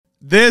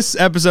This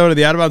episode of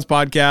the Out of Bounds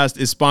podcast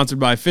is sponsored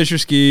by Fisher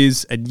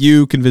Skis, and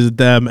you can visit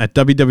them at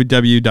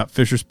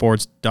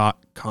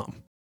www.fishersports.com.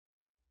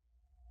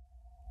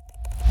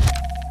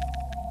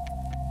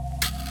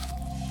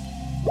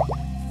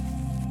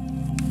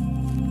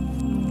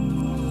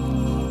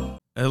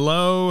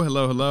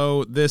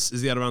 Hello. This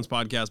is the Out of Bounds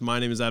podcast. My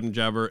name is Adam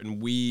Jabber,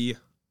 and we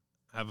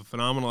have a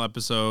phenomenal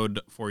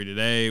episode for you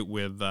today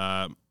with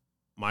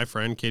my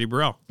friend Katie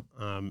Burrell.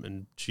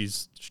 And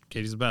Katie's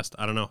the best.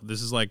 I don't know.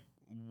 This is like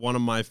one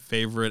of my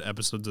favorite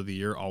episodes of the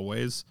year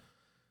always,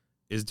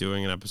 is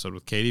doing an episode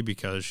with Katie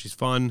because she's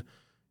fun.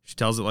 She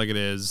tells it like it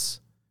is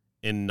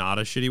in not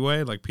a shitty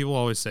way. Like, people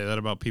always say that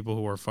about people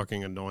who are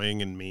fucking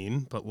annoying and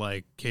mean, but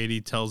like Katie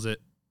tells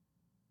it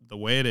the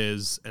way it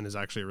is and is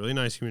actually a really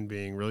nice human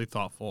being, really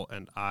thoughtful,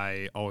 and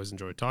I always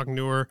enjoy talking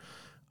to her.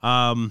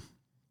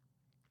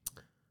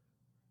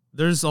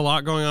 There's a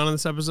lot going on in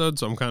this episode,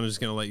 so I'm kind of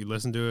just going to let you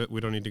listen to it.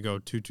 We don't need to go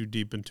too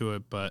deep into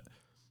it, but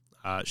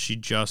she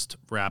just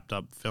wrapped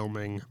up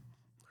filming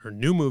her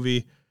new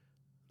movie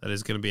that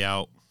is going to be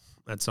out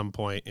at some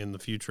point in the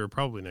future,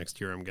 probably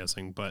next year, I'm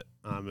guessing. But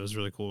it was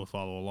really cool to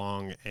follow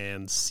along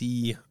and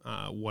see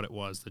what it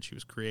was that she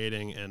was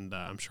creating, and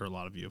I'm sure a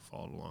lot of you have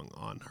followed along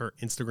on her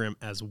Instagram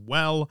as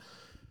well.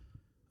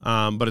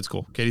 But it's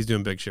cool. Katie's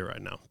doing big shit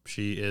right now.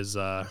 She is,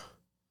 I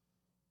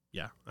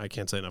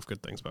can't say enough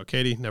good things about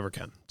Katie. Never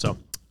can. So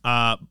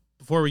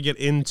before we get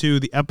into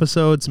the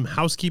episode, some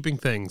housekeeping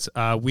things.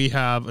 We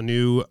have a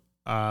new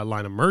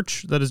line of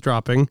merch that is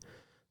dropping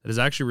that is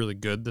actually really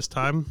good this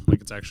time.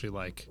 Like, it's actually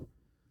like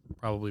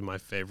probably my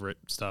favorite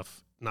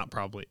stuff. Not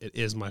probably, it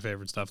is my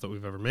favorite stuff that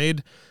we've ever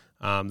made.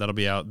 That'll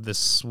be out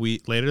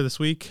later this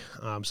week.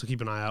 So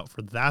keep an eye out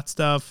for that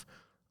stuff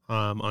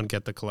on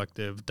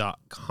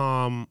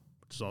getthecollective.com,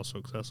 which is also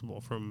accessible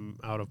from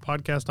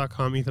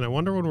outofpodcast.com. Ethan, I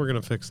wonder when we're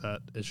going to fix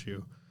that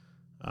issue.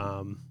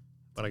 But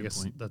I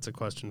guess that's a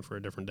question for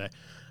a different day.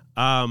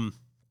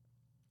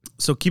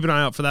 So keep an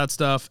eye out for that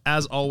stuff.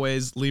 As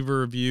always, leave a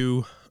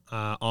review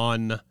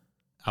on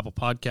Apple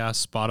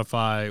Podcasts,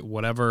 Spotify,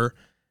 whatever,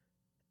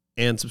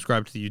 and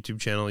subscribe to the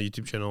YouTube channel.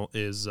 YouTube channel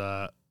is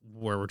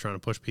where we're trying to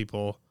push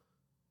people.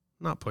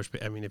 Not push,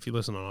 I mean, if you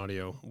listen on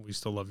audio, we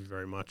still love you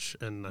very much,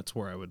 and that's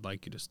where I would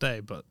like you to stay.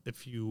 But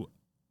if you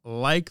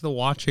like the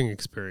watching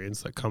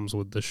experience that comes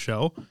with this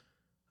show,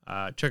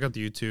 check out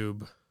the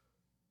YouTube.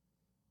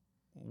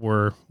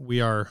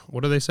 We are,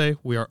 what do they say?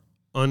 We are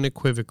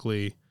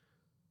unequivocally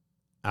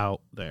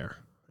out there.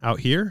 Out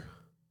here?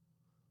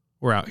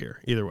 We're out here.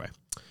 Either way.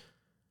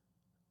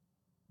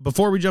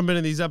 Before we jump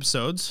into these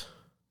episodes,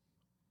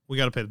 we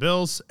got to pay the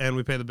bills, and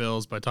we pay the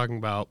bills by talking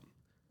about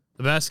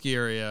the best ski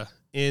area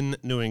in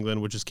New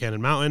England, which is Cannon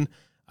Mountain.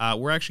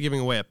 We're actually giving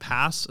away a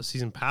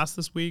season pass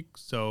this week,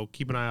 so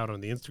keep an eye out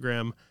on the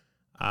Instagram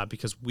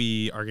because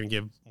we are going to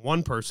give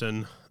one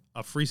person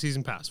a free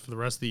season pass for the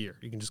rest of the year.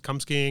 You can just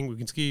come skiing. We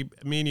can ski,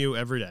 me and you,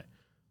 every day.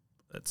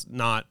 That's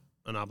not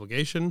an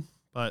obligation,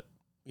 but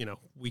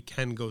we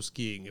can go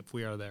skiing if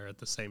we are there at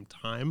the same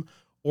time,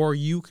 or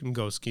you can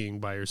go skiing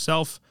by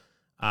yourself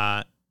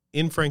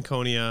in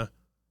Franconia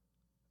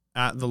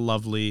at the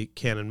lovely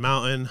Cannon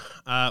Mountain.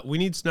 We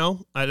need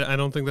snow. I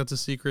don't think that's a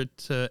secret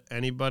to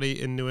anybody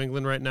in New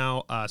England right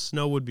now.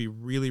 Snow would be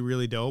really,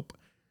 really dope.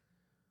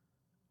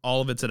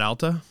 All of it's at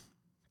Alta.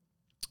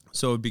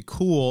 So it would be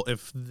cool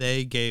if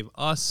they gave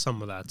us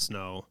some of that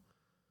snow.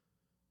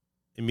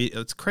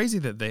 It's crazy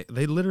that they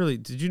literally,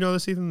 did you know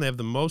this, Ethan? They have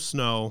the most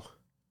snow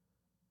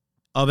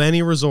of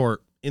any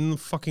resort in the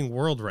fucking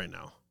world right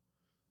now.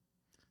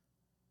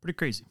 Pretty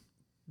crazy.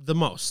 The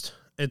most.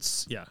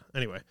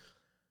 Anyway.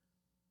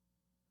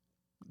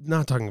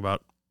 Not talking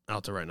about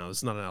Alta right now. This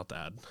is not an Alta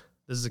ad.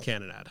 This is a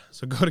Cannon ad.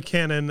 So go to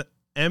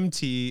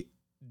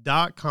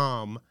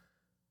cannonmt.com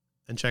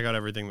and check out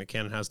everything that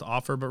Cannon has to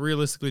offer. But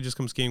realistically, just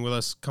come skiing with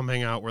us. Come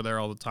hang out. We're there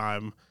all the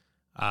time.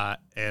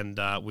 And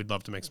we'd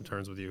love to make some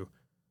turns with you.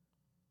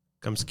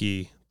 Come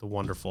ski the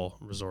wonderful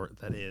resort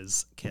that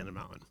is Cannon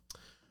Mountain.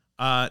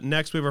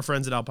 Next, we have our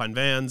friends at Alpine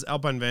Vans.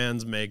 Alpine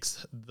Vans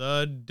makes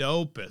the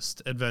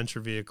dopest adventure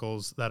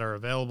vehicles that are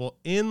available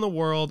in the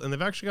world, and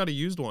they've actually got a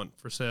used one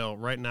for sale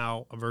right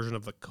now, a version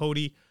of the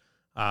Cody,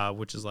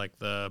 which is like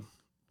the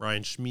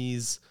Ryan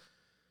Schmees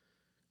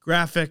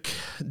graphic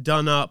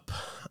done up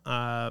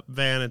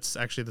van. It's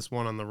actually this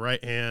one on the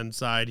right-hand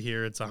side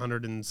here. It's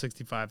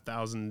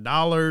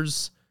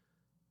 $165,000.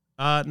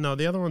 No,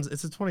 the other one's,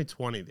 it's a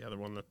 2020, the other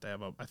one that they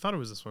have up. I thought it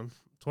was this one,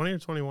 20 or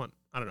 21.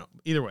 I don't know.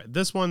 Either way,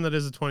 this one that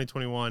is a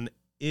 2021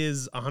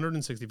 is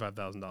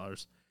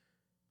 $165,000.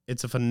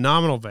 It's a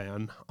phenomenal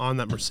van on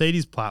that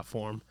Mercedes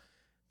platform.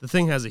 The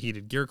thing has a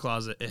heated gear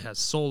closet. It has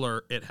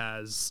solar. It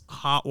has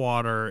hot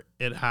water.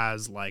 It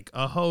has like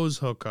a hose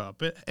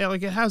hookup. It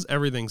has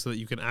everything so that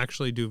you can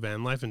actually do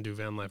van life and do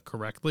van life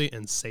correctly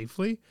and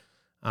safely,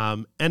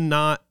 and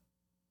not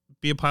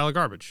be a pile of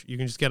garbage. You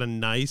can just get a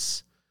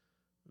nice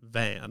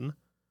van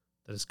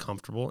that is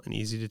comfortable and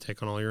easy to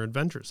take on all your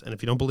adventures. And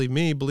if you don't believe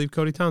me, believe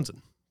Cody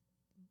Townsend.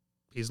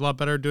 He's a lot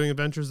better at doing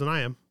adventures than I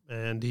am,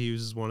 and he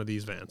uses one of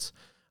these vans.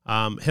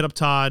 Hit up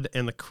Todd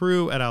and the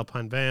crew at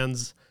Alpine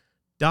Vans.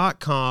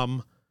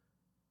 KatieBurrell.com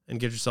and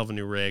get yourself a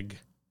new rig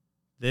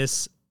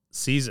this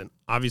season.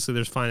 Obviously,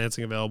 there's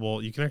financing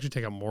available. You can actually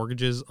take out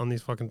mortgages on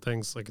these fucking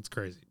things. Like, it's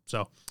crazy.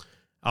 So,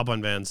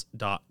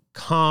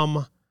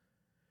 alpinevans.com.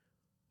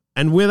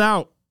 And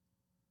without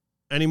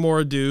any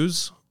more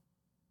ados,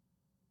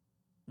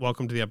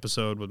 welcome to the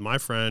episode with my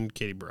friend,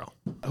 Katie Burrell.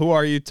 Who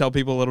are you? Tell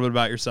people a little bit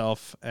about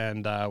yourself,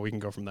 and we can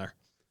go from there.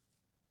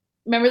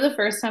 Remember the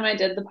first time I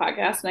did the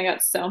podcast and I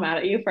got so mad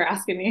at you for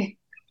asking me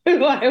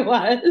who I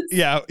was?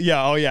 Yeah.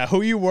 Oh, yeah.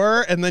 Who you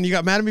were, and then you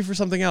got mad at me for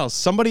something else.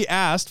 Somebody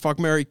asked, fuck,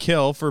 marry,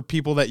 kill for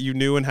people that you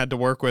knew and had to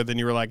work with, and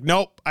you were like,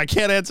 nope, I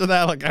can't answer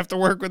that. Like, I have to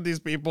work with these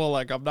people.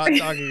 Like, I'm not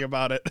talking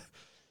about it.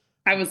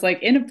 I was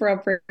like,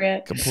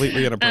 inappropriate.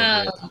 Completely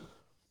inappropriate.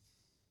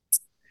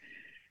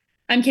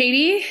 I'm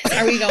Katie.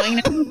 Are we going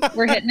now?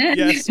 We're hitting it?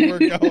 Yes,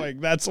 we're going.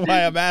 That's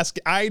why I'm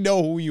asking. I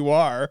know who you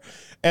are,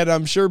 and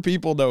I'm sure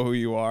people know who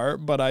you are,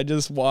 but I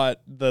just want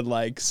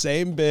the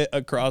same bit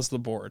across the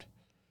board.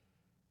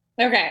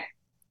 Okay.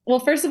 Well,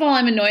 first of all,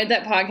 I'm annoyed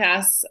that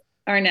podcasts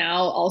are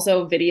now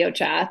also video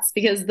chats,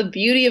 because the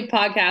beauty of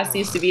podcasts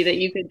used to be that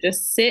you could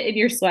just sit in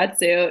your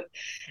sweatsuit.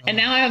 And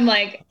now I'm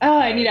like,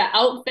 I need an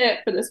outfit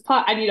for this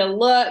pod. I need a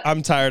look.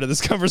 I'm tired of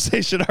this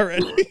conversation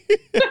already.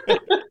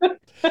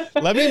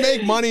 Let me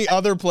make money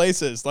other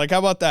places. Like, how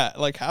about that?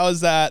 Like, how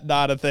is that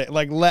not a thing?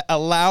 Like,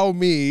 allow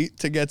me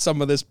to get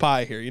some of this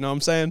pie here. You know what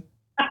I'm saying?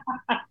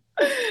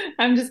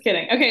 I'm just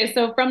kidding. Okay,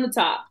 so from the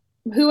top,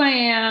 who I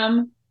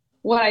am,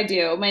 what I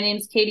do. My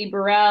name's Katie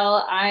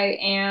Burrell. I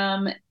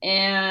am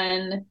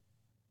an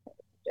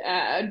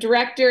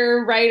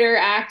director, writer,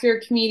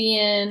 actor,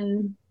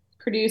 comedian,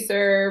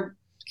 producer,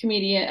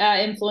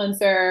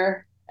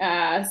 influencer,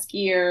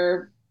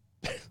 skier,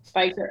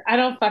 biker. I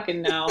don't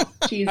fucking know.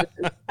 Jesus.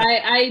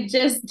 I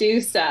just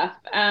do stuff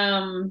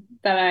that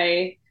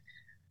I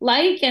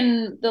like,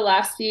 and the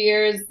last few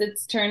years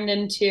it's turned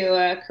into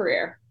a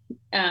career.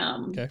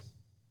 Okay.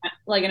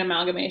 Like an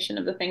amalgamation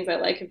of the things I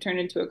like have turned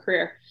into a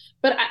career.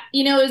 But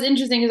it was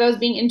interesting because I was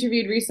being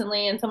interviewed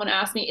recently and someone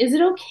asked me, is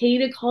it okay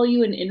to call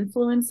you an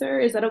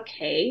influencer? Is that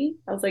okay?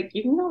 I was like,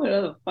 you can call me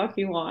whatever the fuck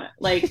you want.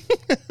 Like, you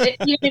know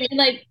what I mean?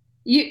 Like,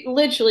 you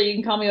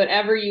can call me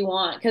whatever you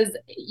want, because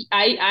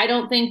I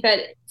don't think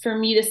that for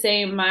me to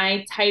say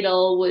my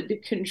title would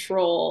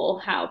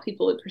control how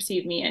people would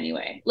perceive me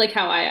anyway, like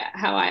how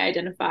I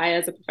identify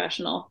as a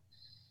professional.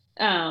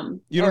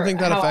 You don't think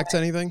that affects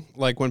anything?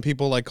 Like, when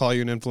people call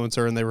you an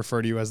influencer and they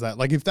refer to you as that,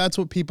 like, if that's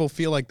what people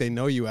feel like they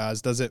know you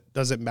as, does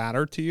it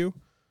matter to you?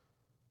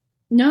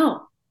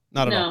 No,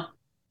 not at all.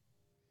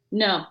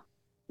 No,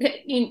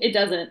 it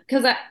doesn't.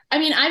 Cause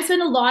I've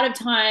spent a lot of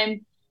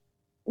time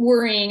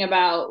worrying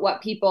about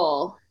what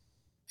people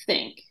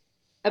think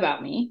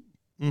about me.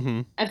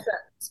 Mm-hmm. I've spent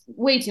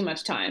way too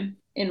much time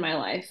in my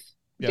life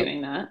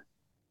doing that,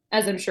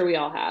 as I'm sure we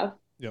all have.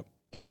 Yep.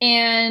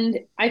 And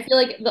I feel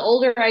like the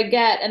older I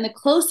get and the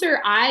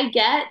closer I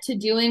get to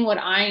doing what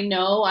I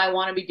know I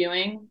want to be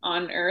doing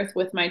on earth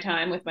with my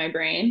time, with my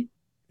brain.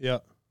 Yeah.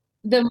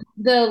 The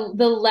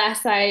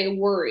less I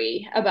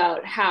worry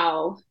about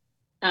how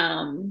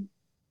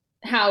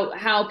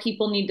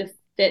people need to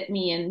fit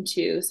me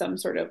into some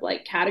sort of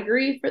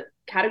category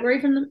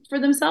for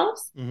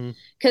themselves.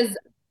 Because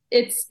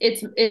it's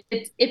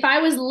if I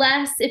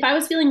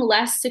was feeling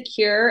less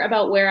secure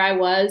about where I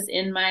was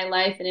in my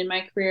life and in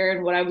my career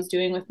and what I was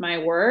doing with my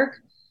work,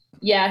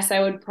 yes, I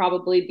would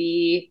probably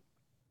be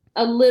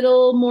a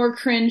little more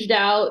cringed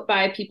out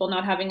by people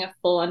not having a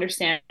full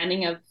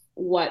understanding of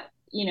what,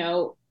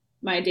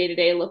 my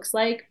day-to-day looks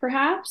like,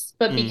 perhaps.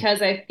 But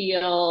because I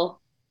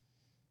feel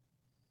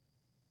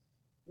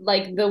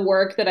like the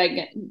work that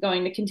I'm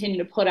going to continue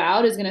to put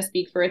out is going to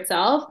speak for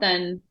itself,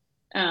 then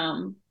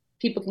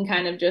people can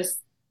kind of just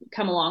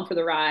come along for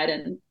the ride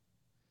and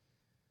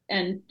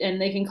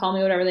they can call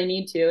me whatever they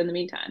need to in the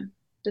meantime.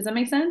 Does that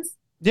make sense?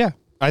 Yeah.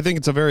 I think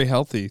it's a very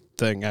healthy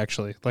thing,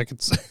 actually. Like,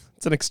 it's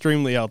an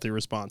extremely healthy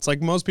response.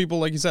 Like, most people,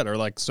 like you said,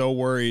 are so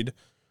worried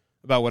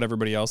about what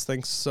everybody else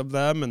thinks of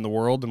them and the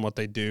world and what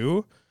they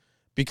do,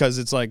 because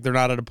it's they're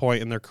not at a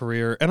point in their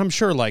career. And I'm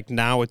sure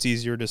now it's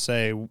easier to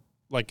say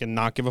and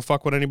not give a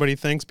fuck what anybody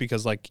thinks,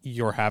 because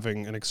you're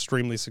having an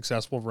extremely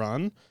successful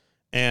run.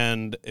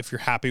 And if you're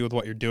happy with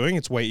what you're doing,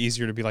 it's way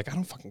easier to be I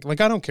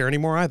don't care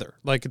anymore either.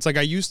 It's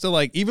I used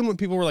to even when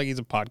people were he's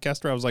a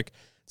podcaster, I was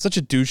such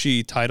a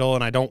douchey title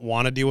and I don't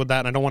want to deal with that.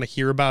 And I don't want to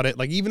hear about it.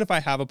 Even if I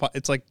have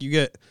it's you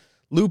get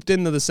looped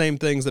into the same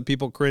things that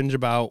people cringe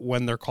about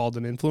when they're called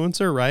an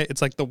influencer, right?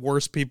 It's the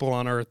worst people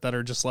on earth that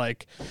are just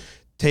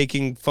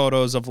taking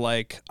photos of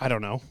I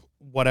don't know,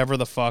 whatever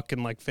the fuck,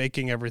 and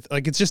faking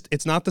everything.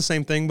 It's not the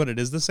same thing, but it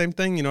is the same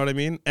thing. You know what I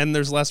mean? And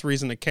there's less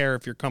reason to care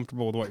if you're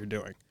comfortable with what you're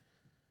doing.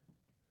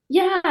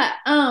 Yeah.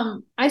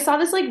 I saw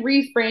this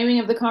reframing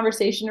of the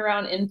conversation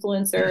around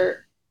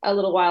influencer a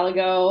little while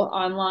ago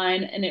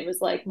online, and it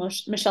was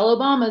Michelle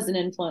Obama's an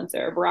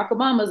influencer, Barack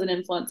Obama's an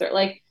influencer.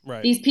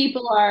 Right. These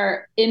people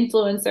are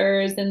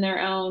influencers in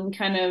their own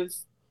kind of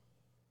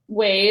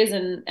ways,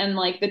 and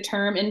the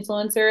term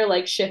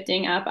influencer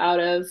shifting up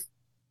out of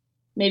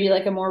maybe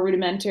like a more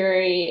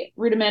rudimentary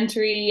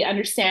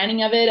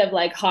understanding of it, of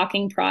like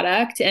hawking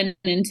product, and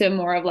into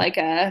more of like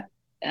a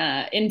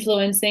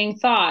influencing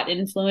thought,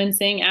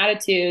 influencing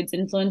attitudes,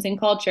 influencing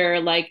culture.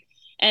 Like,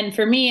 and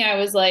for me, I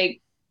was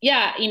like,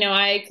 yeah,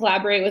 I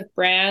collaborate with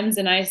brands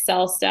and I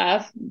sell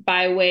stuff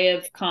by way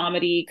of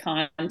comedy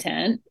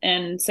content.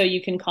 And so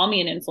you can call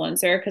me an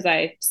influencer because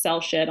I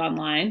sell shit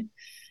online,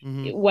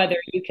 whether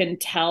you can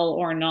tell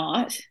or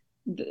not,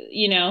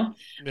 Yeah.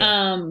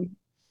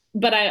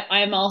 But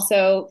I'm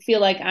also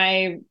feel like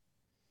I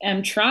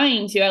am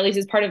trying to, at least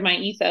as part of my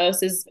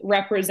ethos, is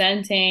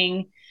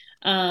representing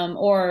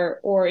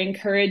or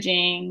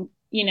encouraging,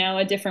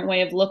 a different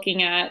way of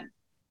looking at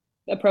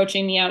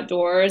approaching the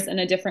outdoors, and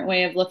a different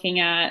way of looking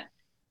at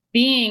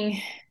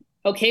being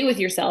okay with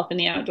yourself in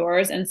the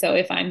outdoors. And so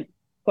if I'm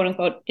quote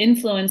unquote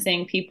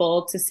influencing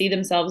people to see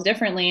themselves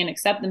differently and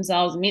accept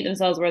themselves and meet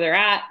themselves where they're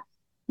at,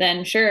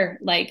 then sure,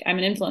 like I'm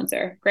an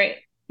influencer. Great.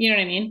 You know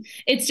what I mean?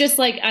 It's just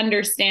like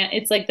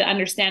it's like the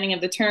understanding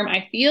of the term,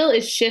 I feel,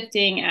 is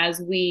shifting as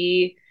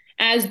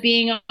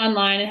being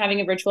online and having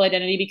a virtual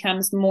identity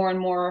becomes more and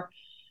more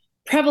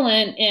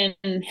prevalent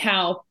in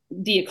how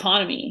the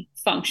economy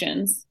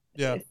functions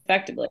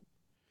effectively.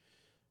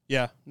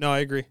 Yeah, no, I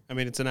agree. I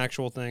mean, it's an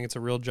actual thing. It's a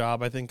real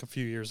job. I think a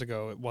few years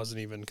ago, it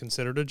wasn't even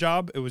considered a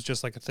job. It was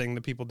just like a thing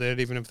that people did,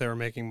 even if they were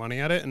making money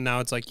at it. And now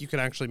it's like you can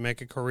actually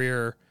make a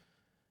career.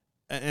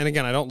 And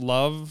again, I don't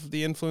love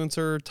the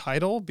influencer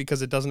title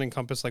because it doesn't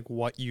encompass like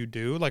what you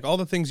do. Like all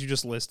the things you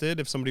just listed,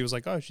 if somebody was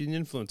like, oh, she's an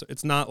influencer,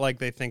 it's not like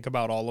they think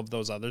about all of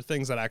those other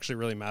things that actually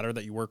really matter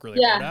that you work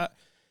really hard at.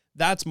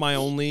 That's my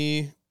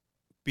only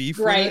beef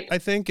with it, I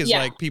think, is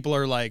like people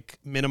are like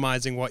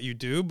minimizing what you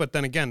do. But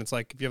then again, it's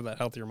like if you have that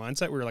healthier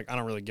mindset where you're like, I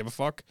don't really give a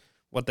fuck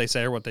what they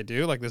say or what they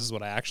do. Like, this is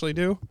what I actually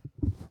do.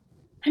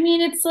 I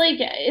mean, it's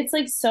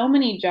like so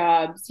many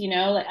jobs,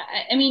 Like,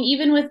 I mean,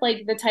 even with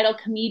like the title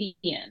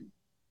comedian,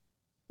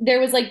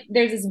 there's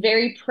this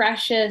very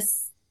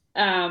precious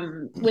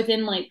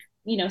within like,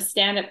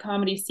 stand-up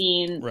comedy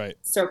scene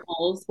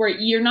circles where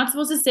you're not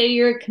supposed to say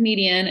you're a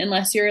comedian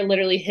unless you're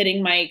literally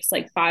hitting mics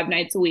like 5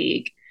 nights a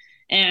week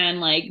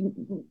and like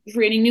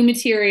creating new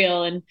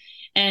material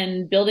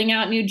and building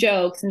out new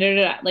jokes and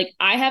like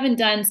I haven't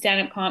done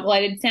stand-up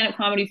I did stand-up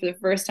comedy for the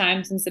first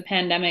time since the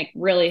pandemic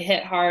really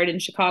hit hard in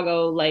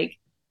Chicago like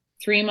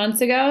 3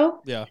 months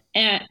ago.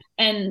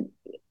 And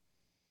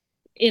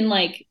in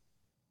like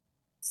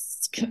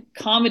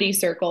comedy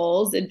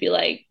circles, it'd be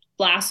like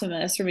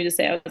blasphemous for me to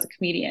say I was a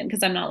comedian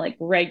because I'm not like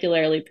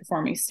regularly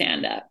performing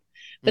stand-up.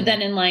 But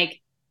then in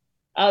like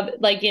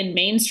in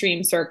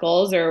mainstream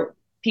circles or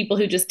people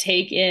who just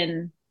take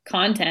in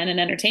content and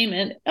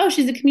entertainment, oh,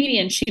 she's a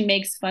comedian, she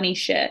makes funny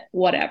shit,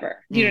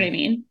 whatever. Do you know what I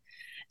mean?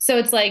 So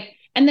it's like,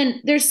 and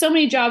then there's so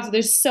many jobs,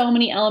 there's so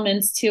many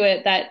elements to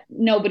it that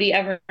nobody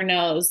ever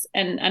knows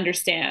and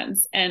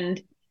understands.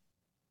 And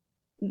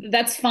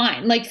that's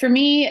fine. Like for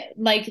me,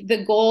 like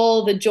the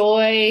goal, the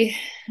joy,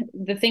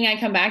 the thing I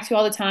come back to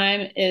all the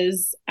time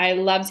is I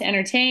love to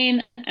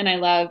entertain and I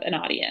love an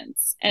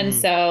audience. And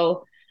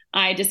so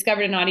I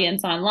discovered an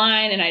audience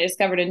online, and I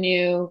discovered a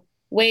new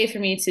way for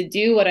me to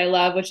do what I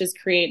love, which is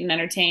create and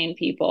entertain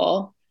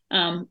people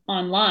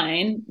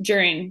online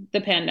during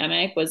the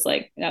pandemic. That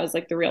was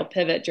like the real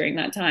pivot during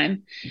that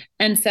time.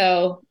 And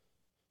so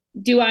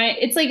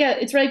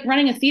it's like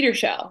running a theater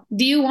show.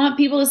 Do you want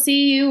people to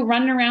see you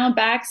running around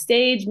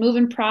backstage,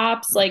 moving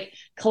props, like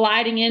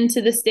colliding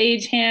into the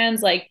stage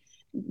hands, like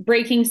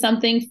breaking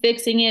something,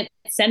 fixing it,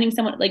 sending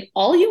someone, like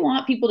all you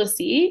want people to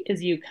see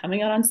is you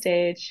coming out on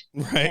stage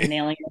and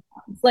nailing it.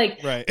 Like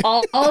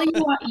all you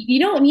want, you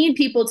don't need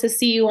people to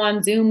see you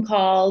on Zoom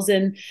calls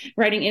and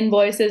writing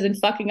invoices and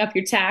fucking up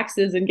your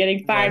taxes and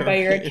getting fired by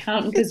your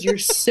accountant because you're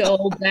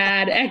so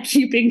bad at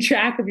keeping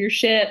track of your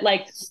shit.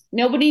 Like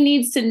nobody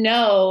needs to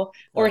know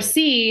or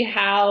see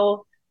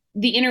how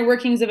the inner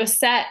workings of a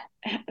set,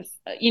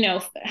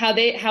 how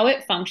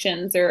it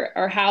functions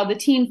or how the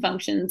team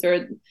functions,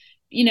 or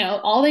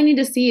all they need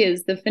to see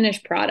is the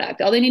finished product.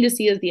 All they need to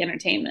see is the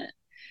entertainment.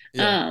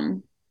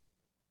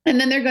 And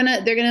then they're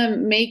gonna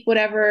make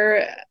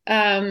whatever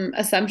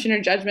assumption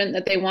or judgment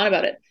that they want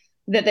about it,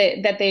 that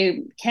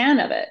they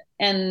can of it.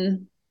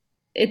 And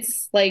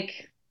it's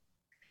like,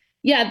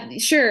 yeah,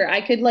 sure,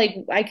 I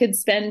could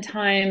spend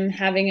time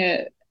having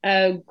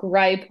a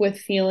gripe with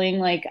feeling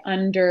like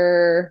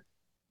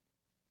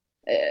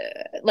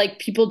like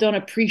people don't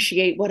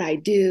appreciate what I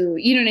do.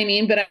 You know what I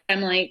mean? But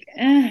I'm like,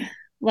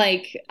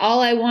 like all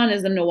I want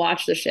is them to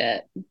watch the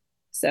shit.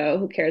 So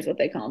who cares what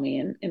they call me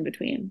in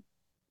between?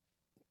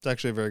 It's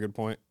actually a very good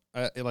point.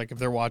 Like if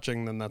they're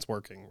watching, then that's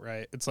working,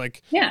 right? It's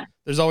like,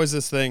 there's always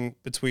this thing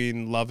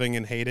between loving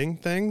and hating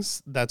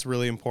things that's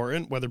really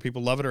important. Whether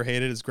people love it or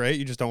hate it is great.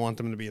 You just don't want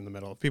them to be in the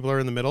middle. If people are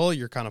in the middle,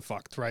 you're kind of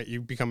fucked, right?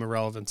 You become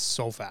irrelevant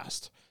so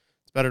fast.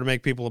 It's better to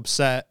make people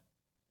upset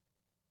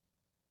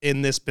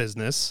in this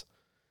business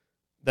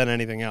than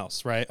anything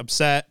else, right?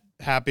 Upset,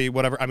 happy,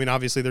 whatever. I mean,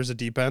 obviously there's a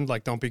deep end,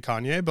 like don't be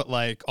Kanye, but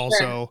like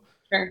also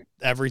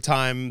every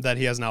time that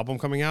he has an album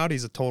coming out,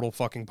 he's a total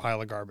fucking pile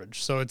of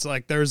garbage. So it's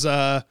like there's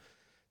a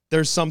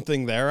there's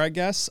something there, I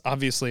guess.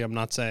 Obviously, I'm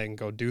not saying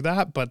go do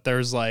that, but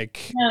there's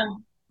like, Yeah.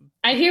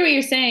 I hear what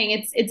you're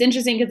saying. It's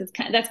interesting because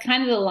that's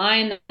kind of the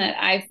line that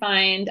I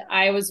find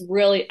I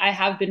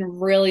have been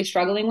really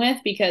struggling with,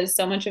 because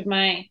so much of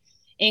my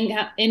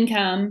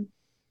income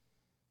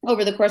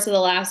over the course of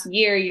the last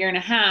year and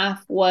a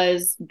half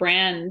was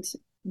brand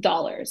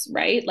dollars,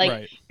 right? Like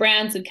right.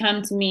 brands would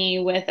come to me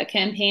with a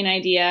campaign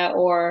idea,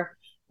 or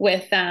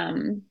with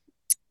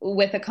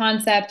a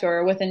concept,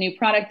 or with a new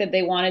product that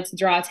they wanted to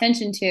draw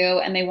attention to,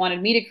 and they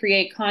wanted me to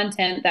create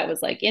content that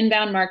was like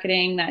inbound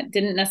marketing that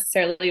didn't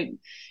necessarily,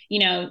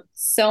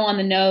 so on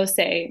the nose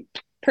say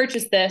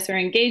purchase this or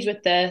engage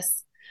with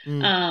this,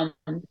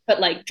 but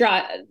like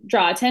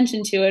draw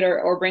attention to it,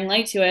 or bring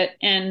light to it.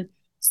 And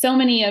so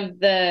many of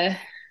the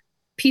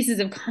pieces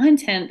of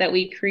content that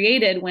we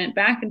created went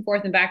back and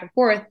forth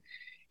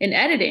in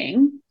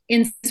editing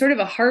in sort of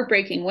a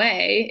heartbreaking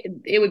way.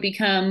 It would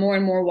become more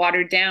and more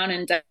watered down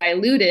and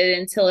diluted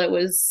until it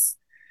was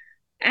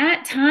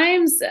at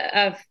times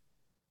a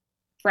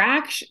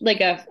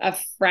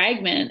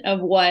fragment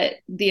of what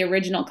the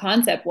original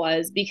concept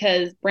was,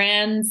 because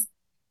brands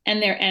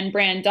and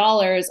brand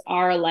dollars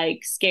are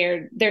like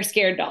they're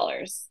scared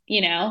dollars,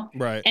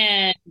 Right.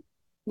 And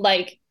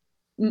like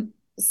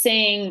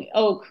saying,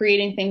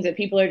 creating things that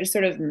people are just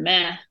sort of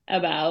meh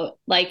about.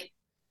 Like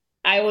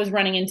I was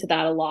running into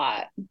that a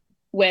lot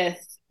and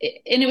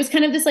it was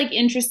kind of this like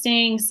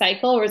interesting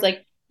cycle where it's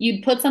like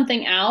you'd put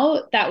something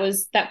out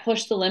that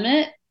pushed the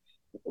limit,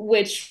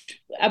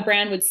 which a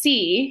brand would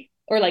see,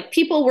 or like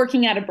people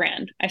working at a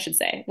brand, I should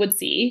say, would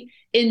see,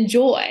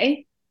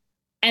 enjoy,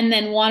 and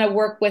then want to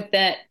work with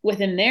that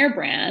within their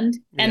brand.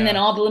 And then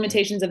all the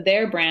limitations of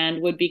their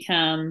brand would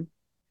become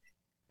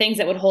things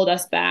that would hold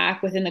us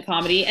back within the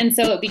comedy. And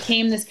so it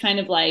became this kind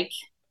of like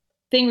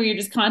thing where you're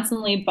just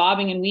constantly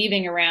bobbing and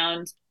weaving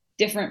around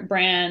different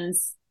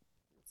brands,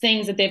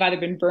 things that they've either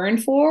been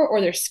burned for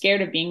or they're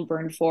scared of being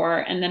burned for.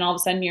 And then all of a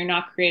sudden you're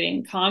not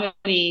creating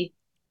comedy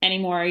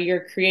anymore.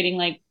 You're creating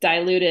like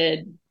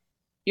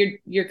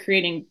you're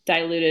creating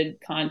diluted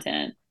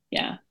content.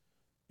 Yeah.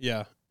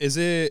 Yeah. Is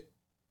it,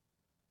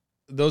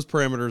 those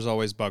parameters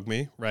always bug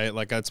me, right?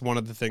 Like that's one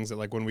of the things that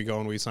like when we go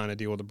and we sign a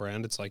deal with a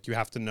brand, it's like, you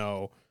have to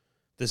know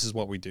this is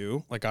what we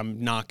do. Like,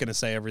 I'm not going to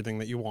say everything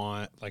that you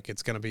want. Like,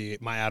 it's going to be,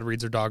 my ad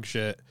reads are dog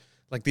shit.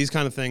 Like, these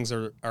kind of things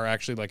are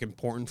actually like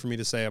important for me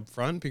to say up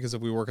front, because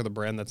if we work with a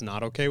brand that's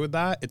not okay with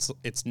that,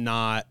 it's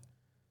not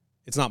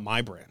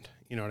my brand.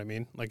 You know what I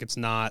mean? Like, it's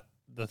not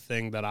the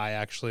thing that I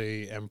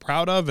actually am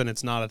proud of, and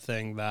it's not a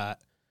thing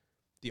that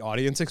the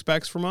audience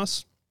expects from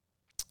us.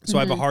 So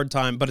I have a hard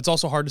time, but it's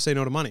also hard to say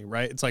no to money,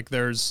 right? It's like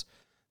there's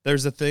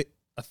a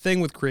thing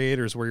with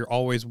creators where you're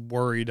always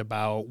worried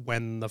about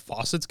when the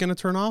faucet's going to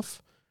turn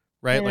off,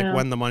 right? Yeah. Like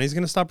when the money's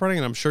going to stop running.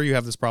 And I'm sure you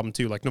have this problem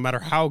too. Like no matter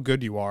how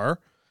good you are,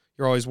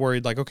 you're always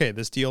worried like, okay,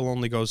 this deal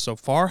only goes so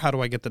far. How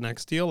do I get the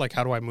next deal? Like,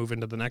 how do I move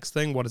into the next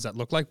thing? What does that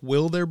look like?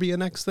 Will there be a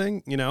next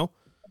thing?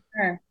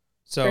 Sure.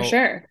 So, for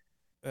sure.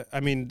 I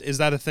mean, is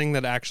that a thing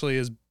that actually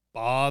is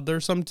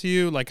bothersome to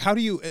you? Like, how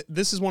do you,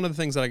 this is one of the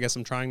things that I guess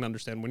I'm trying to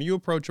understand. When you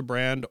approach a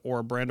brand or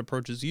a brand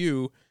approaches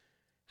you,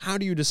 how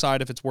do you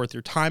decide if it's worth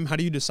your time? How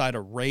do you decide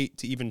a rate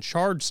to even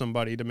charge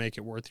somebody to make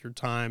it worth your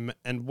time?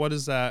 And what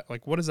does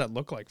that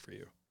look like for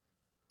you?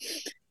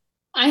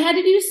 I had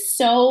to do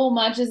so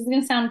much. This is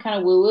going to sound kind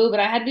of woo-woo, but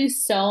I had to do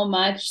so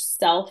much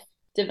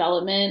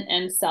self-development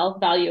and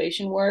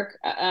self-valuation work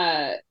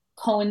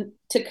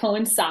to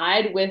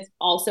coincide with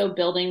also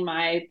building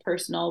my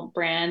personal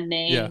brand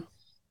name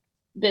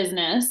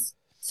business,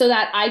 so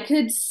that I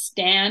could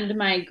stand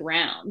my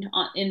ground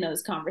in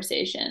those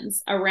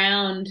conversations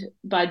around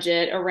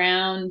budget,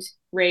 around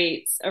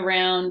rates,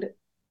 around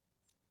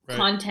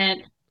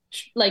content,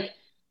 like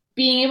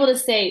being able to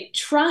say,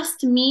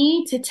 trust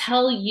me to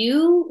tell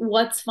you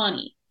what's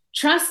funny.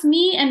 Trust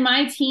me and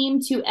my team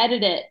to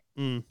edit it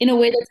in a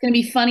way that's going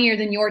to be funnier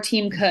than your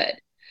team could.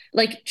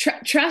 Like,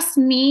 trust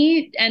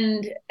me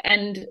and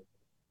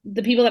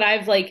the people that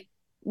I've like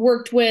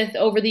worked with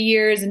over the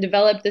years and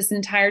developed this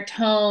entire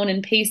tone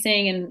and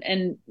pacing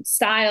and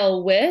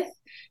style with,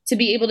 to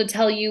be able to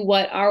tell you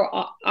what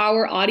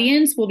our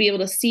audience will be able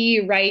to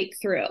see right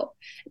through.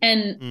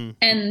 And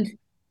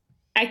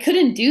I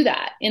couldn't do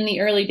that in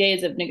the early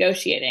days of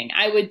negotiating.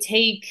 I would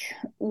take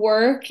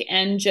work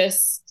and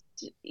just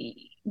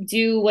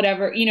do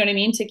whatever, you know what I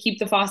mean, to keep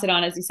the faucet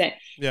on, as you say.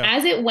 Yeah.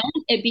 As it went,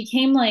 it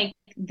became like,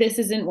 this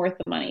isn't worth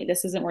the money.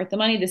 This isn't worth the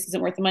money. This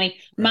isn't worth the money.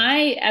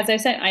 Right. As I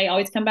said, I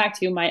always come back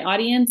to my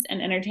audience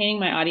and entertaining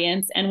my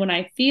audience. And when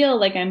I feel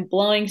like I'm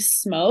blowing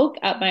smoke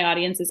up my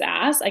audience's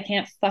ass, I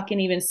can't fucking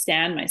even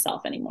stand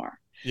myself anymore.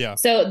 Yeah.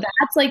 So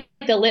that's like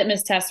the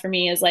litmus test for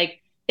me, is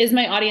like, is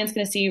my audience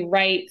going to see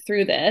right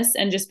through this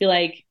and just be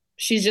like,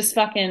 she's just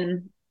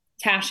fucking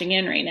cashing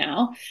in right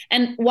now?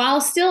 And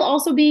while still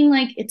also being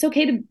like, it's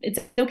okay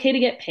to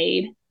get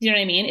paid. You know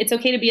what I mean? It's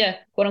okay to be a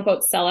quote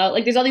unquote sellout.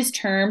 Like, there's all these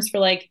terms for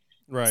like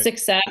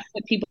success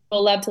that people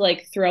love to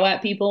like throw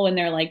at people when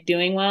they're like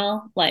doing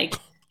well. Like,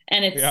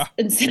 and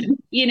it's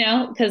you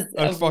know, because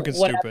that's fucking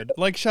stupid.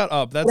 Like, shut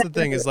up. That's the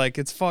thing, is like,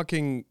 it's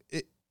fucking,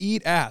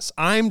 eat ass.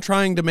 I'm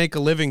trying to make a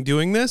living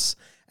doing this.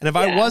 And if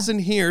I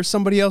wasn't here,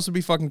 somebody else would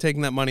be fucking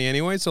taking that money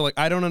anyway. So like,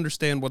 I don't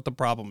understand what the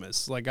problem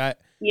is. Like I'm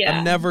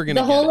never going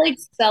to the whole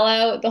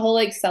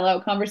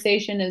sellout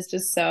conversation is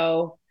just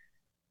so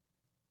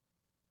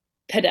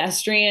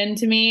pedestrian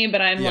to me,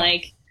 but I'm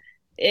like,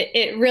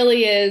 it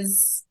really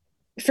is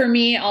for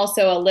me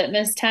also a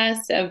litmus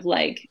test of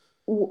like,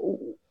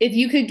 if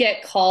you could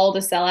get called a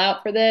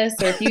sellout for this,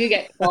 or if you could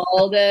get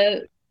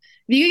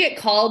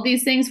called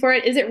these things for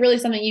it, is it really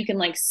something you can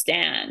like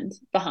stand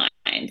behind?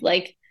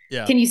 Like,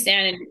 can you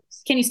stand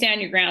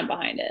your ground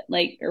behind it?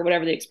 Like, or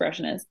whatever the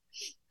expression is.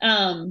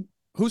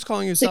 Who's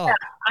calling you a sellout? Yeah,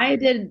 I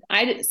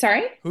did.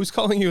 Sorry. Who's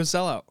calling you a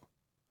sellout?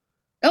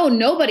 Oh,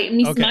 nobody.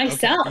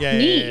 Myself. Okay.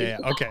 Me. Yeah.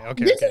 Okay.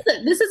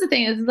 This is the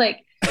thing. It's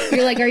like,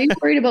 you're like, are you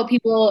worried about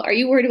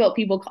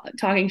people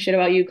talking shit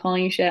about you,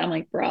 calling you shit? I'm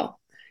like, bro,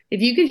 if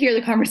you could hear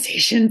the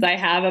conversations I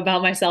have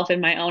about myself in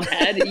my own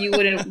head, you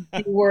wouldn't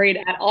be worried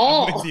at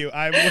all.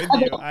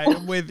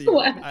 I'm with you.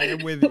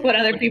 What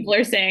other people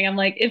are saying. I'm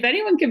like, if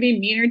anyone could be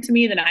meaner to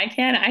me than I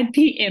can, I'd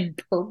be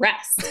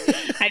impressed.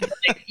 I'd be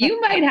like, you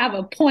might have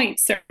a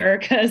point, sir,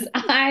 because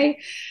I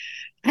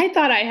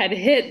thought I had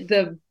hit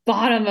the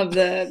bottom of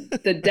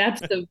the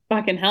depths of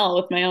fucking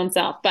hell with my own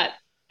self. But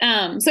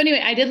so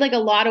anyway, I did like a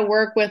lot of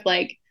work with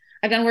like,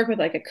 I've done work with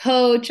like a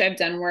coach. I've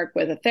done work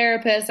with a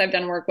therapist. I've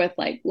done work with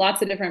like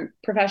lots of different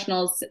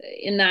professionals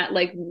in that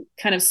like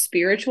kind of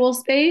spiritual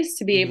space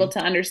to be able to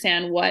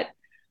understand what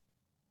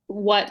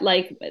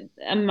like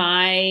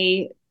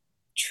my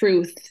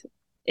truth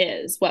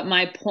is, what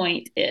my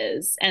point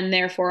is. And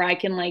therefore I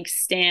can like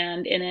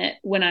stand in it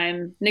when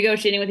I'm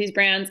negotiating with these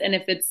brands. And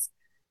if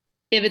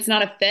it's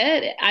not a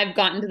fit, I've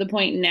gotten to the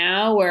point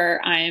now where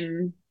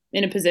I'm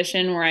in a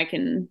position where I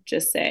can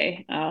just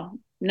say, oh,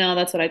 no,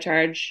 that's what I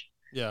charge.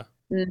 Yeah.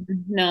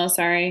 No,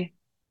 sorry.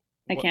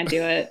 I can't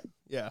do it.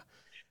 Yeah.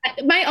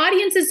 My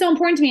audience is so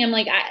important to me. I'm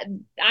like,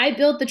 I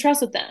built the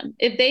trust with them.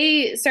 If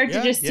they start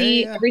to just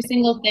see every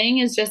single thing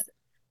is just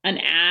an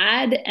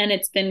ad and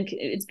it's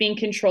being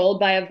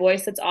controlled by a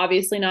voice that's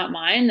obviously not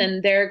mine,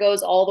 then there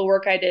goes all the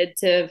work I did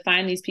to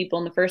find these people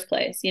in the first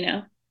place, you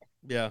know?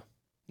 Yeah.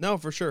 No,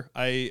 for sure.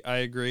 I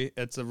agree.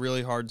 It's a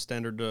really hard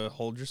standard to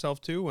hold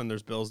yourself to when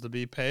there's bills to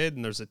be paid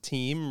and there's a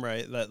team,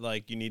 right, that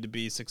like you need to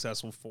be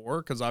successful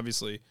for, because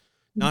obviously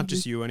not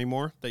just you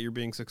anymore that you're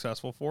being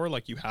successful for.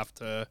 Like you have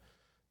to,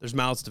 there's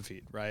mouths to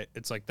feed, right?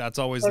 It's like that's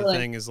always the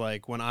thing is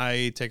like when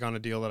I take on a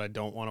deal that I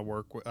don't want to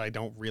work with, I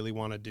don't really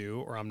want to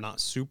do, or I'm not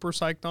super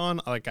psyched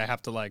on, like I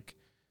have to like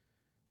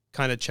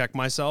kind of check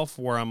myself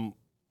where I'm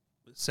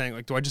saying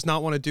like, do I just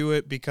not want to do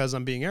it because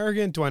I'm being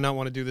arrogant? Do I not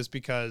want to do this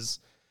because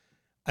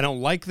I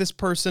don't like this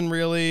person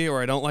really,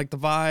 or I don't like the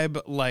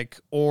vibe, like,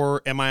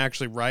 or am I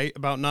actually right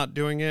about not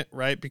doing it,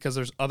 right? Because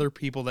there's other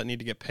people that need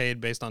to get paid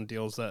based on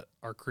deals that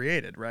are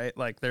created, right?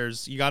 Like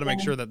you got to make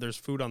sure that there's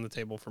food on the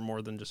table for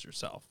more than just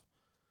yourself.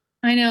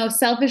 I know.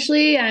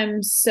 Selfishly, I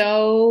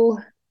feel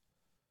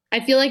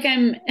like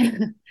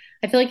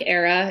I feel like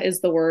era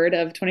is the word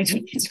of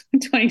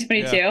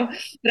 2022,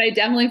 but I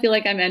definitely feel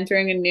like I'm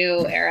entering a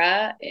new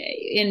era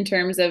in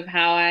terms of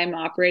how I'm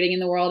operating in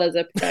the world as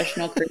a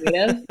professional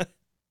creative.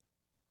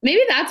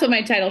 Maybe that's what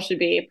my title should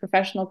be,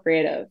 professional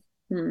creative.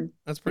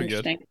 That's pretty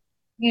good.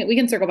 Yeah, we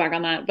can circle back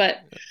on that. But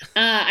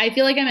I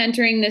feel like I'm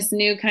entering this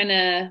new kind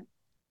of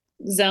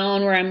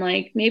zone where I'm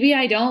like, maybe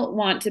I don't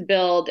want to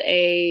build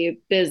a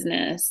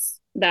business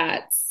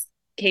that's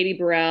Katie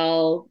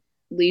Burrell,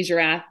 leisure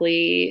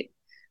athlete,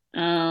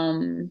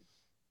 comedian,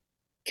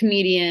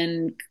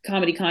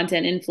 comedy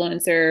content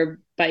influencer,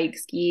 bike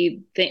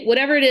ski thing,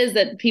 whatever it is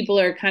that people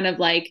are kind of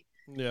like,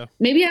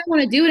 maybe I don't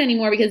want to do it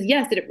anymore, because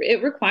yes,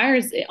 it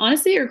requires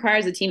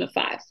a team of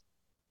 5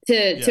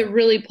 to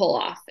really pull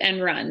off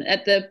and run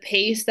at the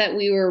pace that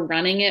we were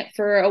running it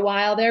for a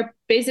while there.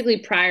 Basically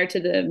prior to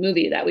the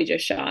movie that we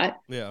just shot,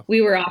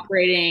 we were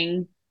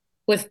operating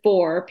with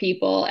 4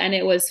 people and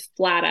it was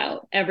flat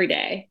out every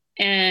day.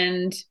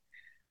 And,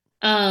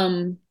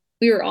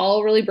 we were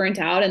all really burnt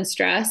out and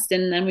stressed.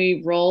 And then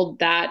we rolled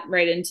that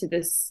right into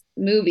this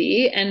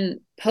movie, and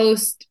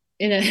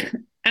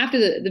after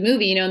the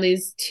movie, you know,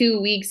 these 2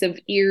 weeks of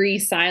eerie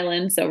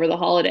silence over the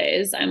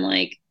holidays, I'm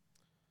like,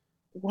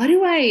 what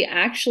do I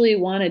actually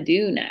want to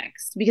do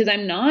next? Because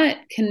I'm not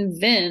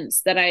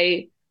convinced that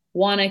I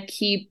want to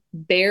keep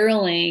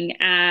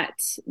barreling at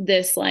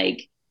this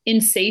like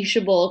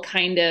insatiable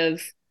kind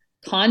of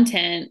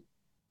content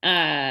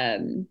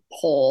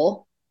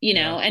hole, you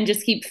know, and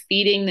just keep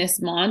feeding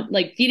this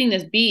feeding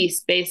this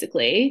beast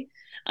basically.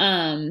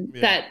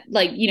 That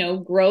like, you know,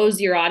 grows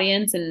your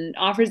audience and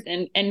offers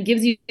and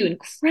gives you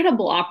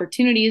incredible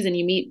opportunities, and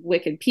you meet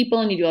wicked people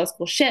and you do all this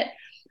cool shit.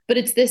 But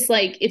it's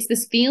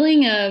this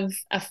feeling of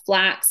a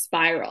flat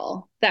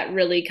spiral that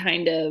really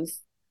kind of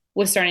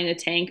was starting to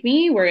tank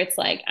me, where it's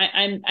like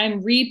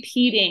I'm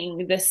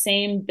repeating the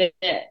same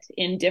bit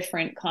in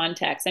different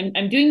contexts.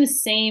 I'm doing the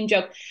same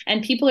joke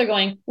and people are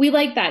going, we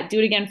like that, do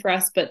it again for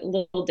us, but a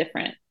little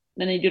different.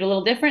 Then they do it a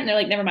little different and they're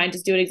like, never mind,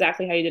 just do it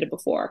exactly how you did it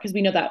before, because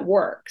we know that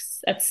works,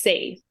 that's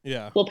safe,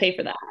 we'll pay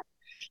for that.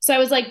 So I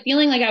was like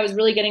feeling like I was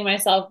really getting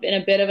myself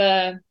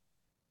in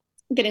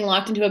getting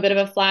locked into a bit of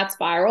a flat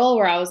spiral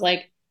where I was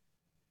like,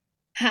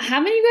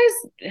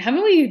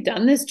 haven't we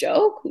done this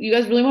joke? You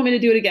guys really want me to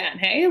do it again?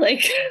 Hey,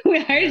 like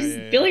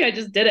feel like I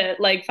just did it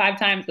like 5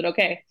 times, but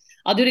okay,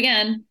 I'll do it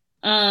again.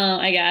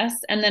 I guess.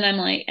 And then I'm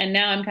like, and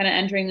now I'm kind of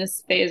entering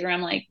this phase where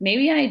I'm like,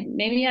 maybe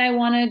I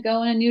want to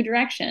go in a new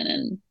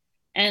direction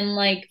and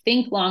like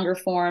think longer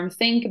form,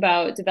 think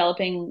about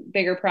developing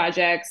bigger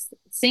projects,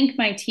 sink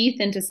my teeth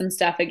into some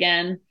stuff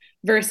again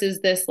versus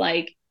this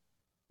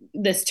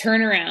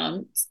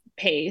turnaround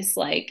pace,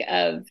 like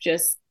of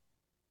just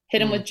hit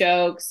them with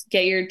jokes,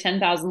 get your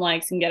 10,000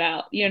 likes and get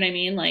out. You know what I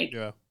mean? Like,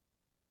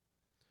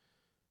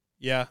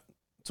 yeah,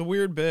 it's a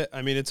weird bit.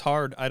 I mean, it's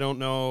hard. I don't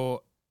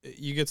know.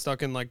 You get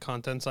stuck in like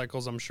content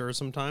cycles, I'm sure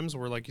sometimes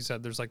where, like you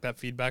said, there's like that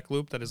feedback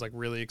loop that is like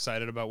really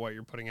excited about what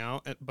you're putting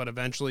out. But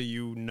eventually,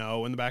 you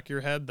know, in the back of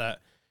your head that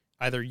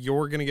either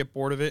you're going to get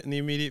bored of it in the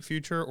immediate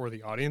future or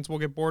the audience will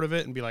get bored of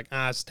it and be like,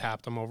 it's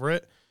tapped them over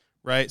it.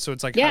 Right. So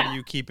it's like, how do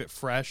you keep it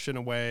fresh in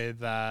a way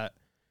that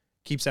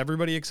keeps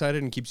everybody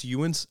excited and keeps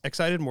you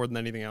excited more than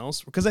anything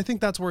else? Because I think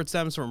that's where it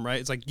stems from,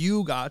 right? It's like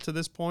you got to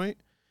this point.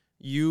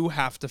 You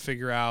have to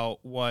figure out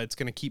what's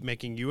going to keep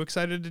making you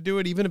excited to do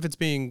it, even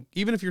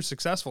if you're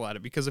successful at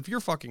it, because if you're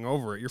fucking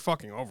over it, you're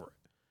fucking over it.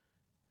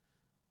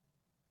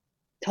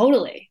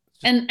 Totally.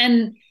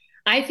 And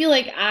I feel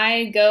like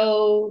I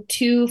go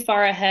too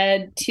far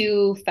ahead,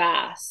 too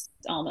fast,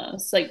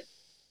 almost. Like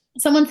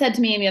someone said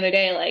to me the other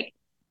day, like,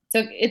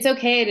 so it's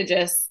okay to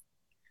just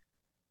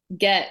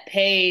get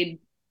paid,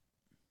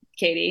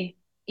 Katie,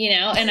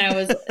 and I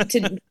was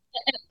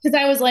because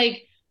I was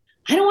like,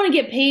 I don't want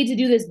to get paid to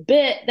do this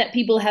bit that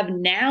people have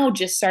now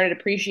just started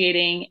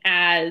appreciating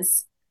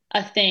as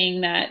a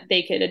thing that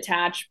they could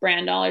attach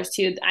brand dollars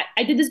to.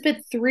 I did this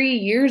bit 3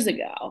 years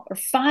ago or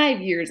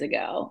 5 years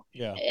ago.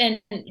 Yeah. And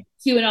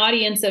to an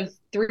audience of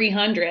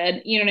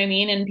 300, you know what I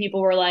mean? And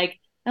people were like,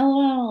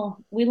 LOL,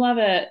 we love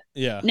it.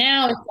 Yeah.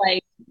 Now it's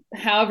like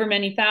however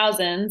many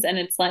thousands. And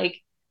it's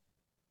like,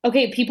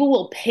 okay, people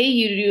will pay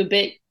you to do a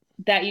bit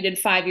that you did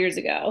 5 years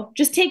ago.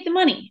 Just take the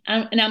money.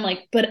 And I'm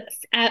like, but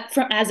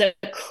as a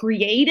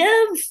creative,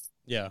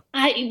 take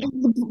me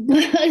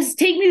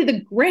to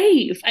the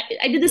grave.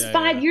 I did this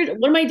 5 years.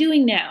 What am I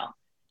doing now?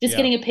 Just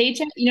getting a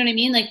paycheck? You know what I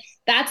mean? Like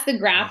that's the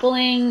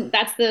grappling.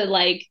 That's the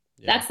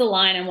that's the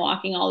line I'm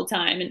walking all the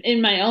time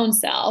in my own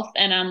self.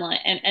 And I'm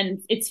like,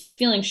 and it's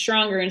feeling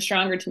stronger and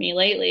stronger to me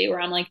lately where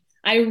I'm like,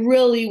 I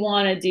really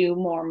want to do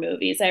more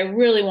movies. I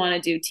really want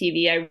to do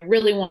TV. I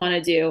really want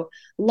to do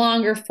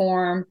longer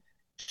form,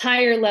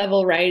 higher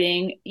level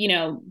writing,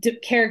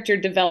 character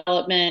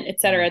development, et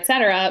cetera, et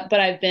cetera. But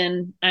I've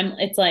been a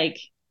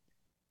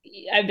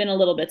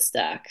little bit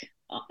stuck,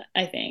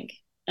 I think,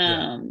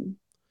 in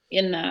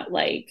that,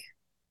 like,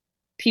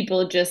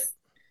 people just,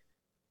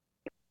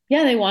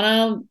 they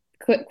want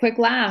a quick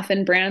laugh,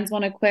 and brands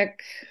want a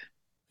quick,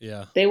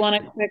 they want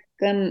a quick,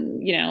 and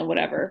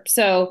whatever.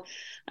 So,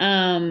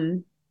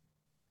 I'm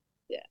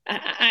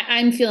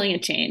feeling a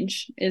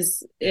change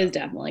is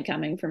definitely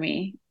coming for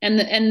me.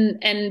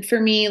 And for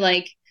me,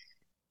 like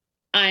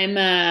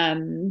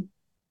I'm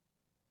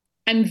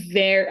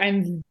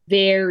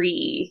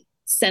very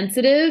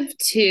sensitive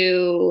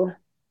to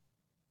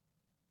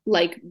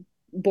like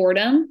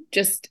boredom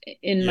just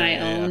in my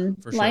own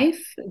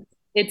life. Sure.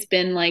 It's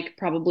been like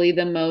probably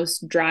the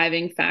most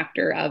driving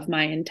factor of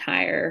my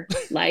entire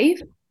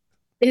life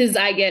is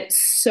I get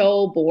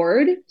so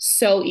bored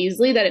so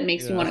easily that it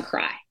makes me want to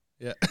cry.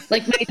 Yeah.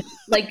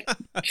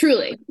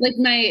 Truly, like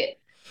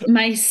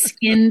my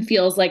skin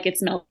feels like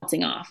it's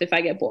melting off if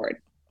I get bored.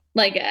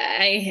 Like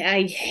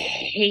I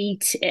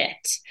hate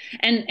it.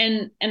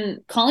 And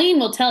Colleen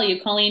will tell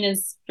you, Colleen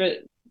is for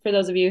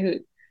those of you who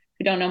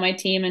don't know my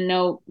team and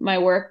know my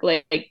work,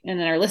 and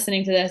then are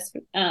listening to this.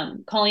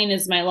 Colleen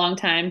is my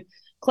longtime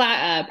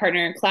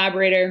partner,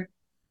 collaborator,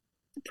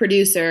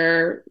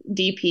 producer,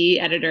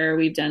 DP, editor.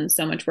 We've done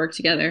so much work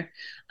together.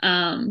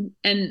 And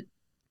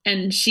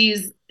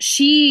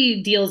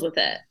she deals with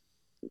it,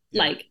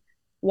 like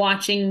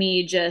watching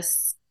me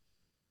just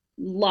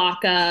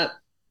lock up,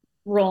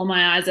 roll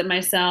my eyes at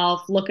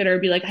myself, look at her,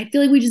 be like, I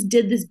feel like we just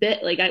did this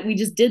bit. Like we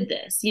just did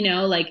this,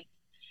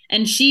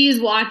 and she's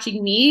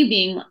watching me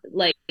being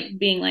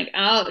like,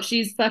 oh,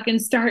 she's fucking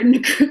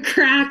starting to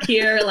crack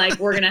here. Like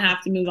we're going to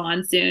have to move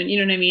on soon. You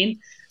know what I mean?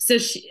 So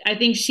I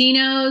think she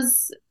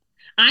knows.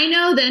 I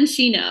know, then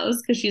she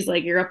knows, because she's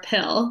like, you're a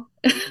pill.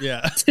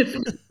 Yeah.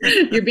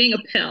 You're being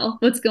a pill.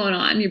 What's going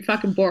on? You're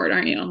fucking bored,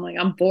 aren't you? I'm like,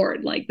 I'm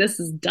bored. Like, this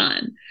is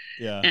done.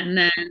 Yeah. And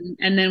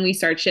then we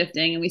start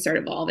shifting and we start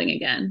evolving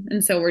again.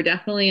 And so we're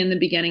definitely in the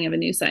beginning of a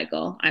new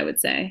cycle, I would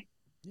say.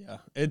 Yeah.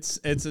 It's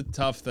a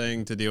tough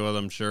thing to deal with,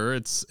 I'm sure.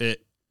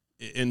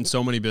 In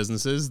so many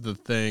businesses, the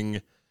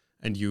thing,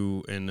 and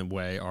you in a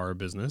way are a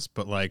business,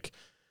 but like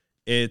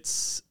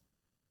it's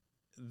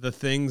the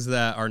things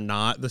that are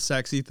not the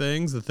sexy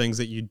things, the things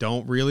that you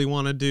don't really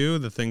want to do,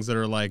 the things that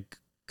are like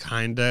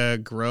kind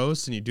of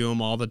gross and you do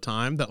them all the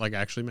time that like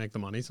actually make the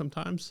money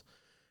sometimes.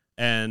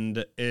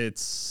 And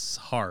it's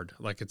hard.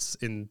 Like it's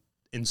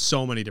in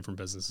so many different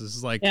businesses.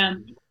 It's like, Yeah.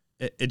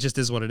 it just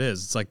is what it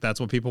is. It's like, that's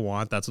what people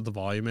want. That's what the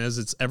volume is.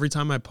 It's every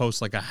time I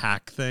post like a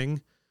hack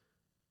thing,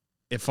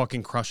 it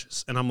fucking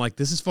crushes. And I'm like,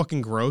 this is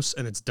fucking gross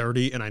and it's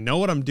dirty and I know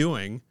what I'm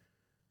doing,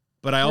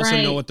 but I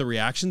also know what the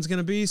reaction's going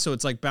to be. So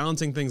it's like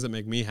balancing things that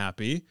make me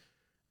happy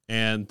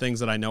and things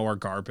that I know are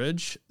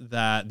garbage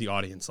that the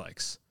audience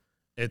likes.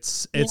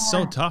 It's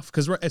so tough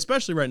because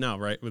especially right now,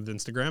 right, with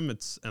Instagram,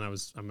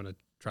 I'm going to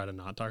try to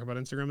not talk about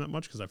Instagram that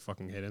much because I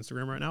fucking hate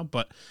Instagram right now,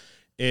 but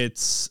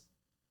it's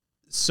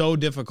so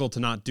difficult to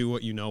not do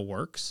what you know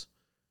works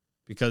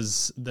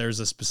because there's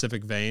a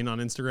specific vein on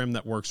Instagram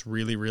that works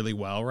really, really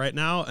well right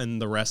now.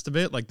 And the rest of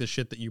it, like the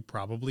shit that you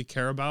probably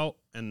care about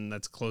and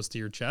that's close to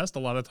your chest, a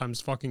lot of times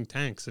fucking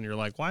tanks. And you're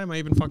like, why am I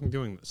even fucking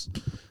doing this?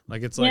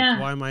 Like, it's like,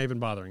 why am I even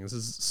bothering? This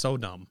is so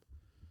dumb.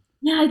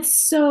 Yeah,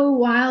 it's so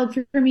wild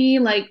for me,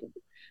 like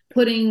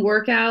putting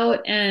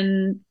workout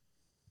and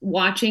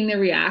watching the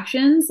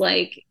reactions.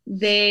 Like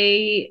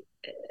we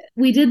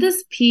did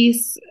this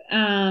piece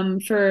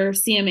for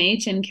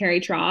CMH and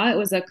Carrie Traw. It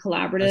was a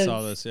collaborative. I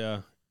saw this,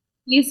 yeah.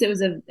 Piece. It was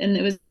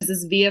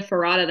this Via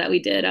Ferrata that we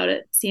did out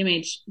at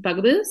CMH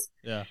Bugaboos.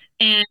 Yeah.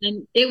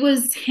 And it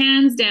was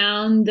hands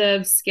down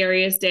the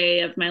scariest day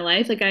of my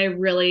life. Like I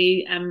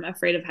really am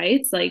afraid of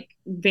heights, like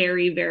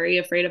very, very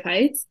afraid of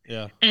heights.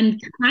 Yeah.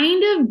 And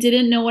kind of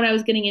didn't know what I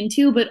was getting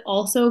into, but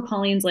also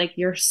Colleen's like,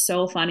 you're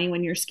so funny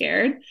when you're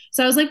scared.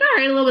 So I was like, all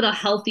right, a little bit of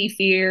healthy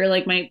fear,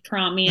 like might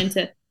prompt me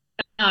into,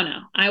 oh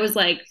no, I was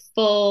like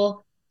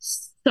full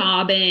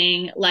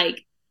sobbing,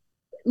 like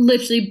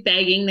literally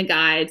begging the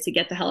guide to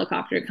get the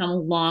helicopter to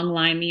come long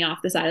line me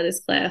off the side of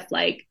this cliff,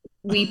 like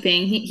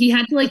weeping. He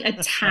had to like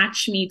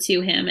attach me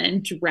to him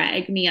and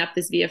drag me up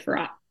this Via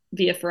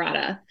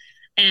Ferrata.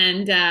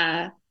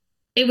 And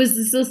it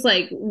was just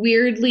like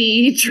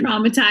weirdly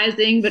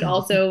traumatizing, but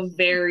also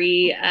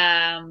very,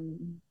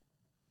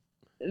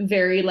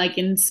 very like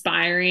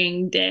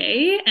inspiring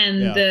day.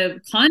 And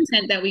the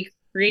content that we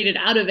created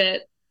out of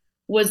it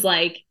was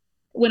like,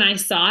 when I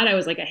saw it, I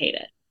was like, I hate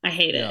it. I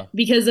hate it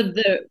because of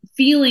the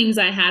feelings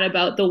I had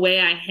about the way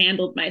I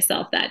handled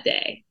myself that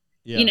day,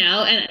 you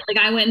know? And like,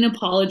 I went and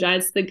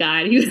apologized to the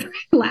guy. He was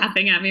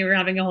laughing at me. We were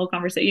having a whole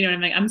conversation, you know, and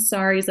I'm like, I'm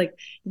sorry. He's like,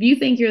 if you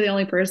think you're the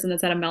only person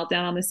that's had a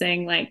meltdown on this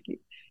thing, like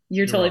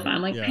you're totally fine.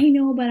 I'm like, I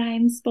know, but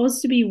I'm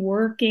supposed to be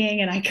working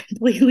and I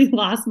completely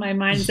lost my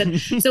mind. So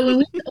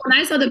when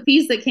I saw the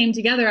piece that came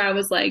together, I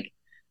was like,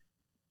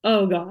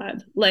 oh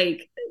God,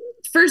 like,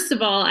 first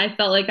of all, I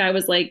felt like I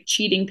was like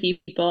cheating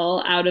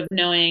people out of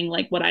knowing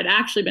like what I'd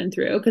actually been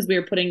through because we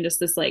were putting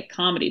just this like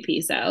comedy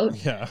piece out.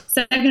 Yeah.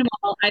 Second of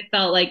all, I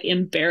felt like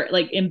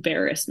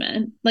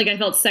embarrassment. Like I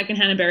felt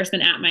secondhand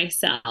embarrassment at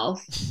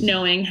myself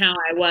knowing how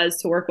I was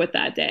to work with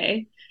that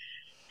day.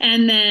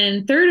 And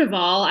then third of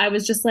all, I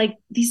was just like,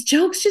 these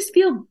jokes just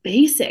feel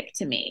basic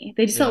to me.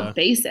 They just felt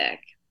basic.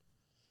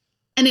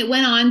 And it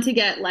went on to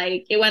get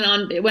like, it went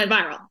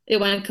viral. It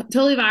went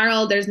totally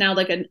viral. There's now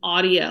like an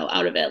audio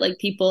out of it. Like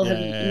people have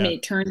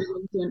turned it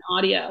into an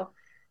audio.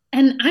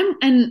 And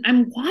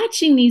I'm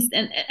watching these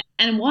and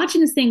I'm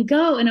watching this thing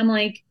go. And I'm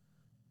like,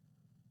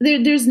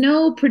 there's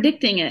no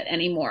predicting it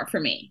anymore for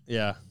me.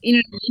 Yeah. You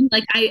know what I mean?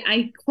 Like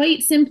I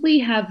quite simply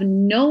have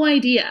no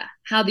idea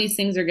how these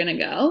things are going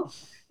to go.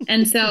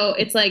 And so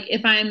it's like,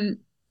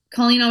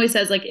 Colleen always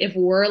says like, if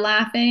we're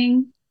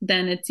laughing,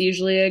 then it's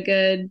usually a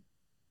good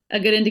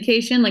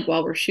indication, like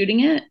while we're shooting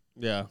it.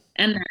 Yeah.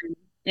 And then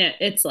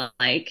it's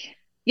like,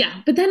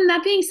 but then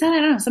that being said, I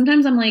don't know,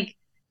 sometimes I'm like,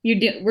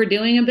 we're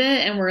doing a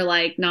bit and we're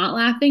like not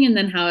laughing. And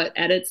then how it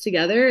edits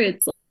together,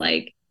 it's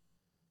like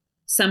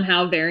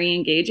somehow very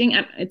engaging.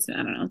 I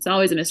don't know. It's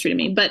always a mystery to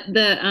me, but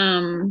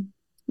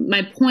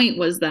my point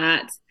was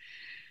that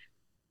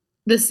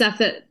the stuff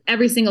that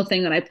every single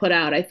thing that I put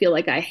out, I feel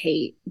like I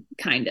hate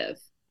kind of.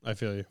 I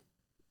feel you.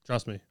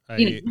 Trust me.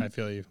 I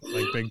feel you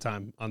like big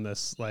time on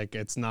this. Like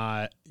it's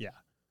not,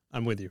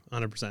 I'm with you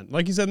 100%.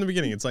 Like you said in the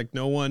beginning, it's like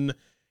no one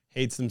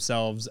hates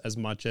themselves as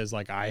much as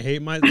like I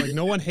hate like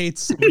no one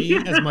hates me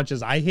as much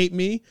as I hate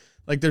me.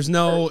 Like there's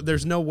no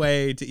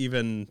way to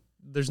even,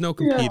 there's no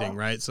competing,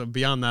 right? So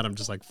beyond that, I'm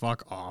just like,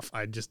 fuck off.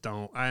 I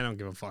don't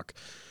give a fuck.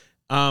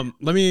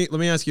 Let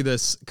me ask you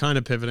this, kind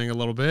of pivoting a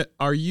little bit.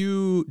 Are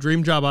you,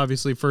 Dream Job,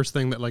 obviously first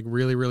thing that like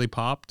really, really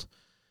popped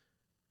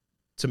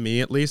to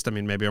me, at least. I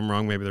mean, maybe I'm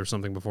wrong. Maybe there's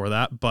something before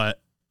that,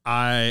 but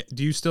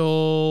do you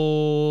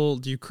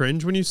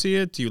cringe when you see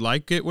it? Do you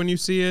like it when you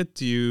see it?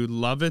 Do you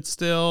love it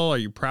still? Are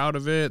you proud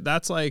of it?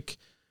 That's like,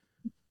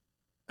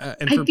 I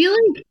feel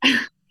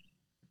like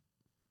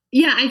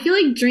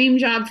Dream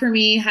Job for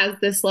me has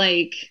this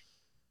like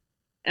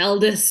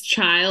eldest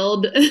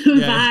child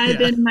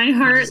vibe in my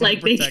heart. Like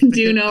they can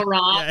do no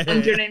wrong. Do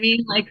you know what I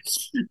mean? Like,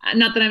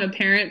 not that I'm a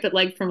parent, but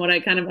like from what I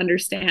kind of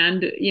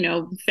understand, you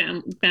know,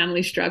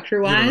 family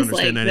structure wise, you don't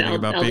understand anything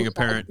about being a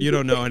parent. You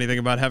don't know anything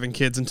about having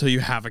kids until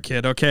you have a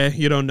kid. Okay.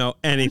 You don't know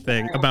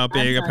anything about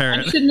being a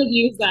parent. I shouldn't have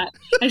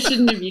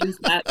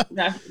used that.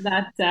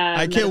 That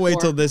I can't wait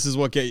till this is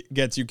what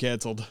gets you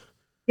canceled.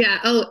 Yeah.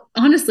 Oh,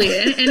 honestly,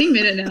 any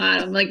minute now,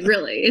 Adam. Like,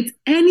 really, it's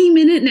any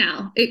minute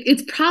now.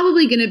 It's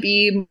probably going to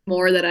be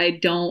more that I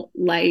don't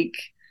like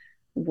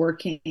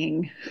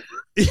working.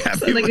 Yeah,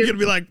 So, people like, are gonna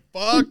be like,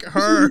 "Fuck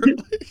her."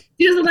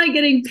 she doesn't like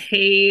getting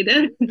paid.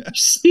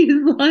 She's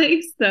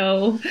like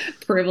so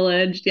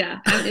privileged.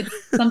 Yeah,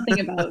 it's something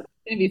about it's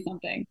gonna be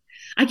something.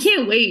 I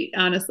can't wait,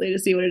 honestly, to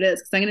see what it is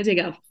because I'm gonna take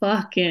a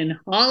fucking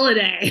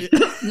holiday.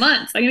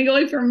 Months. I'm gonna go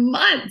away for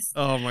months.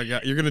 Oh my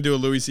god, you're gonna do a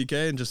Louis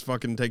C.K. and just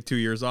fucking take 2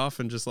 years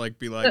off and just like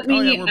be like, Put "Oh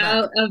yeah, me we're back."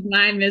 out of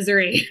my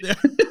misery. Yeah.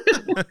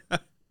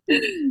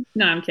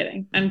 No, I'm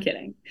kidding. I'm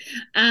kidding.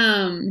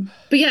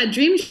 But yeah,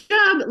 Dream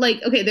Job,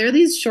 like, okay, there are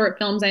these short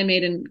films I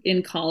made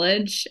in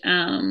college,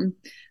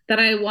 that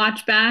I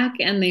watch back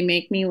and they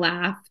make me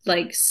laugh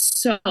like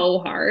so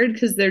hard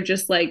because they're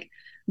just like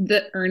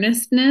the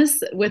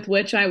earnestness with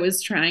which I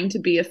was trying to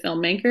be a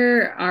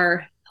filmmaker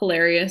are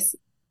hilarious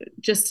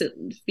just to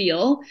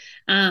feel.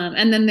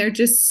 And then they're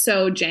just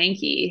so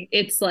janky.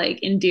 It's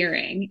like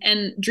endearing.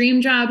 And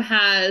Dream Job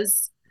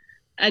has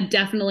a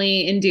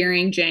definitely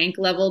endearing jank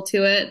level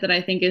to it that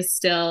I think is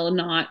still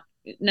not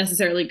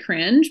necessarily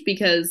cringe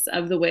because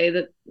of the way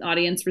that the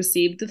audience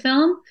received the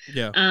film.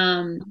 Yeah.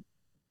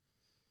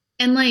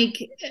 And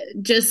like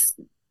just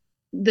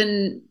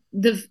the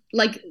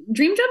like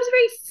Dream Job is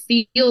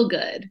very feel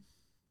good.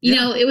 You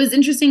Yeah. know, it was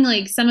interesting.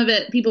 Like some of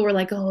it, people were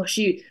like, "Oh,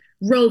 she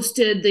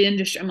roasted the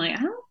industry." I'm like,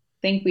 I don't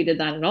think we did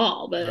that at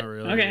all, but Not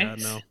really. okay. Yeah,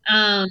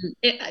 no.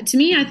 To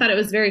me, I thought it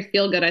was very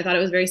feel good. I thought it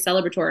was very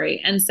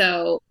celebratory, and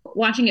so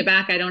watching it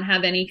back, I don't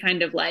have any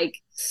kind of like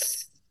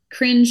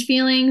cringe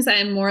feelings.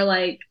 I'm more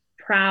like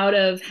proud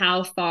of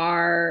how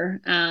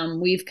far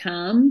we've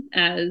come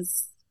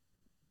as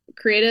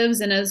creatives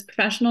and as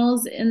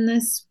professionals in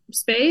this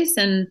space,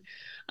 and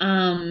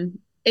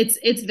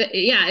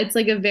it's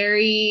like a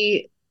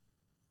very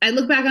I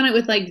look back on it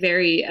with like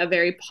a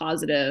very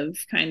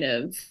positive kind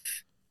of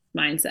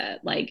mindset.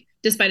 Like,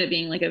 despite it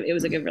being like it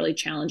was like a really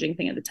challenging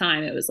thing at the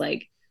time, it was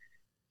like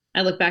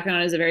I look back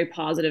on it as a very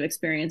positive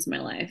experience in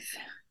my life.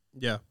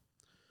 Yeah.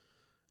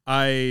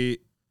 I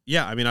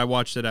mean, I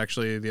watched it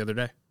actually the other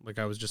day. Like,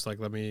 I was just like,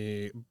 let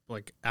me,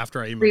 like,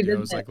 after I emailed you, I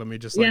was like, let me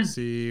just like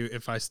see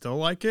if I still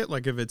like it,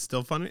 like if it's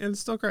still funny, and it's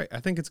still great. I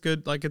think it's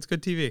good. Like, it's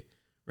good TV,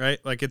 right?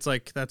 Like, it's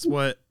like that's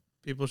what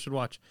people should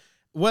watch.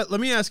 Let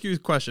me ask you a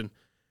question.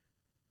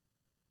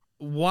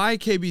 Why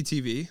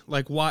KBTV?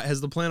 Like, why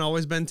has the plan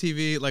always been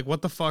TV? Like,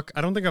 what the fuck?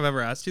 I don't think I've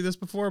ever asked you this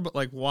before, but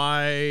like,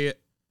 why?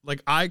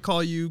 Like, I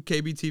call you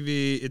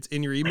KBTV. It's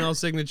in your email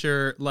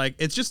signature. Like,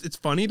 it's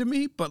funny to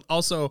me, but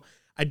also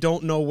I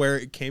don't know where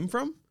it came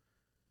from.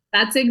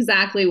 That's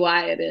exactly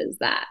why it is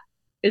that.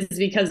 Is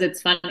because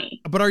it's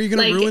funny. But are you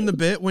going to Like, ruin the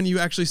bit when you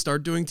actually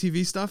start doing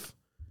TV stuff?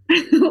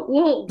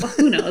 well,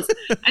 who knows?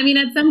 I mean,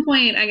 at some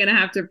point, I'm gonna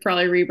have to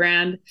probably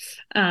rebrand,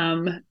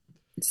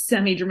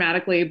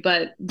 semi-dramatically.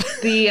 But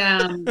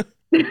the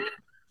thing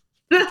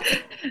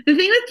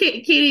with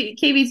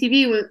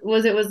KBTV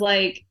was it was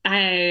like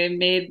I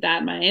made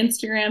that my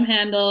Instagram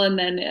handle, and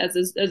then as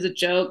a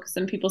joke,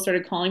 some people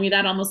started calling me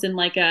that almost in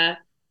like a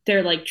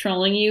they're like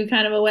trolling you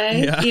kind of a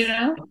way, Yeah. you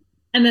know?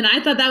 And then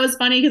I thought that was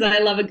funny because I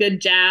love a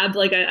good jab.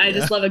 Like I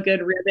just love a good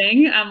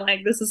ribbing. I'm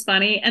like, this is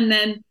funny. And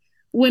then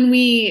when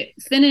we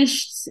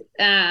finished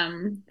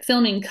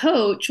filming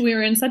Coach, we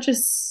were in such a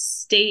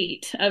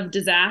state of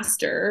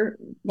disaster,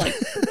 like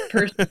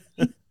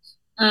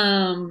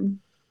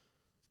um,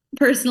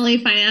 personally,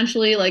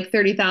 financially, like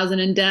 30,000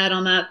 in debt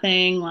on that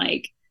thing,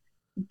 like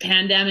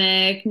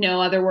pandemic,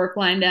 no other work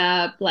lined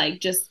up,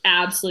 like just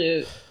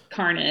absolute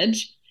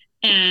carnage.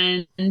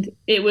 And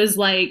it was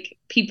like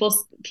people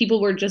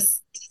were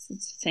just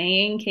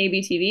saying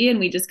KBTV, and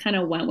we just kind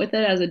of went with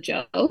it as a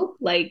joke,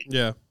 like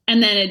Yeah.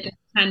 and then it just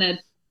kind of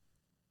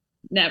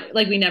never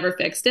like we never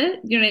fixed it,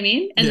 you know what I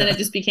mean? And then it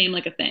just became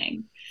like a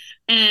thing.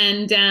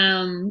 And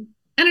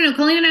I don't know,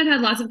 Colleen and I've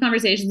had lots of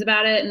conversations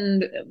about it,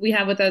 and we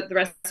have with the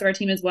rest of our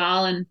team as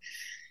well. And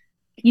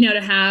you know,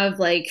 to have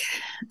like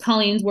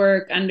Colleen's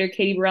work under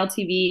Katie Burrell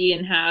TV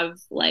and have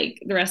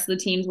like the rest of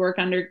the team's work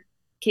under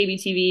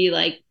KBTV,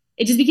 like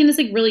it just became this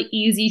like really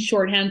easy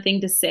shorthand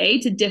thing to say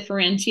to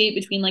differentiate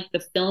between like the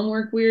film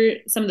work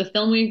some of the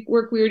film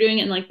work we were doing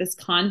and like this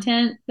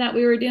content that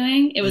we were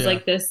doing. It was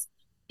like this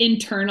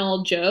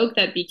internal joke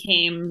that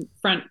became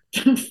front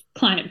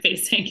client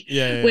facing,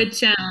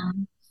 which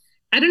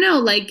I don't know,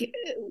 like,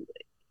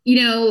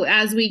 you know,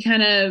 as we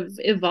kind of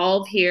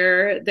evolve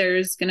here,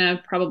 there's gonna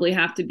probably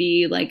have to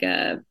be like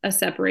a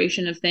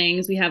separation of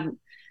things. We have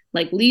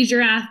like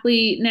leisure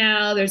athlete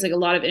now. There's like a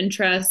lot of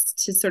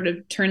interest to sort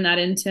of turn that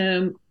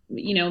into,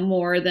 you know,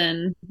 more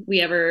than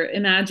we ever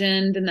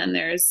imagined. And then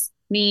there's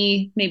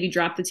me, maybe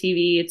drop the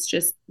TV. It's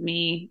just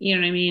me, you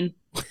know what I mean?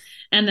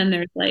 And then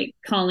there's like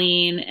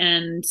Colleen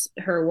and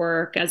her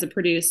work as a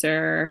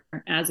producer,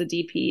 as a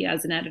DP,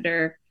 as an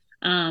editor.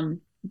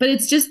 But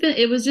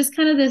it was just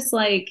kind of this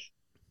like,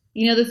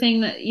 you know, the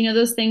thing that, you know,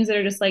 those things that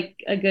are just like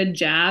a good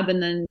jab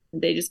and then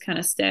they just kind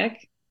of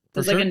stick. It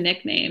was like a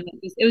nickname.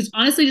 It was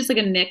honestly just like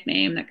a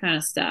nickname that kind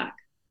of stuck.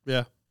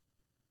 Yeah.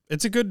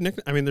 It's a good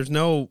nickname. I mean, there's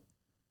no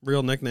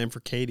real nickname for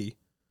Katie,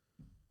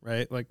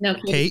 right? Like No,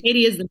 Kate.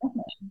 Katie is the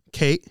nickname.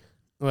 Kate.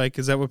 Like,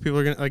 is that what people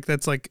are gonna like?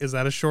 That's like, is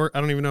that a short?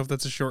 I don't even know if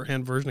that's a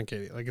shorthand version of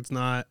Katie. Like, it's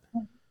not.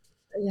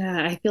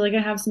 Yeah, I feel like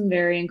I have some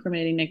very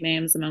incriminating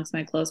nicknames amongst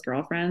my close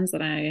girlfriends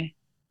that I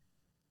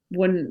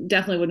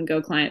definitely wouldn't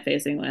go client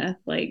facing with,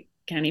 like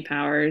Kenny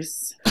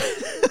Powers.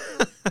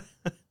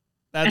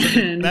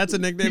 That's a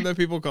nickname that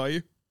people call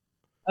you.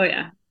 Oh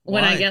yeah.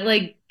 When Why? I get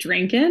like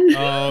drinking.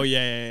 Oh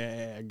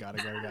yeah. Got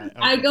it. Okay.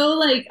 I go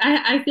like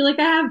I feel like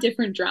I have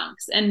different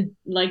drunks, and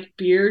like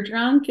beer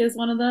drunk is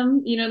one of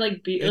them. You know,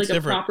 like It's like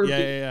different. a proper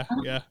beer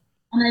drunk. Yeah.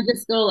 And I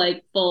just go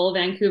like full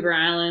Vancouver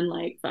Island,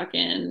 like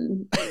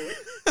fucking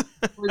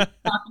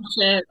talking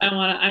shit.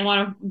 I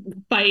wanna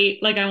fight.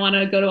 Like I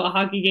wanna go to a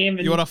hockey game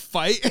and You want to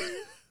fight?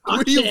 Who are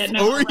talk you, shit.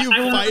 who are you I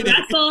wanna fighting?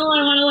 wrestle.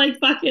 I wanna like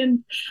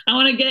fucking. I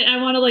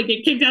wanna like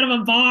get kicked out of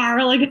a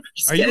bar. Like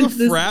Are you a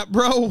frat,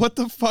 bro? What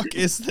the fuck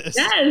is this?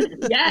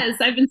 Yes.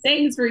 I've been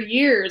saying this for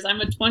years.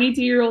 I'm a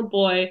 22-year-old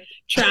boy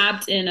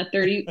trapped in a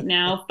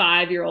now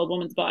 5-year-old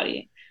woman's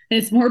body,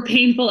 and it's more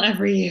painful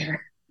every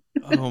year.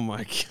 Oh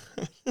my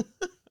god.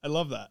 I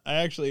love that.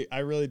 I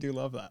really do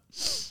love that.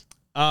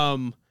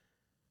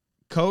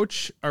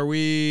 Coach, are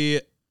we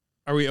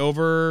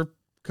over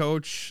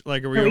Coach?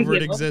 Like, are we over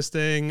it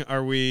existing?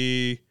 Are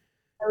we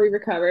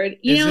recovered?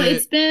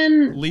 It's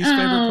been least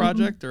favorite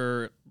project,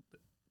 or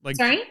like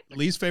sorry?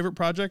 Least favorite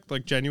project,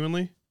 like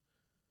genuinely?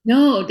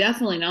 No,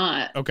 definitely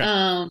not. Okay.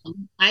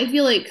 I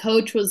feel like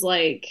Coach was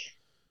like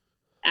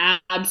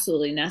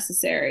absolutely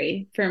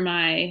necessary for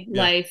my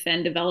life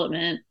and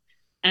development.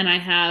 And I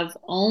have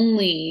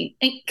only,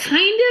 and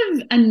kind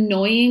of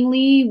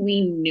annoyingly,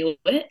 we knew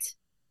it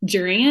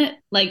during it.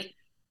 Like,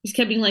 just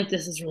kept being like,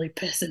 "This is really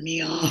pissing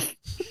me off.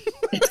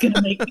 It's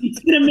gonna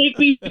make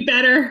me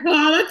better."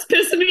 Oh, that's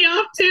pissing me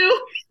off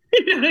too.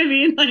 You know what I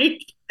mean? Like,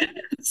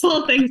 this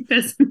whole thing's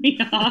pissing me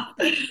off.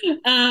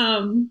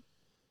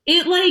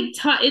 It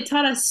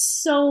taught us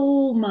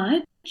so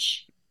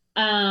much.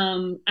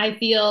 I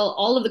feel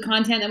all of the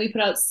content that we put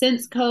out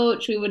since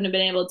Coach, we wouldn't have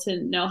been able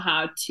to know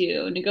how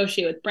to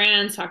negotiate with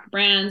brands, talk to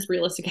brands,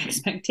 realistic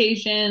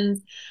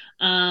expectations,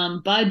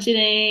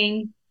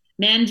 budgeting,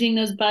 managing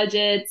those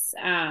budgets,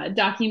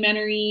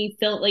 documentary,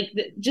 film, like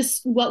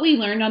just what we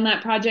learned on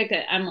that project.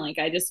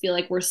 I just feel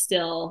like we're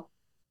still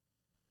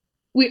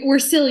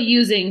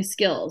using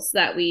skills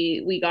that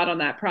we got on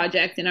that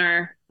project in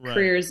our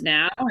careers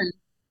now.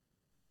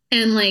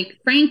 And like,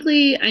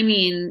 frankly, I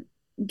mean,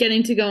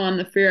 getting to go on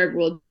the Freeride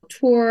World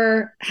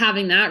Tour,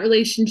 having that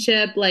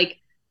relationship, like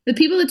the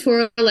people that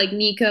tour, like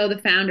Nico, the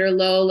founder,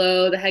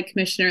 Lolo, the head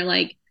commissioner,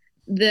 like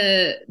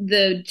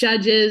the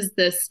judges,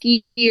 the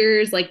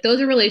skiers, like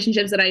those are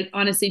relationships that I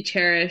honestly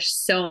cherish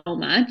so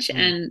much.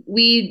 And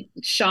we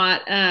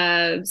shot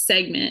a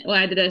segment. Well,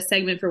 I did a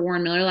segment for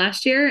Warren Miller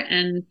last year,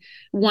 and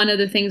one of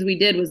the things we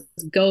did was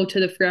go to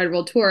the Freeride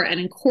World Tour and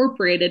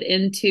incorporate it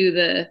into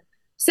the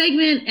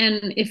segment.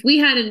 And if we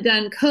hadn't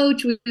done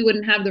Coach, we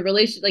wouldn't have the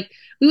relation, like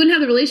we wouldn't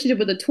have the relationship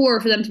with the tour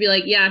for them to be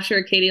like, yeah,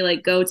 sure, Katie,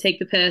 like go take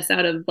the piss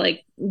out of,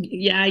 like,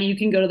 yeah, you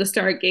can go to the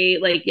start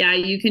gate, like, yeah,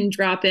 you can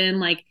drop in,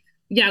 like,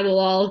 yeah, we'll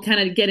all kind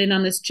of get in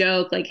on this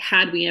joke. Like,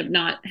 had we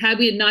not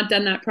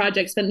done that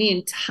project, spent the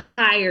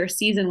entire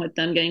season with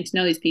them, getting to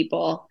know these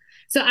people.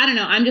 So I don't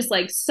know, I'm just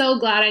like so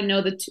glad I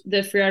know the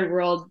Freeride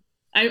World.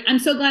 I'm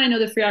so glad I know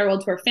the Freeride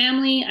World Tour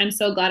family. I'm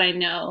so glad I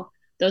know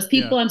those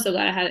people. I'm so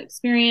glad I had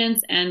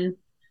experience. And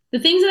the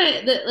things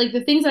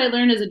that I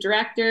learned as a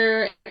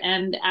director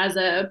and as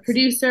a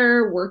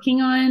producer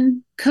working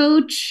on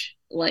Coach,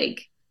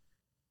 like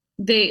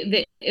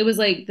it was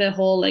like the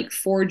whole like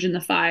forge in the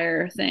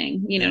fire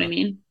thing, you know what I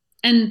mean?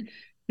 And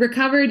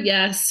recovered,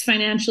 yes.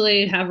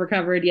 Financially have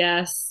recovered,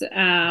 yes.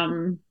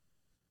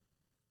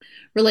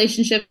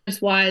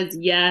 Relationships wise,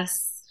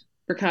 yes,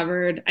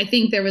 recovered. I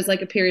think there was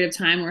like a period of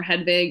time where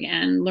Hedvig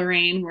and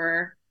Lorraine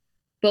were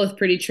both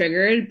pretty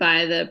triggered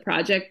by the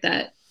project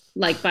that,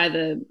 like by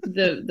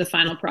the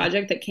final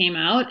project that came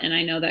out. And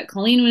I know that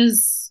Colleen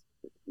was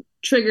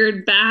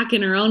triggered back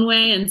in her own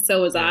way, and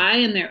so was I.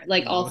 And they're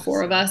like, all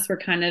four of us were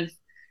kind of,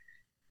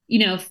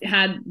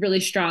 had really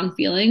strong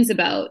feelings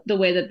about the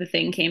way that the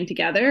thing came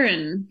together.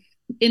 And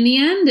in the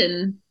end,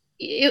 and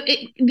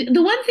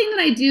the one thing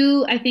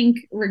that I think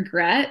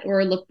regret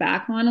or look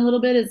back on a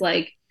little bit is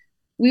like,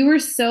 we were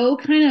so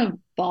kind of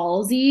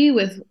ballsy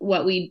with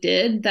what we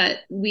did that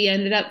we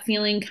ended up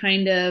feeling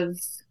kind of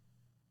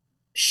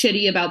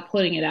shitty about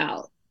putting it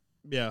out.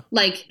 Yeah.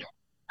 Like,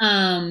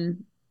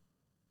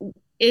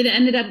 it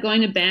ended up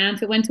going to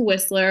Banff. It went to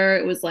Whistler.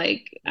 It was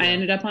like, I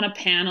ended up on a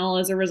panel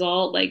as a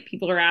result. Like,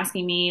 people are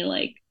asking me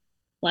like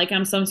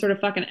I'm some sort of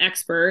fucking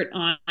expert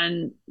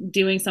on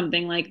doing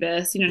something like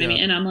this. You know what I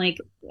mean? And I'm like,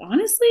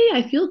 honestly, I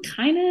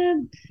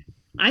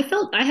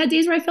had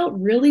days where I felt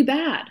really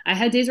bad. I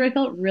had days where I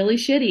felt really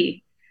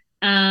shitty.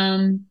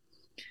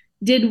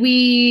 Did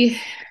we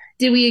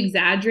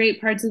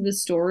exaggerate parts of the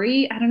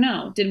story? I don't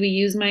know. Did we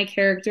use my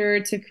character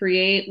to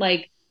create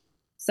like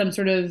some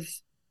sort of,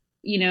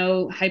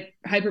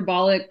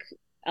 hyperbolic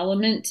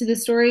element to the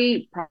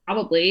story?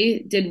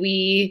 Probably. Did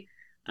we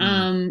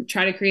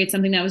Try to create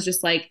something that was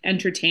just like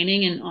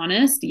entertaining and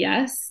honest.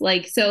 Yes.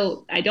 Like,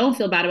 so I don't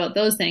feel bad about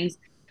those things.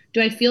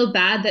 Do I feel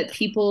bad that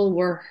people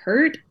were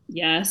hurt?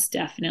 Yes,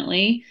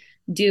 definitely.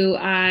 Do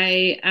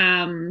I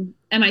am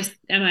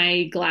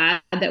I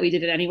glad that we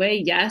did it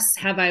anyway? Yes.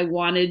 Have I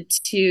wanted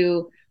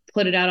to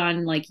put it out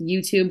on like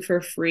YouTube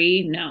for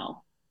free?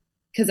 No.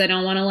 Because I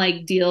don't want to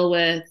like deal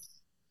with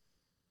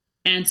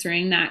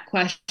answering that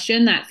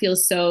question that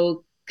feels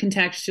so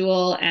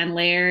contextual and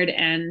layered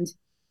and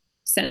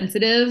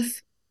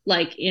sensitive,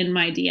 like in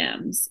my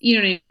DMs. You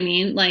know what I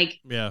mean? Like,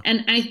 Yeah.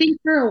 And I think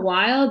for a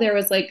while there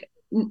was like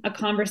a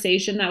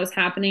conversation that was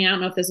happening. I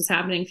don't know if this was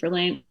happening for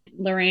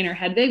Lorraine or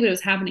Hedwig, but it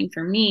was happening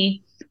for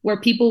me, where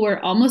people were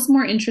almost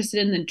more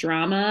interested in the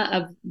drama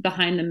of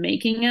behind the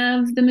making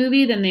of the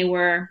movie than they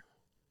were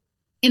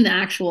in the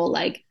actual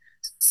like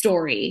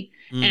story.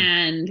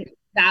 And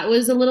that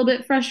was a little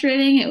bit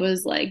frustrating. It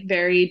was like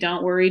very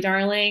 "Don't worry,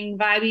 darling"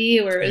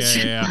 vibey, where it's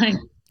like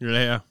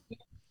you're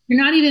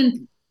not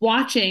even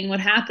watching what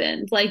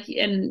happened, like,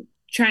 and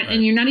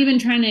you're not even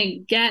trying to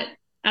get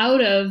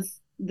out of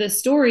the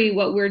story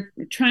what we're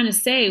trying to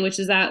say, which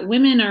is that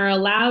women are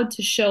allowed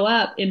to show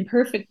up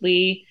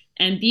imperfectly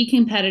and be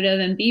competitive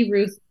and be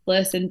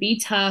ruthless and be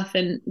tough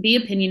and be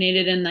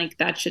opinionated, and like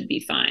that should be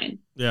fine.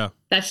 Yeah.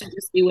 That should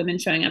just be women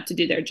showing up to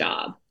do their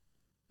job,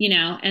 you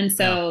know? And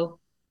so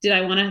did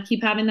I want to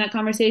keep having that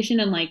conversation?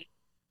 And like,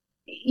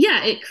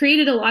 yeah, it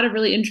created a lot of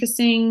really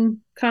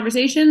interesting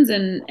conversations,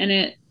 and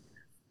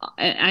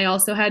I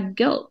also had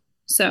guilt.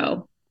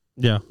 So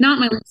yeah, not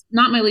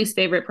my least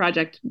favorite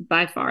project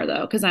by far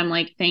though, because I'm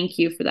like, thank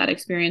you for that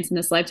experience in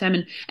this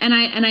lifetime, and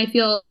I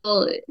feel,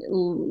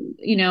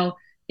 you know,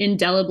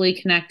 indelibly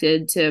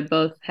connected to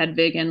both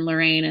Hedwig and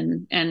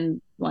Lorraine,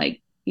 and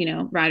like, you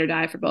know, ride or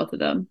die for both of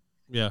them.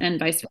 Yeah. And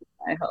vice versa,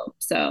 I hope.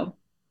 So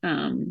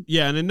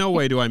yeah, and in no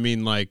way do I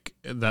mean like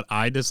that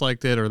I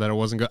disliked it or that it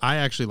wasn't good. I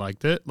actually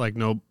liked it. Like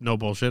no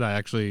bullshit.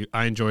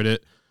 I enjoyed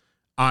it.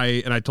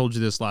 I told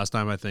you this last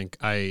time, I think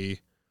I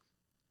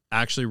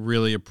actually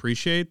really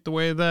appreciate the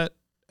way that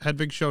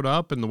Hedwig showed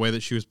up and the way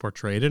that she was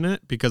portrayed in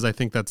it, because I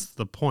think that's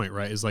the point,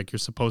 right? Is like, you're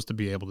supposed to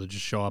be able to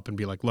just show up and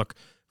be like, look,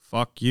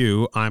 fuck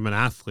you, I'm an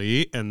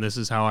athlete and this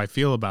is how I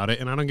feel about it,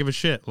 and I don't give a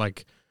shit.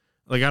 Like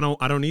I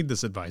don't need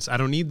this advice. I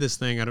don't need this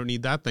thing. I don't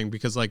need that thing,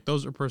 because like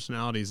those are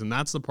personalities, and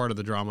that's the part of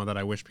the drama that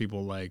I wish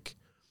people like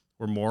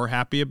were more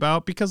happy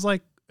about, because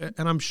like,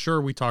 and I'm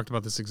sure we talked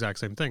about this exact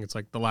same thing. It's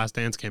like The Last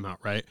Dance came out,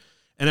 right?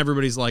 And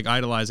everybody's like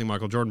idolizing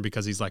Michael Jordan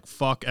because he's like,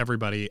 fuck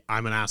everybody,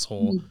 I'm an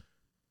asshole.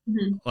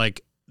 Mm-hmm.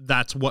 Like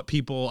that's what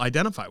people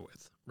identify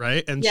with,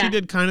 right? And she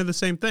did kind of the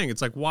same thing.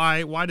 It's like,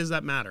 why does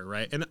that matter,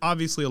 right? And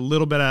obviously a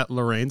little bit at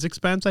Lorraine's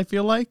expense, I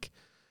feel like.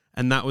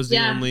 And that was the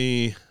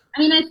only... I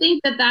mean, I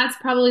think that that's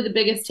probably the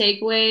biggest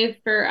takeaway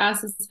for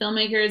us as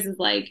filmmakers is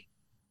like,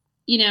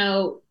 you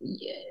know,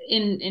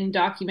 in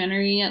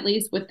documentary, at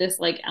least, with this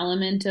like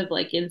element of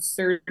like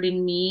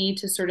inserting me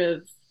to sort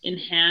of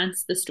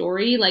enhance the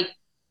story. Like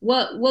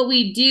what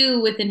we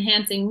do with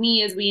enhancing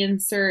me is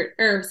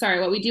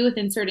what we do with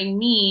inserting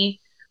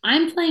me,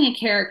 I'm playing a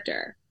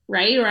character,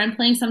 right? Or I'm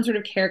playing some sort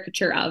of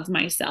caricature of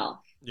myself.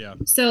 Yeah.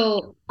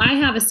 So I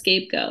have a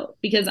scapegoat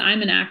because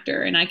I'm an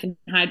actor and I can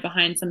hide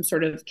behind some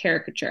sort of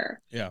caricature.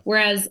 Yeah.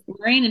 Whereas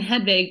Lorraine and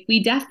Hedwig,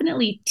 we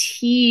definitely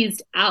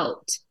teased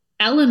out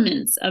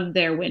elements of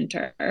their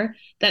winter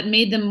that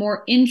made them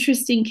more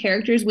interesting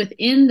characters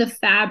within the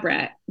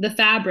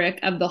fabric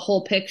of the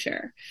whole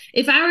picture.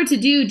 If I were to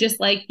do just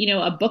like, you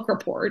know, a book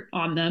report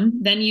on them,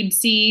 then you'd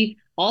see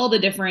all the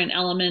different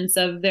elements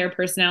of their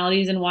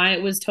personalities and why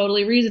it was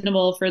totally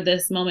reasonable for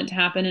this moment to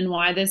happen and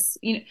why this,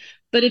 you know.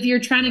 But if you're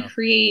trying to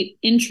create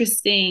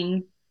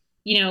interesting,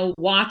 you know,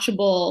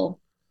 watchable,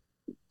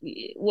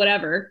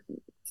 whatever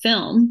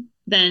film,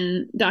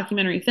 then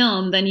documentary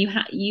film, then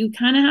you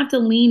kind of have to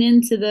lean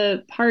into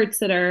the parts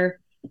that are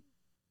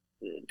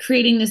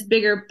creating this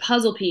bigger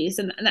puzzle piece.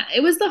 And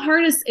it was the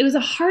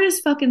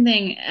hardest fucking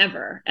thing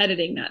ever,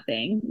 editing that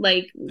thing.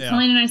 Like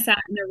Colleen and I sat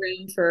in the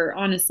room for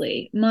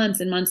honestly months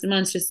and months and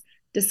months, just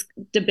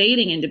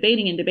debating,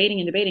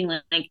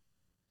 like,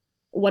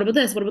 what about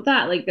this? What about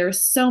that? Like there were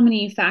so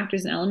many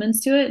factors and elements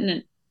to it.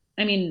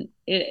 And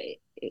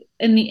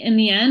in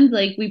the end,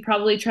 like we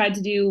probably tried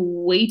to do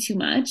way too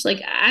much.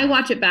 Like I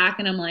watch it back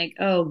and I'm like,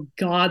 oh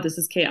God, this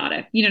is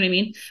chaotic. You know what I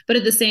mean? But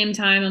at the same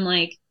time, I'm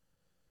like,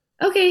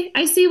 okay,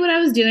 I see what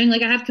I was doing.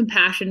 Like I have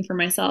compassion for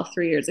myself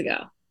 3 years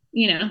ago,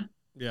 you know?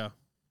 Yeah.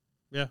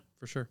 Yeah,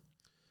 for sure.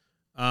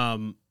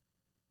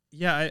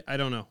 Yeah, I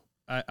don't know.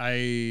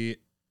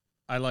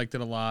 I liked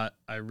it a lot.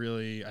 I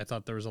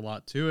thought there was a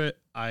lot to it.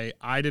 I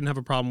didn't have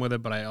a problem with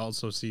it, but I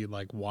also see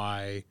like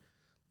why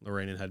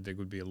Lorraine and Hedwig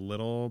would be a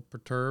little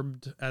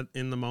perturbed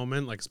in the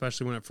moment, like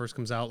especially when it first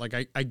comes out. Like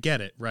I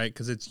get it, right?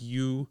 Because it's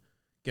you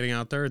getting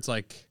out there. It's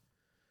like,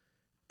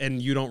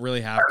 and you don't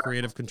really have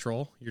creative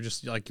control. You're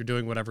just like, you're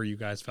doing whatever you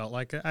guys felt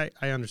like. I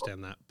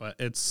understand that, but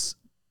it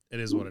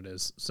is what it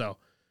is. So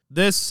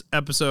this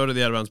episode of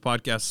the Out of Bounds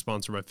podcast is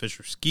sponsored by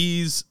Fisher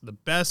Skis. The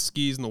best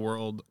skis in the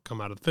world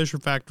come out of the Fisher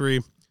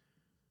factory.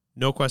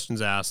 No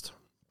questions asked.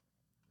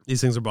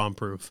 These things are bomb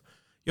proof.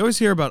 You always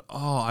hear about,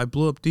 oh, I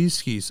blew up these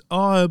skis. Oh,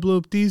 I blew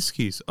up these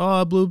skis.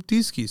 Oh, I blew up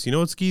these skis. You know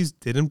what skis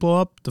didn't blow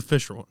up? The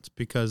Fisher ones,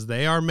 because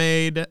they are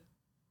made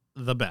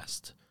the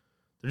best.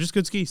 They're just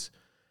good skis.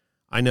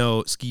 I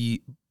know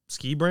ski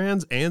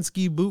brands and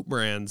ski boot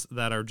brands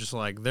that are just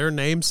like, their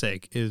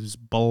namesake is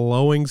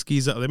blowing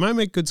skis up. They might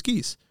make good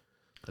skis,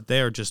 but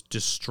they are just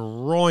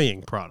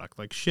destroying product.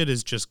 Like, shit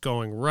is just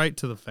going right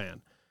to the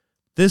fan.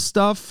 This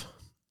stuff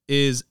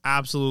is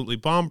absolutely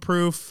bomb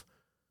proof.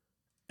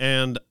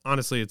 And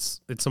honestly,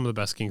 it's some of the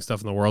best skiing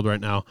stuff in the world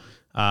right now.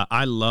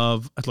 I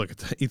love, look at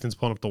that. Ethan's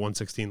pulling up the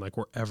 116 like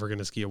we're ever going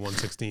to ski a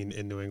 116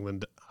 in New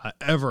England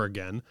ever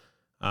again,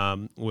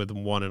 with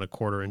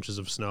 1.25 inches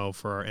of snow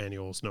for our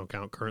annual snow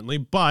count currently.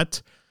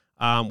 But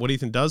what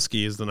Ethan does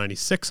ski is the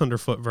 96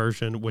 underfoot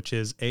version, which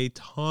is a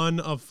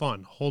ton of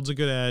fun. Holds a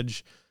good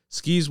edge,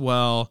 skis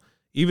well.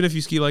 Even if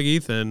you ski like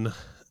Ethan,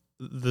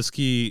 the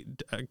ski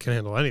can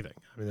handle anything.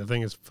 I mean, the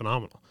thing is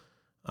phenomenal.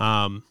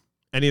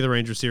 Any of the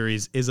Ranger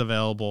series is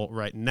available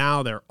right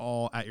now. They're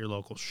all at your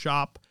local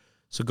shop.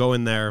 So go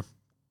in there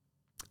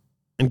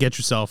and get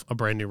yourself a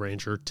brand new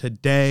Ranger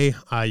today.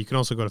 You can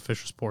also go to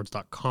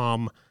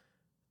fishersports.com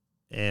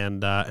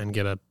and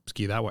get a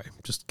ski that way.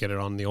 Just get it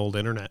on the old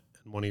internet,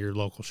 and one of your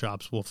local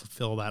shops will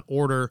fulfill that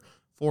order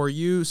for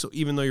you. So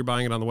even though you're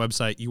buying it on the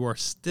website, you are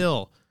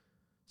still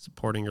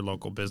supporting your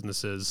local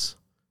businesses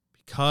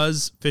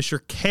because Fisher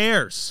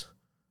cares,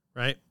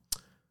 right?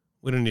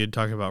 We don't need to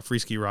talk about free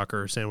ski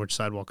rocker or sandwich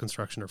sidewall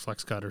construction or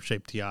flex cut or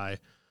shape TI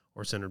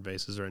or centered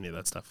bases or any of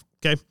that stuff.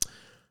 Okay.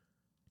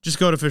 Just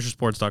go to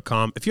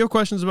fishersports.com. If you have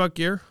questions about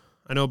gear,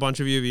 I know a bunch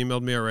of you have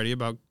emailed me already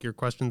about gear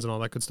questions and all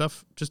that good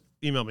stuff. Just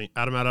email me,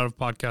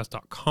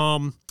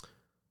 adam@outofpodcast.com.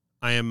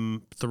 I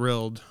am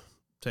thrilled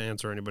to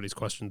answer anybody's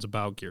questions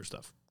about gear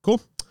stuff. Cool.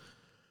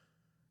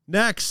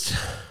 Next,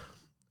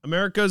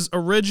 America's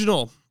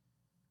original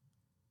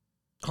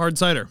hard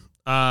cider.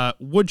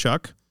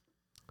 Woodchuck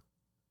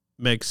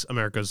makes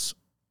America's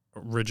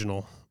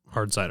original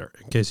hard cider,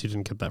 in case you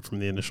didn't get that from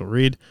the initial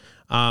read.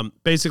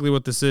 Basically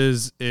what this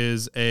is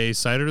a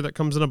cider that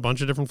comes in a bunch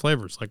of different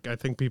flavors. Like, I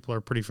think people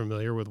are pretty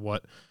familiar with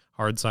what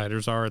hard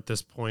ciders are at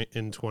this point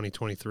in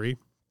 2023.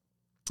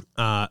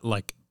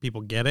 Like,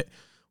 people get it.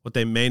 What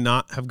they may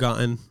not have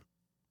gotten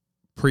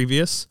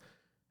previous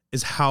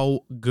is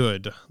how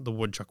good the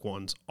Woodchuck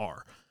ones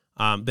are.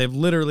 They have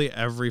literally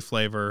every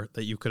flavor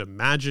that you could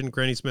imagine: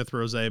 Granny Smith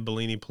Rosé,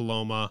 Bellini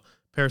Paloma,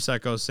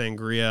 Prosecco,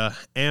 Sangria,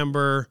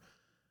 Amber,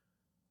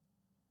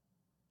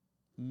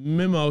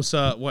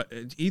 Mimosa. What?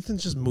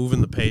 Ethan's just moving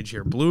the page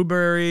here.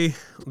 Blueberry.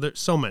 There's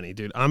so many,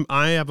 dude.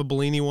 I have a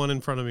Bellini one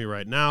in front of me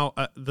right now.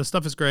 The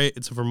stuff is great.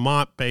 It's a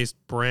Vermont-based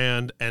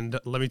brand, and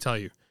let me tell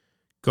you,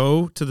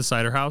 go to the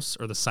cider house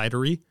or the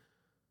cidery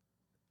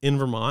in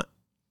Vermont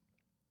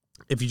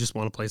if you just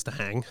want a place to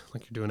hang,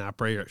 like you're doing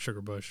après or at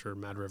Sugarbush or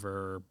Mad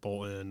River or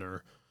Bolton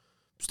or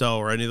Stowe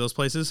or any of those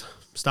places.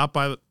 Stop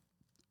by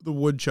the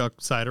Woodchuck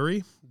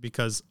Cidery,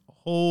 because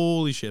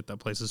holy shit, that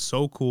place is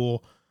so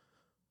cool.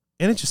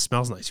 And it just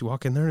smells nice. You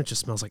walk in there and it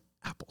just smells like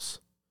apples.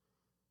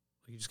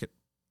 You just get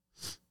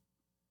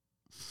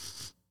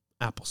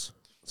apples.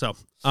 So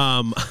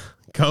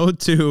go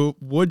to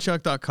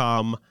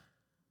woodchuck.com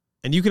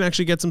and you can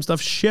actually get some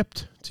stuff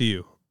shipped to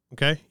you.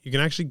 Okay? You can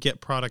actually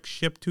get products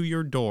shipped to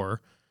your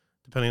door,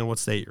 depending on what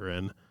state you're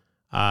in,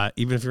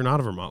 even if you're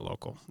not a Vermont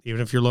local. Even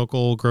if your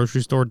local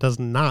grocery store does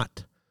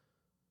not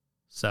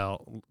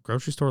sell,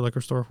 grocery store,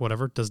 liquor store,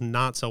 whatever, does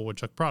not sell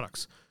Woodchuck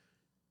products.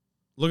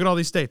 Look at all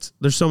these states.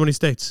 There's so many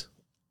states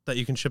that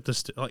you can ship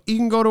this to. Like, you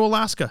can go to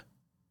Alaska.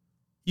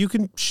 You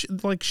can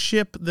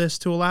ship this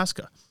to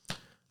Alaska,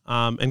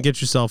 and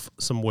get yourself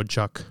some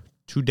Woodchuck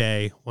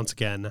today. Once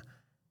again,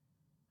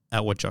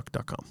 at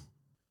woodchuck.com.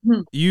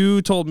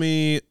 You told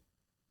me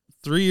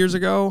 3 years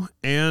ago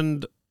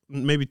and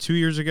maybe 2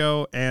 years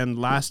ago and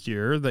last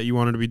year that you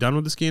wanted to be done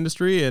with the ski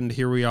industry, and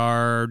here we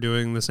are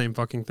doing the same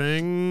fucking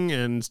thing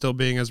and still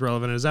being as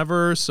relevant as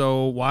ever.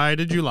 So why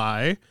did you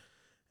lie?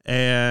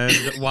 And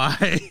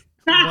why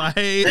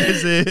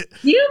is it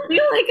you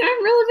feel like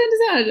I'm relevant as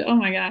that? Oh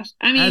my gosh.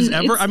 I mean, as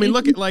ever? I mean,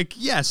 look at, like,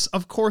 yes,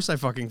 of course I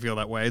fucking feel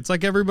that way. It's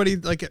like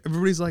everybody's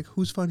like,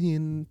 who's funny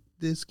in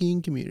the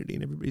skiing community?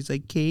 And everybody's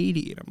like,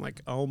 Katie. And I'm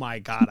like, oh my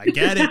God, I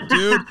get it,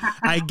 dude.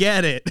 I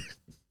get it.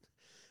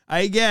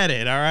 I get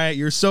it. All right.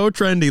 You're so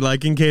trendy,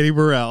 liking Katie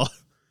Burrell.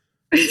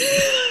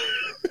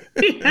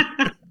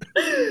 Yeah.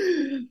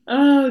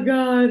 Oh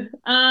God.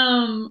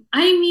 I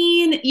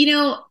mean,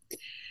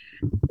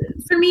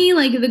 for me,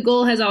 like, the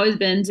goal has always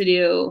been to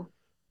do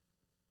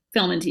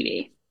film and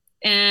TV,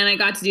 and I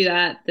got to do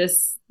that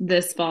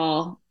this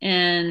fall.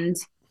 And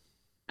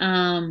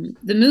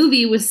the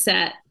movie was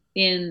set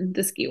in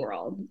the ski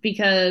world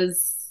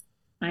because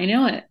I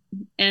know it,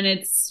 and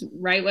it's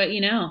right what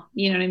you know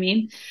what I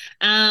mean.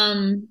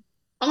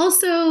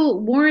 Also,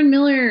 Warren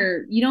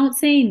Miller, you don't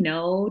say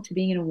no to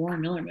being in a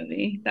Warren Miller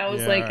movie. That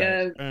was all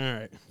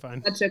right,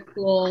 fine. Such a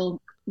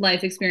cool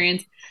life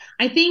experience.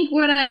 I think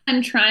what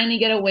I'm trying to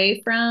get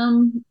away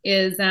from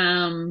is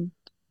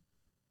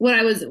what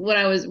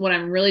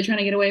I'm really trying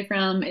to get away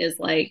from is,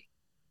 like,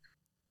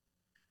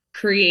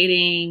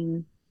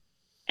 creating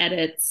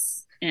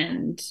edits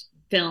and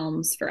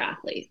films for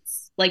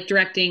athletes, like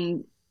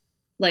directing,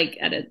 like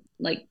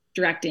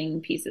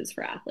directing pieces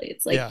for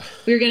athletes. Like Yeah.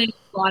 we were getting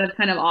a lot of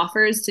kind of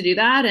offers to do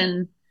that,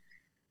 and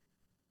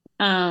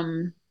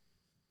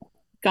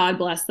God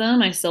bless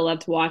them. I still love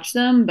to watch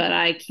them, but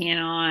I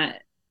can't.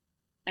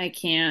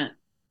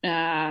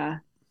 Yeah,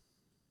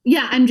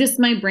 I'm just,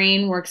 my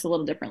brain works a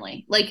little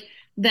differently. Like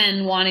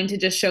than wanting to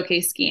just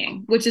showcase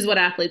skiing, which is what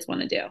athletes want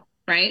to do.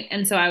 Right.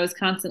 And so I was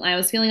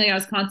feeling like I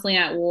was constantly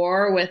at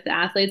war with the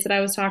athletes that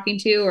I was talking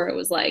to, or it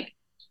was like,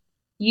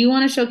 you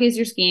want to showcase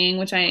your skiing,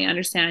 which I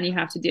understand you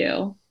have to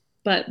do.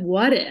 But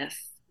what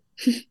if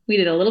we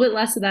did a little bit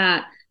less of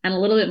that and a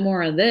little bit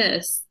more of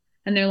this?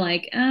 And they're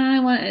like, I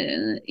want,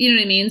 you know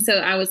what I mean? So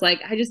I was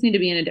like, I just need to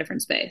be in a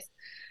different space.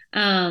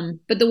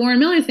 But the Warren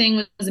Miller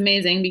thing was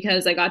amazing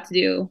because I got to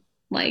do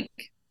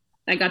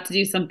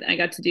something. I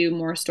got to do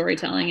more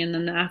storytelling, and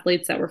then the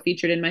athletes that were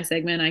featured in my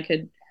segment, I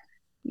could,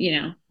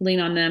 lean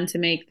on them to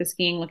make the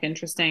skiing look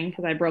interesting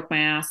because I broke my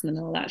ass in the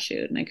middle of that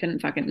shoot, and I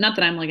couldn't not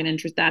that I'm like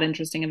that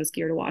interesting of a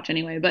skier to watch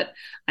anyway, but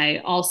I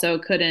also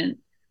couldn't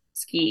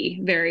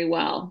ski very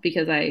well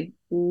because I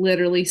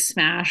literally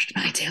smashed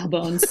my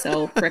tailbone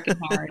so freaking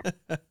hard.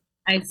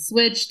 I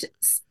switched,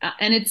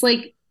 and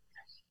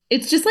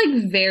it's just like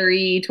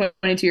very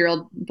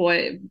 22-year-old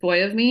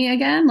boy of me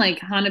again. Like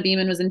Hannah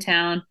Beeman was in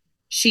town.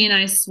 She and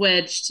I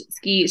switched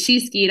ski.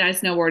 She skied, I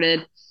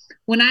snowboarded.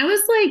 When I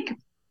was like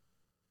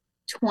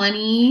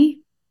 20,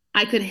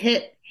 I could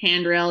hit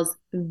handrails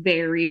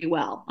very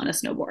well on a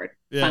snowboard.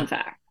 Yeah. Fun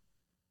fact.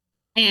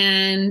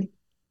 And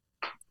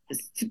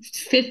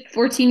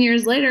 14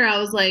 years later, I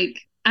was like,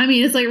 I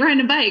mean, it's like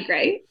riding a bike,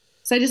 right?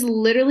 So I just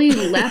literally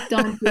leapt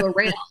onto a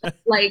rail,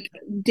 like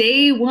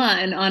day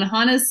one on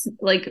Hannah's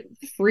like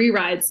free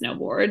ride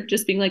snowboard,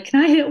 just being like,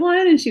 can I hit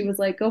one? And she was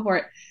like, go for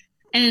it.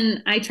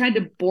 And I tried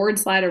to board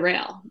slide a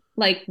rail.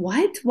 Like,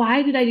 what?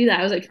 Why did I do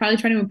that? I was like probably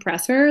trying to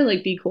impress her,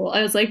 like be cool.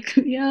 I was like,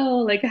 yo,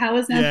 like how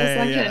was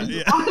natural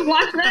selection?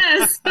 Watch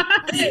this.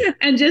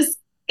 And just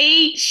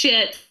ate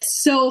shit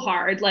so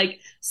hard,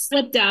 like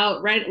slipped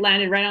out,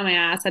 landed right on my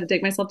ass, had to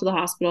take myself to the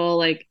hospital.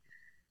 Like,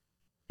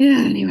 yeah,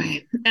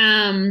 anyway.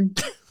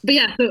 But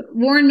yeah, so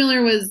Warren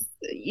Miller was,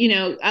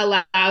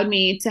 allowed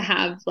me to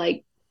have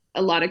like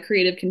a lot of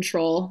creative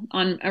control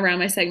around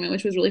my segment,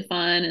 which was really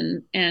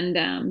fun.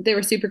 And they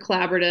were super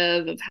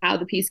collaborative of how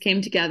the piece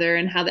came together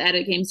and how the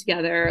edit came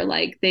together.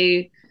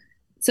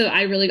 So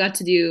I really got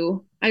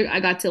to I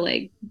got to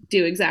like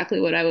do exactly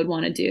what I would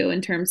want to do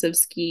in terms of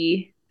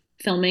ski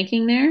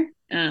filmmaking there.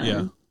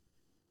 Yeah.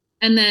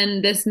 And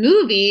then this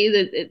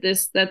movie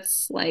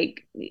that's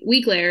like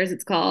Weak Layers,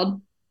 it's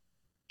called.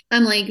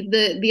 I'm like,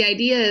 the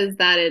idea is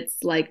that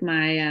it's like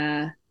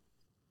my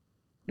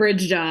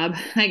bridge job,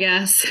 I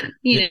guess.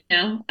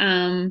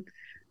 Skiers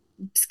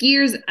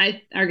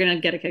are gonna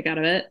get a kick out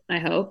of it, I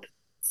hope.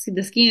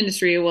 The ski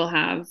industry will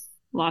have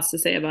lots to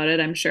say about it,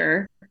 I'm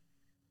sure.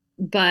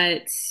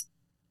 But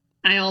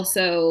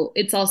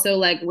it's also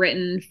like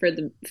written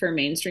for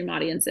mainstream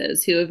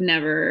audiences who have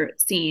never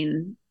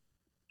seen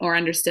or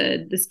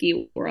understood the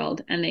ski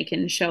world, and they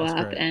can show That's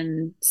up great.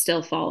 and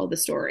still follow the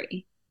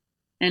story.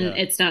 And Yeah.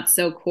 it's not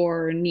so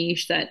core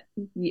niche that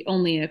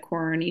only a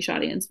core niche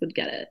audience would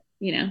get it,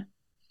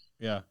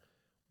 Yeah.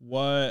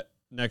 What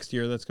next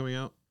year that's coming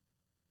out?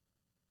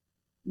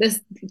 This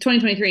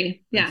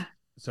 2023. Yeah.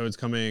 So it's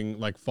coming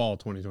like fall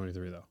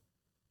 2023 though.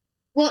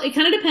 Well, it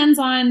kind of depends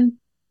on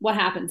what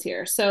happens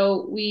here.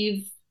 So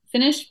we've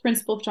finished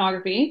principal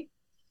photography.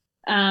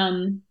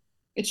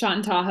 It's shot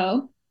in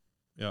Tahoe.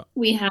 Yeah.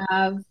 We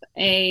have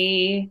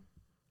a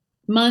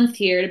month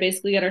here to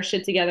basically get our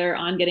shit together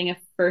on getting a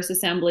first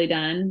assembly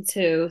done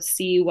to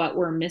see what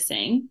we're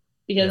missing,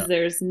 because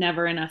there's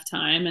never enough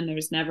time and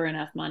there's never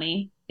enough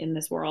money in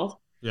this world.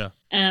 Yeah.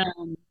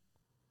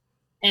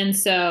 And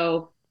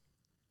so,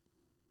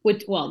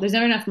 there's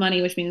never enough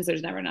money, which means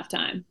there's never enough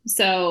time.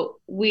 So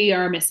we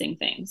are missing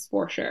things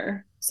for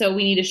sure. So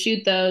we need to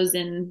shoot those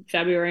in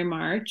February,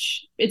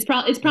 March. It's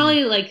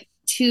probably like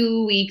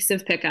 2 weeks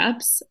of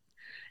pickups.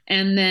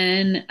 And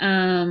then,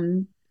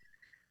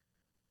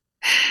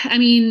 I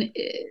mean,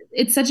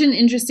 it's such an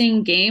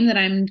interesting game that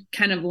I'm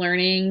kind of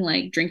learning,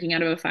 like drinking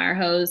out of a fire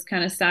hose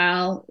kind of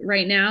style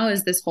right now,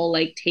 is this whole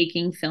like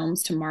taking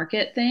films to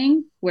market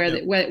thing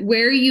where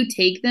where you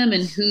take them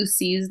and who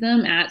sees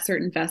them at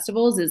certain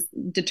festivals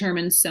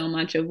determines so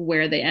much of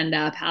where they end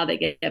up, how they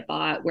get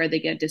bought, where they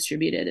get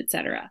distributed,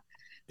 etc.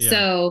 Yeah.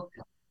 So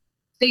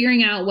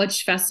figuring out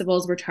which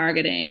festivals we're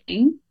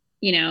targeting,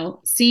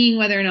 seeing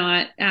whether or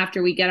not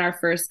after we get our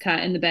first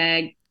cut in the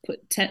bag,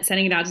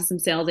 sending it out to some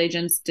sales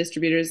agents,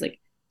 distributors, like,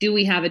 do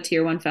we have a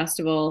tier 1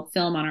 festival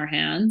film on our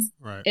hands?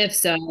 Right. If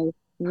so,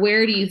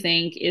 where do you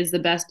think is the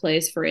best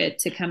place for it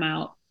to come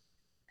out?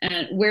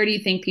 And where do you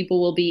think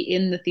people will be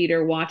in the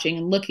theater watching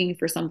and looking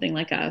for something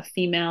like a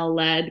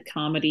female-led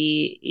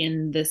comedy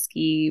in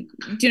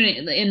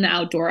the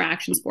outdoor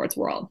action sports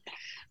world?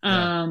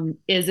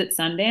 Is it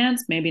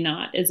Sundance? Maybe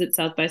not. Is it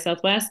South by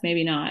Southwest?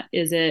 Maybe not.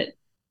 Is it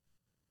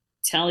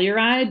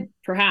Telluride,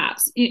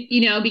 perhaps,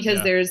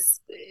 because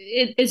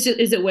it's just,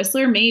 is it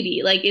Whistler?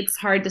 Maybe. Like, it's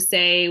hard to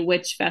say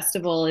which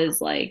festival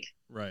is like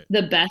Right.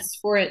 the best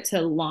for it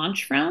to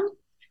launch from.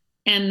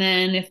 And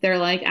then if they're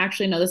like,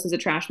 actually, no, this is a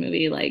trash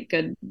movie, like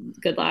good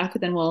luck,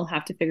 then we'll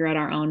have to figure out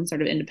our own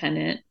sort of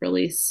independent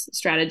release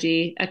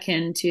strategy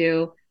akin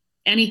to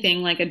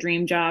anything like a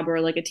Dream Job or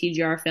like a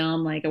TGR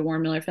film, like a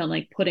Warren Miller film,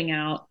 like putting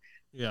out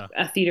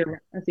a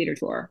theater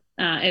tour.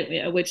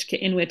 In which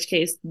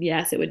case,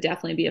 yes, it would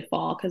definitely be a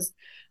fall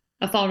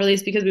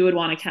release, because we would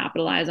want to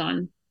capitalize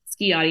on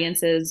ski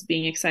audiences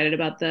being excited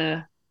about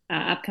the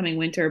upcoming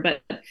winter.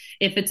 But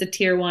if it's a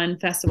tier 1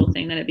 festival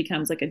thing, then it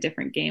becomes like a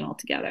different game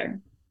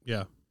altogether.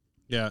 Yeah.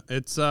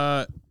 It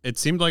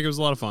seemed like it was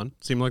a lot of fun.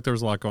 It seemed like there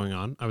was a lot going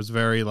on. I was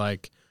very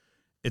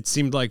it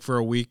seemed like for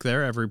a week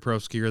there, every pro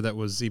skier that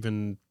was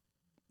even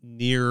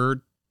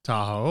near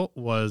Tahoe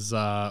was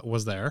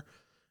there.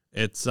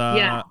 It's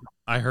I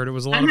heard it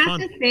was a lot of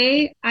fun.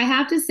 I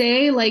have to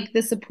say, like,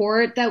 the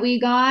support that we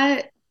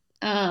got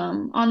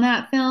on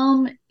that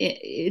film,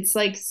 it's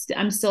like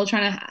I'm still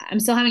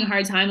having a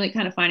hard time like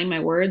kind of finding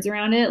my words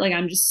around it. Like,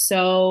 I'm just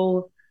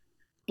so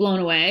blown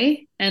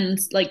away and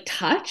like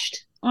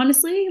touched,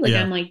 honestly. Like,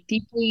 I'm like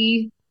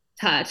deeply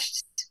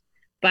touched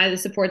by the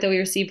support that we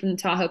received from the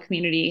Tahoe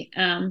community.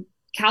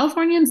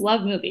 Californians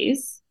love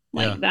movies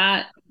like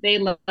that. They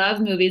love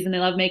movies, and they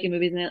love making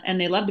movies, and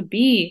they love to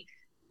be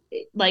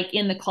like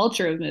in the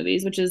culture of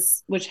movies,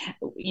 which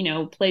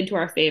played to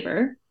our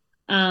favor.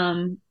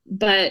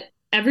 But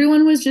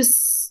everyone was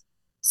just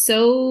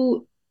such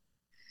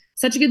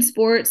a good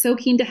sport, so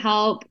keen to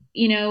help.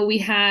 We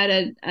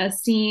had a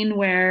scene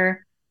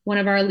where one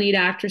of our lead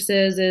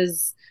actresses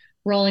is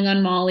rolling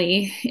on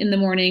Molly in the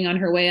morning on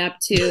her way up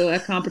to a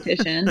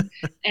competition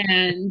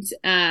and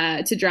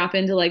to drop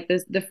into like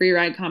the free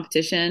ride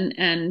competition,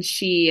 and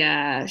she's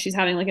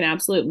having like an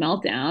absolute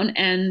meltdown.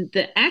 And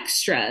the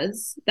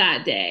extras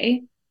that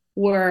day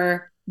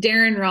were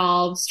Darren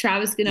Rolfs,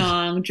 Travis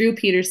Ganong, Drew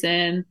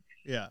Peterson,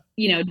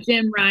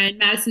 Jim Ryan,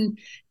 Madison,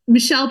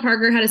 Michelle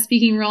Parker had a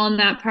speaking role in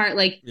that part,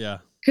 like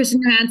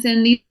Christian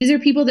Johansson. These are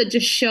people that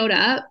just showed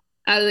up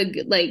out of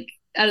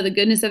the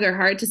goodness of their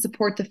heart to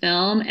support the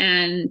film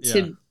and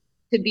to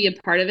be a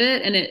part of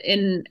it.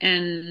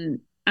 And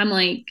I'm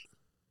like,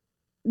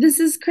 this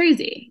is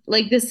crazy.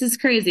 Like, this is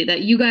crazy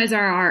that you guys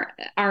are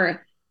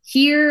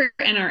here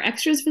and are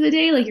extras for the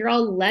day. Like, you're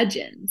all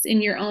legends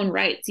in your own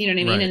rights. You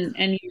know what I mean?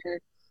 And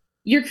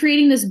you're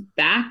creating this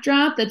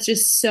backdrop that's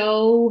just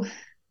so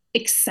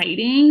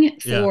exciting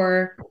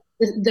for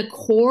the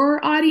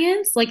core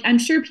audience. Like, I'm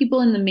sure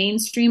people in the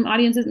mainstream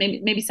audiences,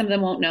 maybe some of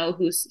them won't know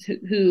who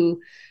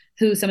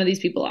some of these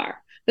people are,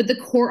 but the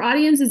core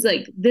audience is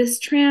like, this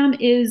tram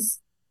is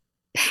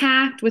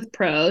packed with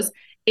pros.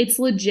 It's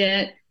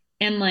legit.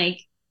 And like,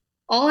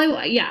 all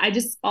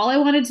I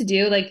wanted to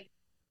do, like,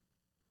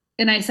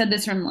 and I said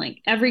this from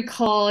like every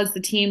call as the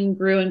team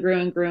grew and grew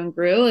and grew and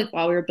grew, like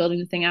while we were building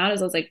the thing out,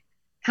 is I was like,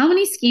 how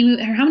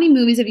many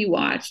movies have you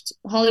watched,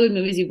 Hollywood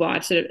movies you've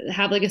watched that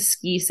have like a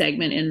ski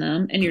segment in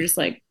them, and you're just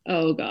like,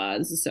 oh God,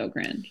 this is so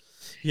cringe.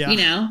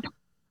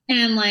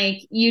 And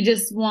like, you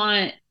just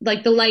want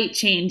like the light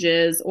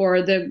changes,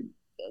 or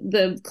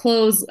the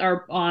clothes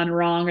are on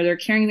wrong, or they're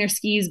carrying their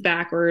skis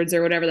backwards,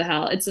 or whatever the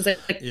hell. It's just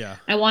like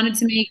I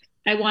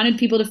wanted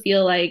people to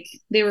feel like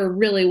they were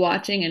really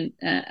watching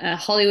a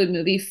Hollywood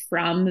movie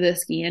from the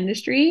ski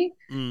industry,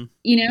 And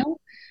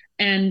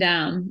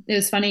it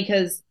was funny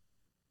because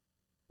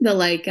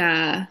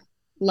the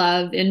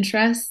love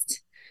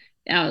interest,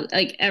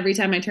 like every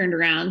time I turned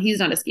around, he's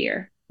not a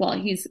skier. Well,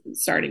 he's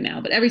starting now,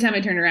 but every time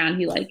I turned around,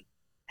 he like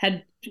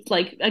had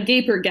like a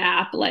gaper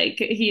gap, like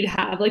he'd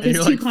have like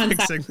his two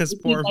contacts,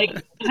 he'd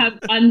like have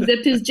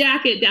unzipped his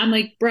jacket down.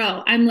 Like,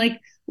 bro, I'm like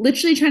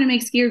literally trying to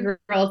make skier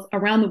girls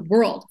around the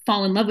world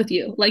fall in love with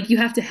you. Like, you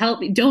have to help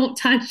me. Don't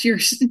touch your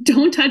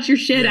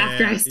shit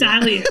after I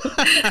style you.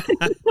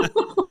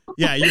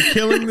 You're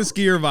killing the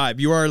skier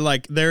vibe. You are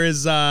like,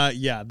 there's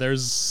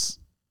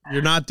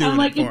you're not doing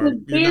it for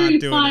him. It's a very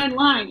fine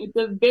line. It's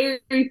a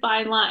very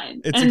fine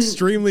line. It's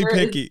extremely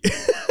picky.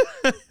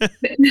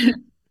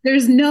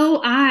 There's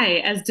no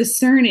eye as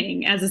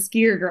discerning as a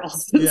skier girl.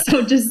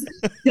 So just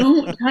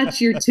don't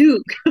touch your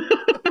toque.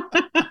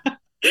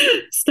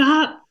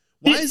 Stop.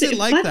 Why is it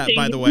like that,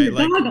 by the way?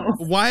 Like,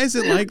 why is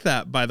it like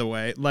that, by the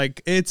way?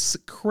 Like, it's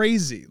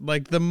crazy.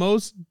 Like, the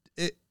most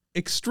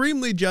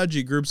extremely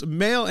judgy groups,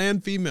 male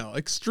and female,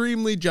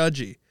 extremely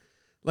judgy.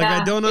 Like,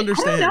 I don't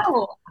understand. I don't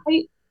know.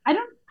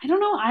 I don't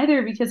know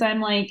either, because I'm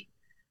like,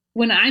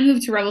 when I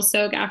moved to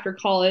Revelstoke after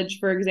college,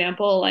 for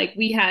example, like,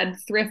 we had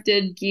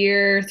thrifted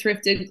gear,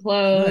 thrifted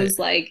clothes,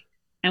 like,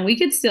 and we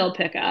could still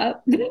pick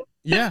up.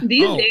 Yeah.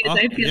 These days,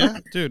 I feel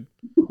like, dude.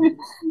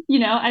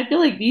 I feel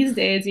like these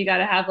days you got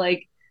to have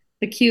like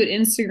the cute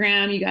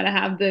Instagram, you got to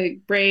have the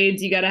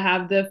braids, you got to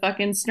have the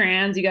fucking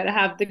strands, you got to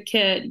have the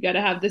kit, you got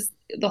to have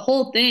the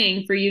whole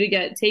thing for you to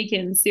get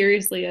taken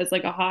seriously as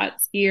like a hot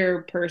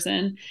skier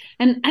person.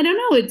 And I don't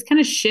know, it's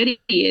kind of shitty.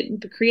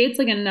 It creates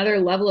like another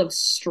level of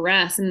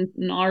stress in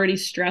an already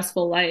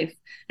stressful life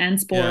and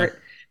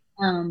sport.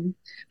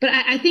 But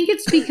I think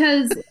it's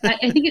because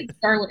I think it's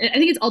Darwin. I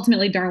think it's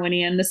ultimately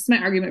Darwinian. This is my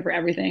argument for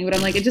everything, but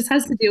I'm like, it just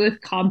has to do with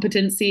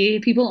competency.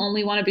 People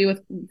only want to be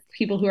with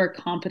people who are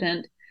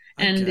competent.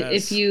 And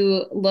if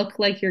you look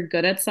like you're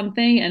good at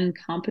something and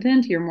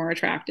competent, you're more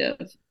attractive.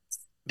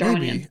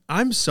 Darwinian. Maybe.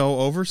 I'm so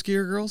over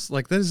skier girls.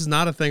 Like, this is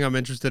not a thing I'm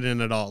interested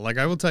in at all. Like,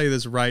 I will tell you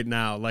this right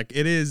now. Like,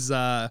 it is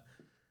not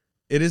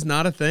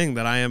a thing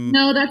that I am.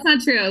 No, that's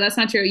not true. That's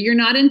not true. You're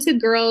not into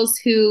girls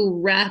who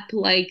rep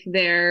like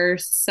they're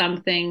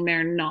something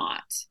they're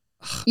not.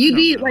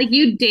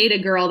 You'd date a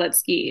girl that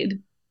skied.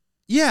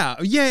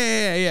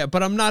 Yeah.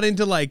 But I'm not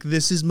into like,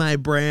 this is my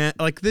brand.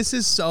 Like, this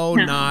is so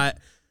not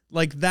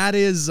like, that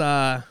is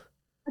That's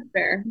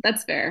fair.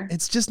 That's fair.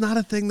 It's just not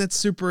a thing that's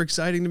super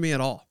exciting to me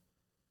at all.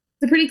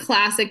 It's a pretty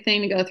classic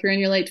thing to go through in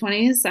your late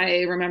 20s.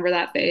 I remember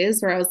that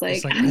phase where I was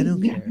like I don't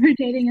never care.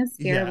 dating a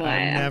scare boy.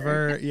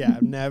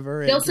 I'm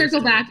never. You'll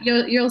circle back.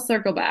 You'll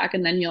circle back,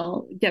 and then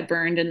you'll get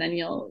burned, and then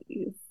you'll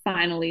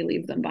finally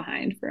leave them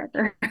behind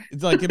forever.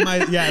 It's like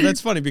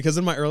that's funny because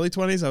in my early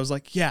 20s I was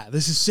like, yeah,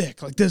 this is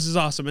sick. Like, this is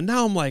awesome. And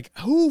now I'm like,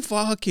 who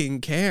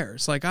fucking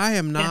cares? Like, I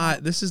am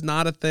not. This is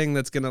not a thing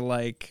that's gonna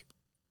like.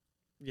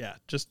 Yeah,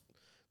 just.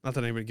 Not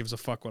that anybody gives a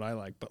fuck what I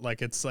like, but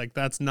like, it's like,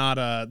 that's not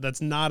a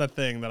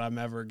thing that I'm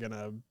ever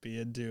gonna be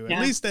into. Yeah.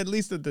 At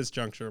least at this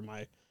juncture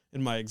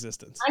in my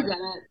existence. I get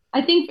it.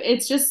 I think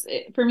it's just,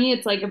 for me,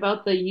 it's like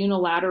about the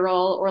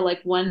unilateral or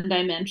like one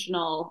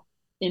dimensional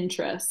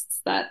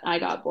interests that I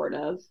got bored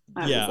of.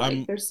 I'm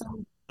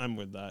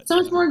with that.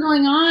 So much more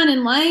going on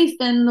in life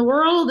and the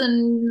world,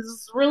 and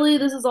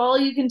this is all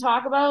you can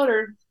talk about,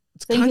 or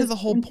it's kind of the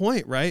whole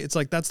point, right? It's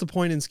like, that's the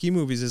point in ski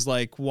movies is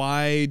like,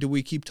 why do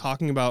we keep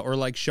talking about or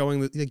like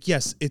showing that, like,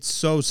 yes, it's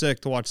so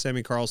sick to watch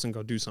Sammy Carlson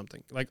go do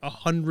something, like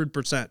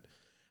 100%.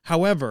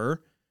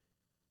 However,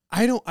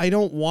 I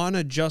don't want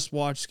to just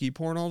watch ski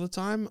porn all the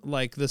time.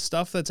 Like, the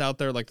stuff that's out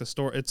there, like the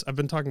story, I've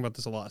been talking about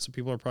this a lot, so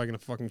people are probably going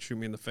to fucking shoot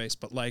me in the face,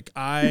 but like,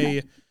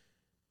 I'm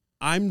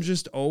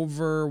just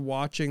over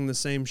watching the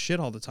same shit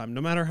all the time, no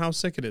matter how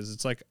sick it is.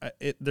 It's like,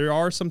 there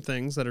are some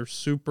things that are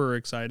super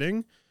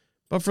exciting,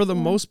 but for the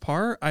most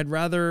part, I'd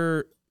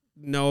rather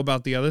know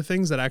about the other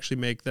things that actually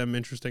make them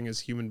interesting as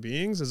human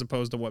beings, as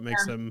opposed to what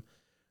makes them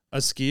a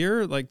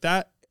skier like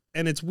that.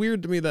 And it's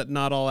weird to me that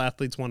not all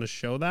athletes want to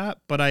show that,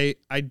 but I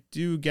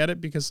do get it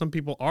because some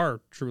people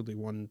are truly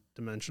one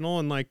dimensional.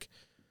 And like,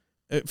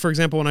 for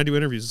example, when I do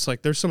interviews, it's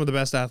like, there's some of the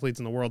best athletes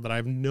in the world that I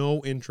have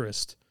no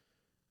interest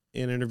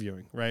in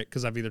interviewing, right?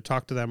 Because I've either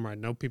talked to them or I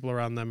know people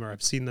around them or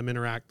I've seen them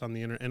interact on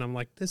the internet. And I'm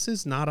like, this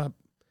is not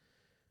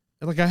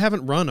like, I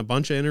haven't run a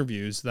bunch of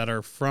interviews that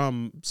are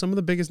from some of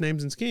the biggest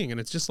names in skiing. And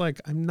it's just like,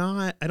 I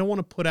don't want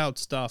to put out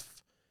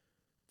stuff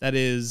that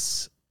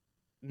is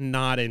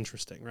not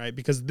interesting, right?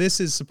 Because this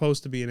is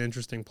supposed to be an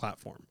interesting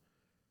platform.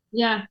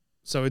 Yeah.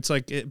 So it's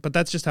like, but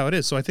that's just how it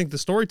is. So I think the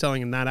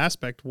storytelling in that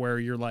aspect where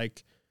you're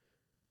like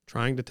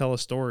trying to tell a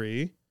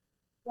story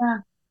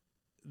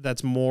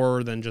that's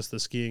more than just the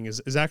skiing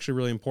is actually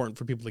really important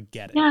for people to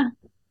get it. Yeah.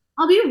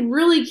 I'll be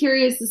really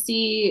curious to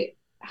see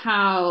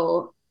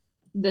how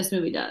this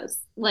movie does.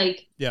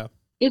 Like,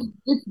 it's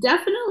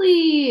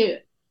definitely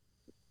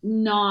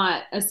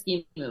not a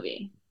ski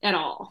movie at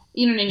all.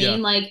 You know what I mean?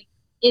 Yeah. Like,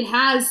 it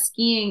has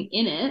skiing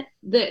in it.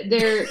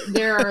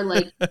 There are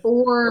like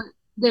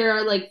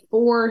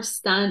four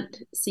stunt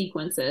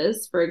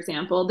sequences, for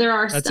example. There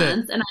are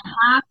stunts, and I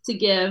have to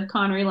give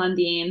Connery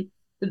Lundeen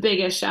the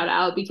biggest shout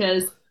out,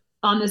 because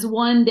on this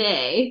one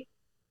day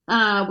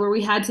where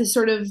we had to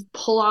sort of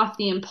pull off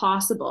the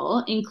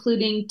impossible,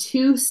 including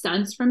 2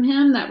 stunts from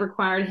him that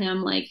required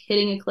him like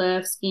hitting a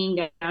cliff,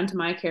 skiing down to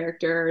my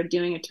character,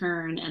 doing a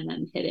turn, and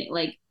then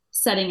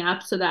setting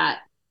up so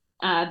that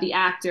the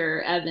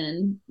actor,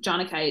 Evan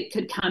Jonikite,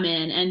 could come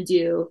in and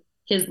do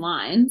his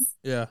lines.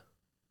 Yeah.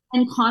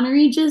 And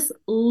Connery just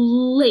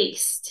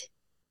laced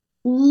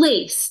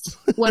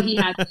what he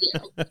had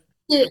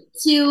to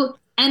do.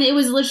 And it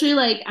was literally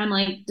like, I'm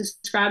like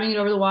describing it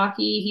over the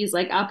walkie. He's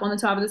like up on the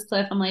top of this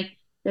cliff. I'm like,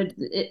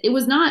 it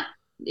was not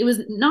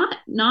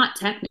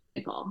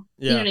technical.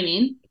 Yeah. You know what I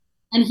mean?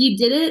 And he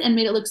did it and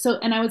made it look so,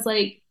 and I was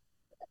like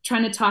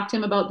trying to talk to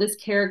him about this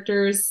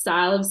character's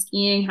style of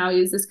skiing, how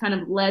he was this kind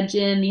of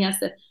legend. He has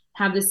to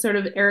have this sort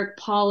of Eric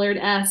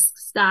Pollard-esque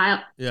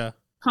style. Yeah.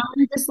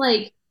 Connery just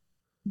like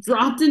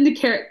dropped into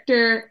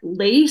character,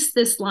 laced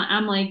this line.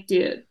 I'm like,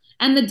 dude.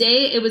 And the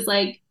day it was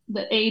like,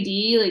 the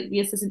AD, like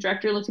the assistant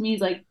director, looked at me. He's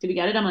like, "Did we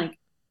get it?" I'm like,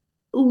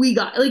 "We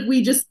got it. Like,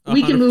 we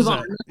can move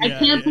on." I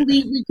can't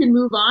believe we can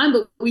move on,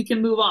 but we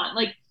can move on.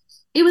 Like,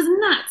 it was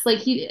nuts. Like,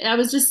 I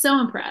was just so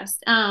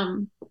impressed.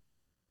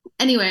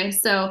 Anyway,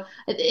 so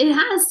it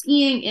has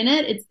skiing in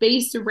it. It's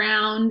based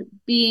around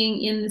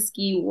being in the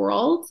ski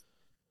world,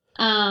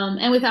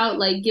 and without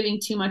like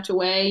giving too much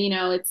away, you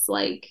know, it's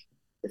like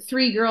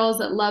 3 girls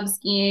that love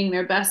skiing,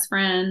 they're best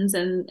friends,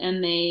 and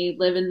they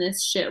live in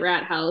this shit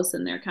rat house,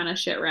 and they're kind of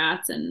shit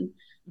rats, and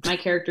my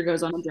character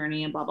goes on a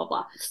journey and blah blah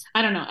blah.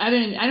 I don't know.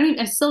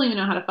 I still don't even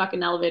know how to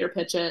fucking elevator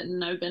pitch it,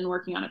 and I've been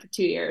working on it for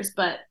 2 years.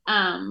 But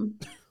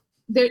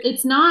there,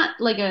 it's not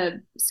like a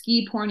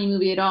ski porny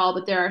movie at all,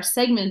 but there are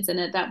segments in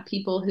it that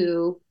people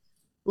who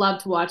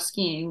love to watch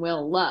skiing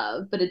will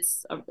love, but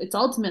it's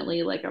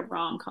ultimately like a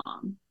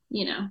rom-com,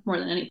 you know, more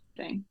than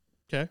anything.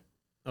 Okay.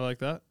 I like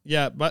that.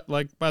 Yeah, but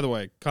like, by the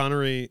way,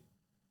 Connery,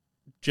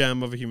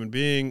 gem of a human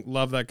being.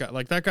 Love that guy.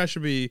 Like, that guy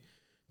should be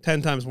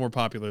 10 times more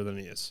popular than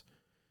he is.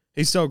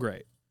 He's so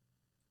great.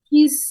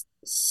 He's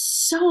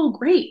so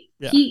great.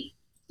 Yeah. He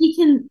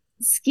can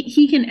ski,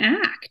 he can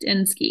act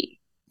and ski.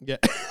 Yeah.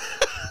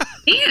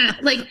 And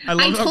like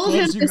I told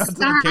him the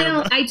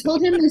style, I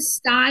told him the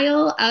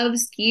style of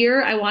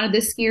skier I wanted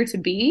this skier to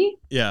be.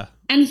 Yeah.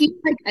 And he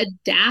like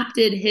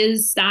adapted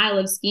his style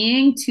of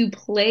skiing to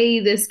play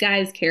this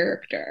guy's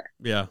character.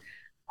 Yeah.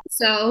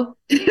 So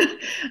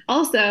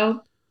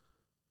also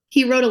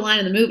he wrote a line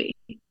in the movie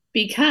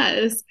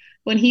because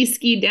when he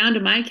skied down to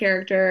my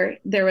character,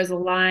 there was a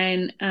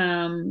line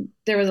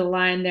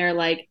there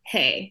like,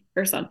 hey,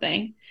 or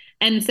something.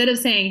 And instead of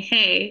saying,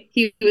 hey,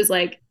 he was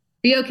like,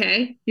 are you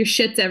okay? Your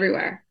shit's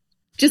everywhere.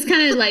 Just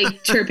kind of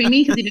like chirping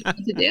me because he didn't know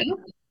what to do.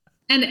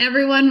 And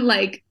everyone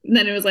like, and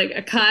then it was like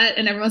a cut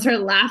and everyone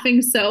started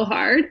laughing so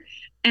hard.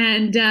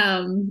 And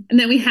then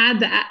we had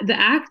the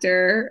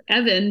actor,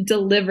 Evan,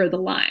 deliver the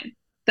line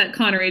that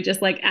Connery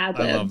just like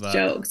ad-libbed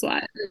jokes. So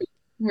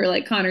we're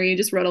like, Connery, you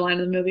just wrote a line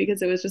in the movie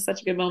because it was just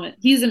such a good moment.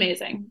 He's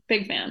amazing.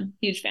 Big fan.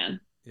 Huge fan.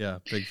 Yeah,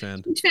 big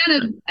fan. Huge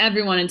fan of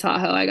everyone in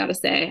Tahoe, I gotta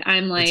say.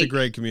 I'm like, it's a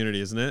great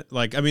community, isn't it?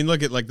 Like, I mean,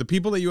 look at like the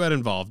people that you had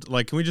involved.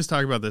 Like, can we just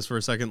talk about this for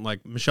a second?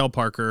 Like Michelle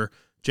Parker,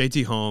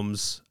 JT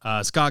Holmes,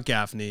 Scott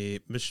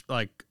Gaffney,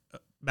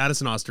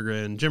 Madison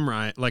Ostergren, Jim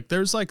Ryan. Like,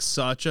 there's like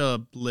such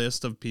a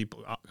list of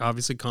people.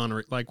 Obviously,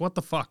 Connery. Like, what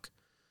the fuck?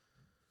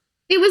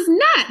 It was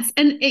nuts.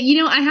 And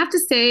you know, I have to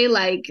say,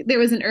 like, there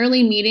was an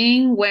early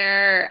meeting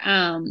where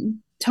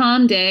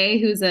Tom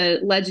Day, who's a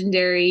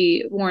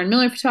legendary Warren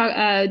Miller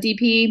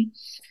DP,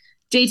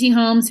 JT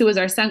Holmes, who was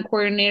our stunt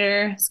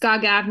coordinator,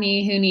 Scott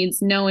Gaffney, who needs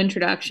no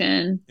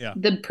introduction,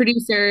 the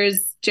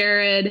producers,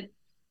 Jared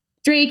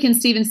Drake and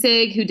Steven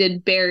Sigg, who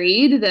did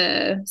Buried,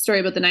 the story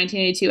about the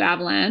 1982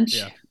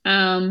 avalanche,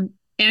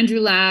 Andrew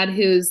Ladd,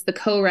 who's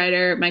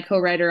the my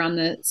co-writer on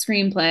the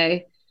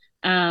screenplay,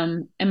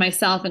 and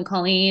myself and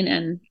Colleen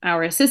and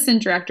our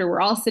assistant director were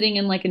all sitting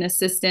in like an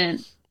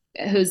assistant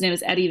whose name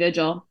is Eddie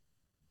Vigil.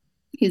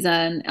 He's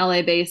an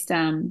LA-based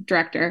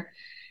director.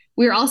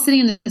 We were all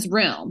sitting in this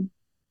room.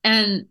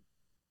 And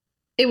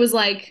it was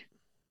like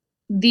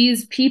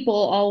these people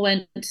all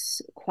went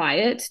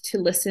quiet to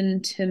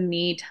listen to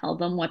me tell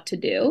them what to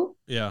do.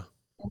 Yeah.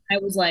 And I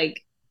was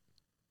like,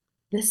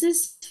 this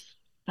is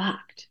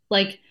fucked.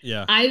 Like,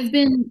 yeah. I've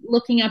been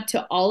looking up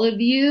to all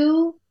of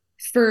you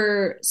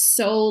for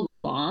so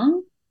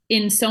long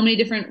in so many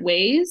different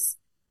ways.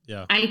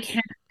 Yeah. I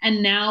can't.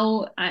 And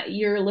now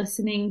you're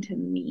listening to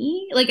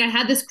me. Like, I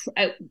had this,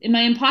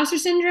 my imposter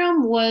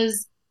syndrome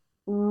was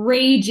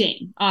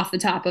raging off the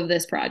top of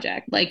this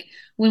project. Like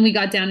when we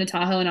got down to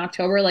Tahoe in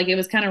October, like it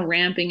was kind of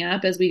ramping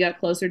up as we got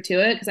closer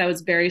to it because I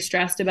was very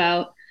stressed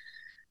about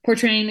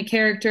portraying the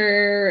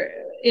character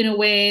in a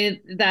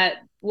way that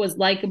was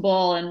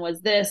likable and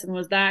was this and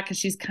was that, because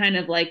she's kind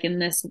of like in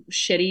this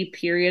shitty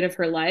period of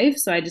her life.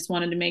 So I just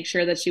wanted to make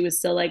sure that she was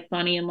still like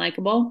funny and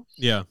likable.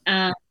 Yeah.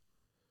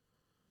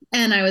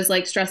 And I was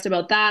like stressed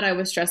about that. I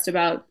was stressed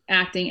about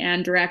acting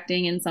and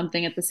directing in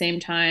something at the same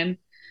time.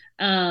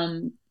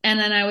 And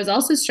then I was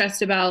also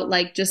stressed about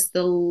like just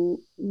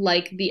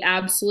the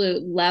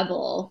absolute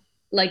level,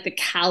 like the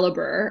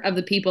caliber of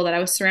the people that I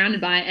was surrounded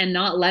by and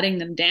not letting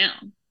them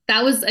down.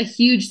 That was a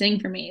huge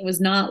thing for me. It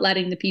was not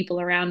letting the people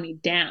around me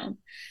down.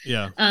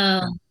 Yeah.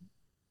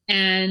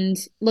 And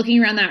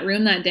looking around that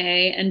room that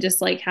day and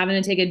just like having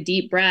to take a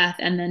deep breath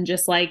and then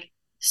just like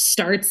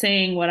start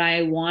saying what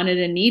I wanted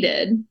and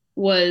needed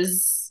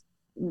was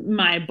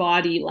my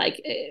body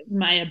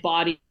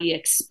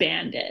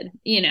expanded,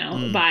 you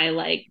know, by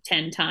like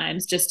 10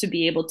 times just to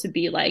be able to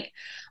be like,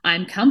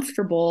 I'm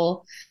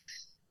comfortable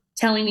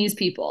telling these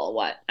people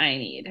what I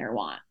need or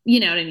want, you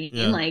know what I mean?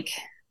 Yeah. Like,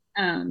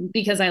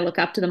 because I look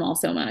up to them all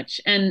so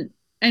much. And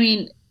I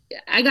mean,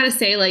 I gotta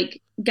say,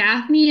 like,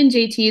 Gaffney and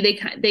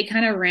JT, they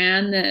kind of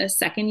ran the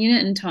second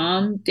unit, and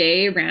Tom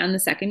Day ran the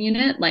second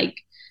unit.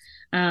 Like,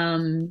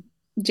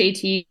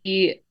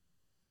 JT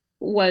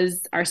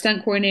was our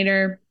stunt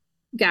coordinator.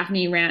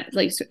 Gaffney ran,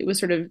 like, it was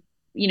sort of,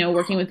 you know,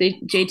 working with the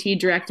JT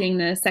directing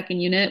the second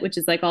unit, which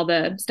is like all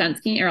the stunt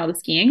skiing or all the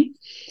skiing.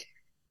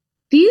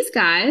 These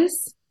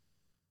guys,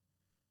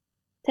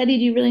 Teddy,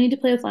 do you really need to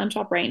play with Lamb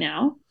Chop right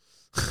now?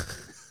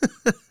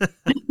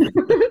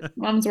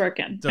 Mom's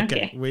working. It's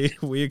okay.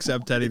 We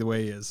accept Teddy the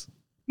way he is.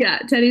 Yeah,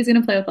 Teddy's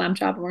gonna play with Lamb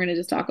Chop, and we're gonna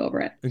just talk over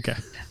it. Okay.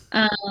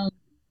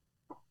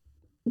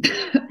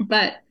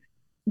 But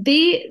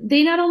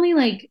they not only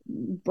like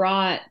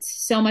brought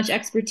so much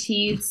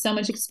expertise, so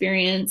much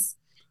experience,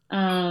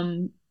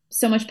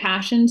 so much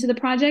passion to the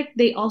project,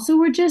 they also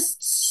were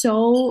just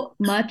so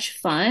much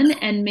fun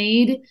and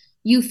made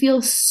you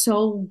feel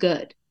so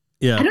good.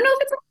 Yeah. I don't know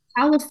if it's a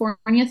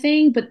California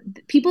thing,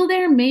 but people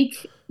there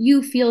make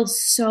you feel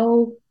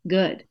so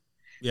good.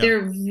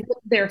 Yeah.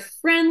 They're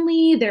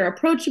friendly, they're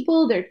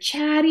approachable, they're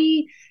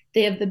chatty,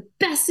 they have the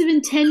best of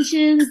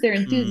intentions, they're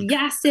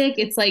enthusiastic.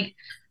 It's like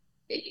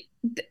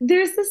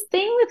there's this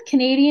thing with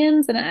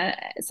Canadians, and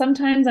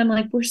sometimes I'm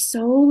like, we're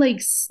so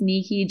like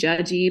sneaky,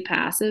 judgy,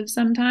 passive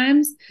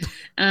sometimes,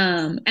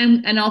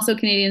 and also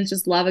Canadians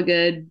just love a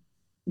good,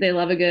 they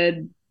love a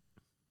good,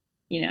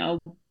 you know,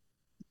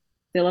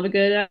 they love a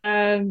good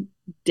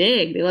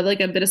dig. They love like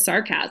a bit of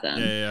sarcasm.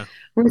 Yeah.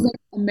 Whereas like,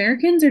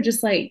 Americans are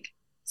just like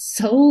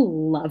so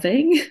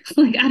loving.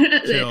 Like I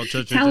don't know.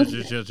 Chill.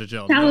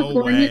 California, No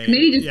way.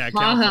 maybe just Yeah,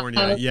 Tahoe.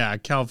 California. Yeah,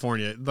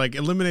 California. Like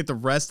eliminate the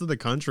rest of the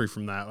country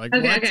from that. Like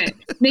Okay.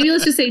 Maybe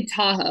let's just say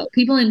Tahoe.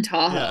 People in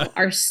Tahoe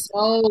are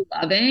so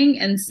loving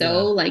and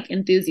so like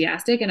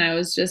enthusiastic. And I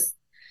was just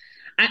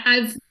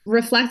I've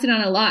reflected on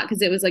it a lot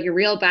because it was like a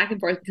real back and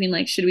forth between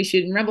like, should we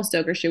shoot in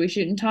Revelstoke or should we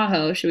shoot in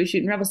Tahoe? Should we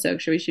shoot in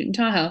Revelstoke? Should we shoot in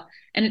Tahoe?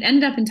 And it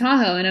ended up in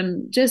Tahoe. And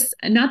I'm just,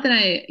 not that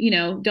I,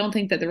 don't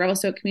think that the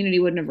Revelstoke community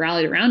wouldn't have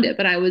rallied around it,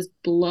 but I was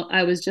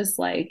just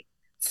like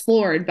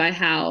floored by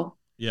how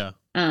we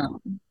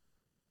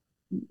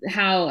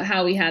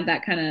had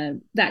that kind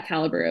of, that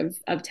caliber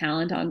of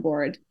talent on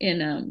board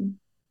in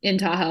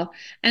Tahoe.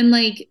 And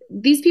like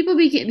these people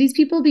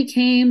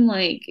became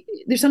like,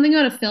 there's something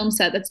about a film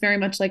set that's very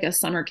much like a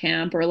summer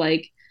camp, or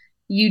like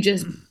you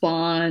just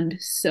bond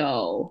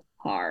so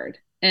hard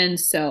and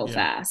so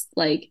fast.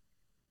 Like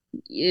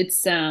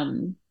it's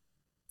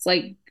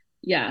like,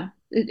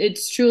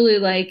 it's truly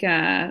like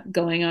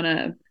going on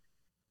a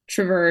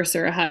traverse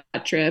or a hot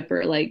trip,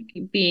 or like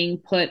being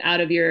put out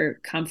of your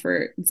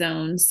comfort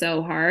zone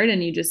so hard,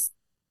 and you just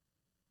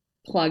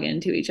plug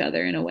into each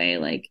other in a way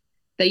like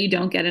that you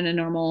don't get in a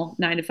normal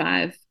 9 to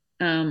 5.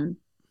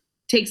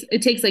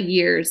 It takes like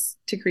years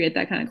to create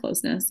that kind of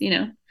closeness,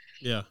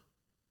 Yeah,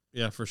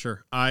 for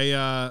sure.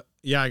 I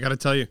gotta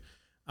tell you,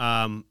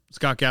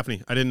 Scott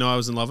Gaffney, I didn't know I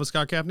was in love with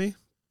Scott Gaffney,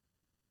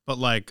 but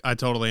like I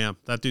totally am.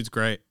 That dude's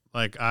great.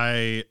 Like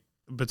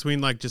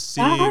between like just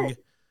seeing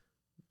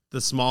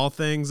the small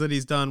things that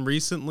he's done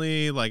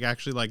recently, like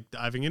actually like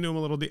diving into him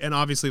a little bit, and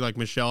obviously like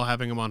Michelle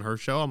having him on her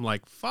show, I'm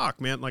like, fuck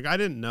man, like I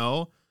didn't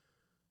know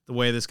the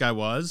way this guy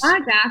was.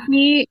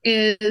 Daphne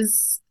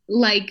is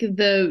like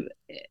the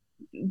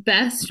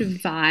best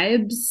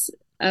vibes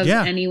of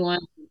anyone.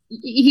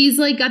 He's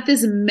like got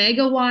this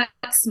megawatt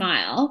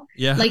smile.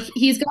 Yeah. Like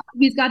he's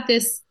got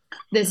this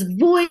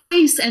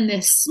voice and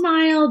this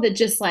smile that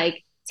just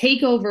like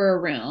take over a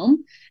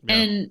room.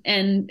 Yeah.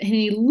 And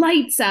he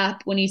lights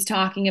up when he's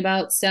talking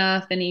about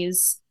stuff, and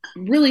he's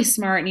really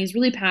smart and he's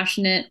really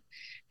passionate,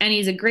 and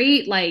he's a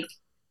great like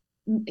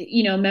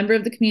member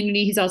of the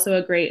community. He's also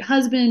a great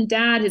husband,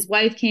 dad. His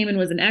wife came and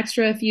was an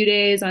extra a few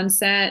days on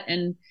set.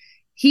 And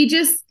he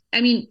just,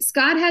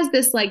 Scott has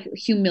this like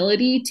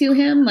humility to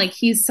him. Like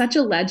he's such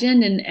a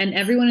legend, and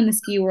everyone in the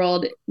ski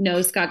world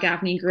knows Scott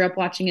Gaffney, grew up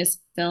watching his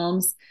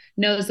films,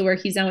 knows the work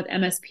he's done with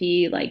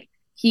MSP. Like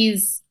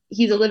he's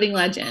a living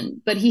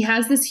legend, but he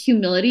has this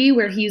humility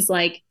where he's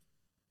like,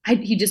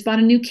 he just bought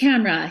a new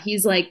camera.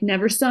 He's like,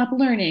 never stop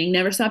learning,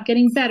 never stop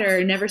getting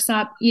better, never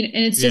stop, and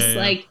it's just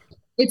like,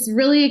 it's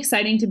really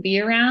exciting to be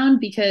around,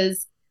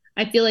 because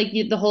I feel like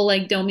the whole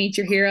like don't meet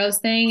your heroes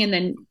thing, and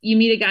then you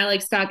meet a guy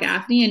like Scott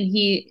Gaffney, and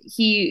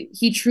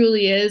he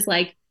truly is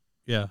like,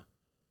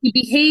 he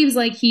behaves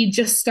like he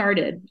just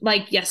started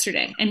like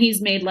yesterday, and he's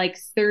made like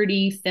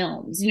 30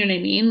 films. You know what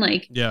I mean?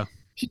 Like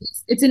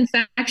it's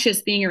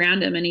infectious being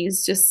around him, and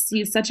he's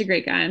such a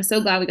great guy. I'm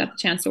so glad we got the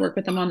chance to work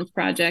with him on this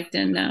project,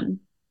 and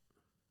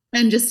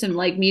just to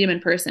like meet him in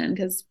person,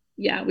 because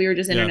we were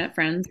just internet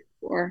friends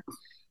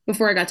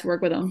before I got to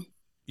work with him.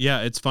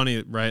 Yeah, it's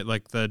funny, right?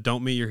 Like the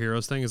don't meet your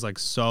heroes thing is like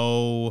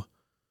so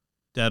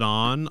dead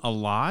on a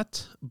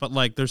lot, but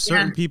like there's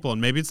certain people,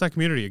 and maybe it's that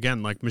community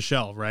again, like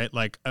Michelle, right?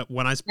 Like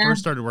when I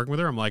first started working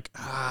with her, I'm like,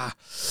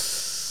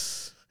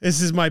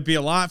 might be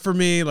a lot for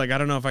me. Like, I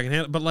don't know if I can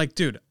handle it, but like,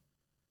 dude,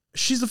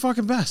 she's the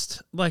fucking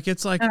best. Like,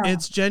 it's like,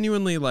 it's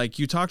genuinely like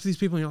you talk to these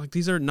people and you're like,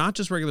 these are not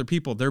just regular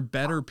people. They're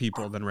better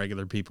people than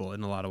regular people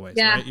in a lot of ways,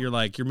 right? You're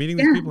like, you're meeting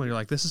these people and you're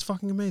like, this is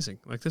fucking amazing.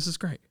 Like, this is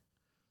great.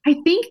 I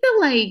think the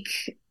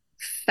like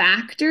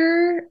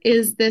factor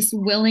is this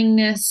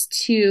willingness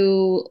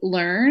to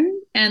learn,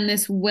 and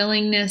this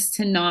willingness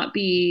to not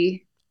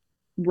be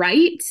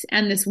right,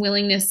 and this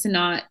willingness to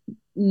not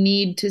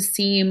need to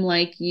seem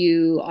like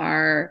you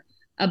are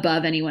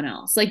above anyone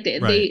else. Like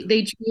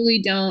they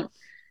truly don't.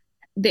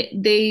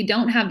 They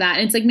don't have that.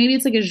 And it's like, maybe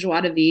it's like a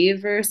joie de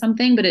vivre or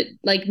something, but it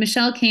like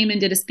Michelle came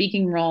and did a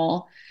speaking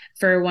role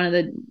for one of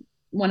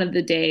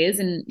the days,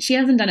 and she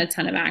hasn't done a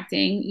ton of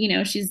acting.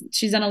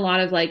 She's done a lot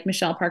of like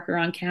Michelle Parker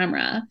on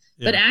camera,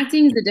 but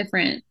acting is a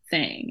different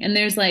thing. And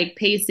there's like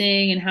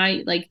pacing and how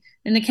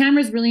and the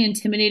camera is really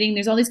intimidating.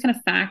 There's all these kind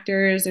of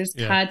factors, there's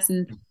cuts,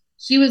 and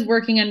she was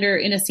working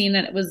in a scene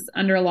that was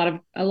under a lot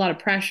of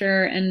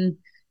pressure, and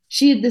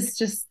she had this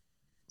just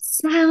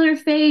smile on her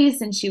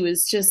face, and she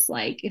was just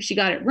like, if she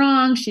got it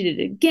wrong, she did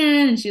it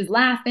again, and she was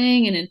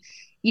laughing, and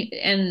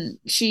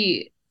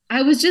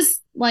I was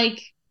just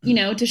like,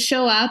 to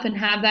show up and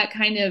have that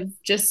kind of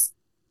just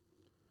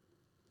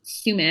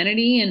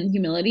humanity and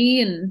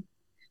humility. And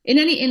in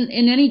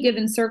any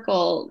given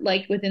circle,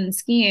 like within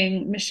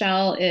skiing,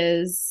 Michelle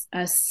is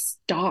a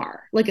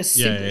star, like a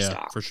Yeah,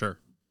 superstar. for sure.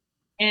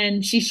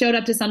 And she showed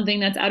up to something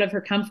that's out of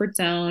her comfort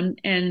zone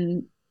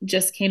and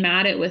just came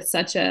at it with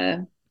such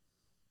a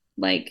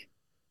like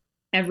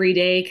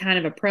everyday kind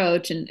of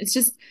approach. And it's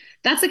just,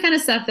 that's the kind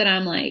of stuff that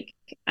I'm like,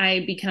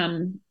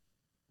 I'm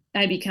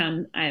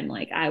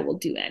like, I will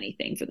do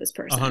anything for this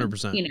person.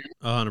 100%. You know,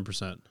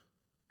 100%.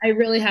 I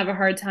really have a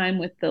hard time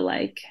with the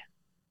like,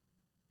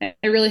 I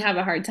really have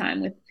a hard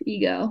time with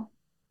ego.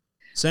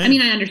 Same. I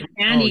mean, I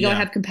understand ego. Yeah. I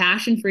have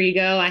compassion for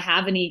ego. I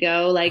have an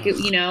ego. Like,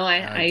 you know,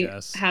 I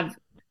guess. have,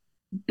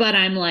 but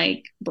I'm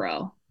like,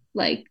 bro,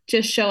 like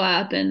just show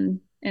up and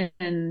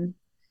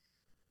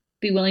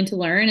be willing to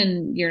learn,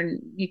 and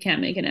you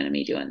can't make an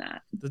enemy doing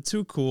that. The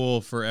too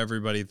cool for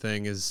everybody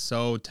thing is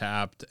so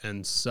tapped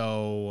and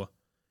so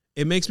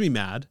it makes me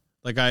mad.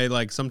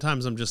 Like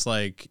sometimes I'm just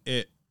like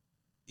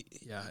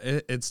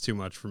it's too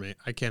much for me.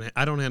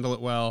 I don't handle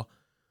it well.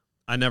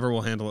 I never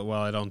will handle it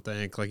well, I don't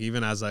think. Like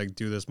even as I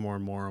do this more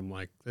and more, I'm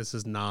like, this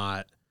is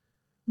not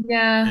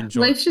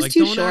life's just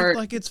too don't short. Act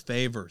like it's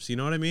favors. You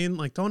know what I mean?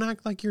 Like don't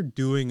act like you're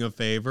doing a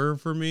favor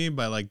for me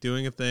by like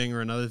doing a thing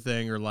or another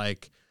thing, or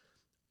like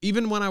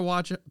even when I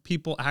watch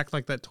people act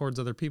like that towards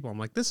other people, I'm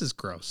like, this is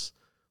gross.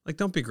 Like,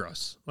 don't be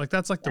gross. Like,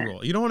 that's like the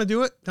rule. You don't want to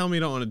do it? Tell me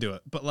you don't want to do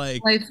it. But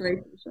like, life's way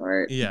too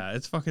short. Yeah,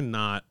 it's fucking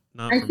not.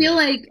 I feel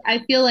like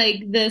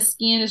the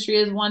ski industry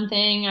is one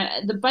thing.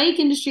 The bike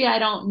industry, I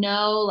don't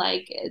know.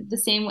 Like the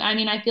same. I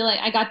mean, I feel like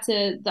I got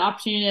the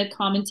opportunity to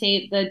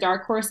commentate the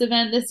Dark Horse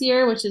event this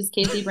year, which is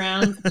Casey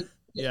Brown's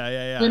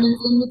yeah. Women's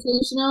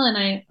Invitational, and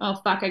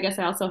I guess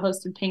I also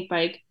hosted Pink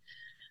Bike,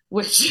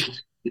 which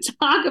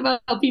talk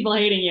about people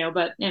hating you.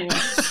 But anyway,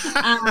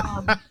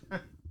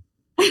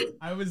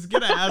 I was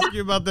gonna ask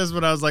you about this,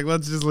 but I was like,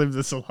 let's just leave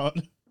this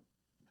alone.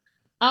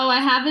 Oh,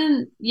 I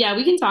haven't. Yeah,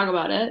 we can talk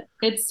about it.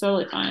 It's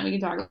totally fine. We can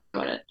talk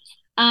about it.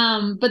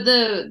 But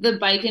the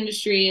bike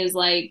industry is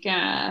like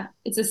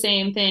it's the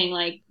same thing.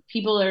 Like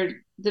people are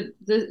the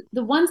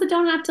ones that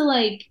don't have to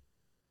like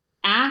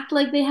act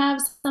like they have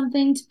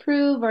something to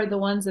prove are the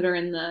ones that are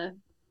in the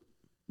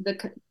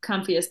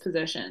comfiest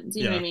positions.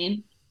 You know what I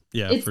mean?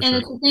 Yeah, It's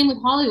the same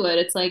with Hollywood.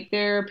 It's like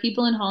there are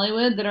people in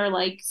Hollywood that are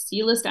like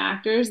C-list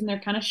actors and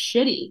they're kind of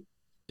shitty.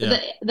 Yeah.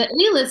 The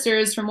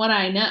A-listers, from what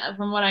I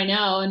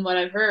know and what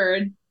I've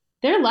heard,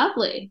 they're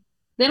lovely.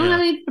 They don't have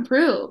anything to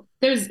prove.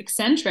 There's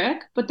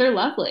eccentric, but they're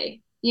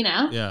lovely, you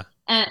know? Yeah.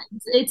 And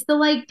it's the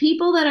like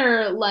people that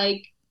are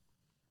like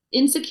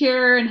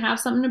insecure and have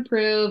something to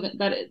prove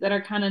that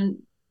are kind of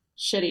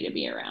shitty to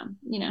be around,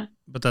 you know?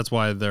 But that's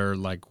why they're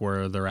like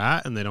where they're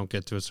at and they don't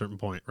get to a certain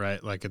point,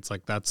 right? Like it's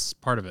like that's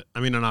part of it. I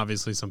mean, and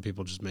obviously some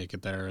people just make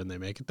it there and they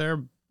make it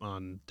there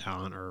on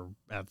talent or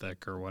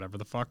ethic or whatever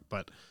the fuck,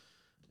 but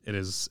it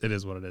is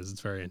what it is.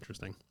 It's very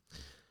interesting.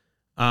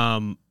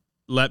 I'm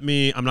not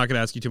going to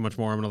ask you too much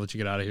more. I'm going to let you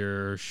get out of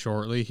here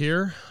shortly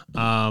here.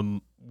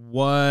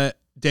 What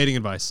dating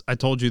advice? I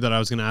told you that I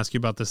was going to ask you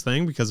about this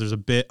thing because there's a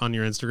bit on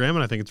your Instagram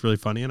and I think it's really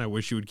funny and I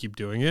wish you would keep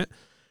doing it.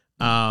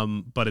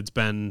 But it's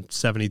been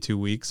 72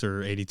 weeks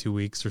or 82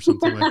 weeks or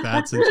something like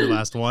that since your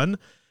last one.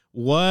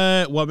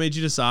 What made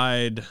you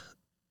decide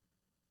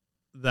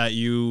that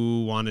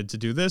you wanted to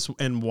do this,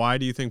 and why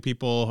do you think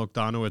people hooked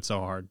onto it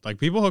so hard? Like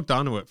people hooked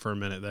onto it for a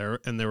minute there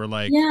and they were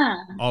like,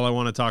 all I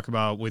want to talk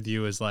about with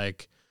you is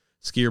like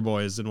skier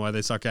boys and why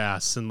they suck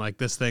ass and like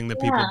this thing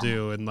that people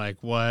do and like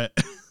what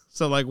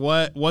so like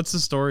what's the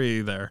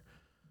story there?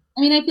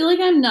 I mean, I feel like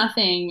I'm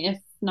nothing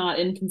if not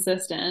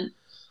inconsistent.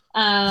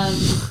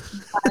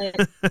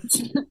 But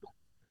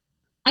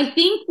I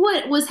think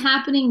what was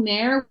happening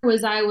there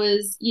was I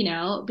was, you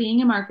know,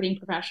 being a marketing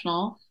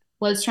professional,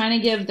 was trying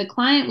to give the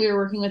client we were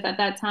working with at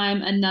that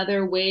time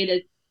another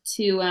way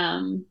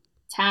to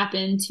tap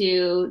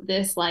into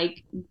this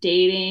like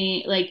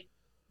dating, like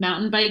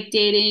mountain bike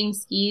dating,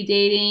 ski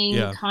dating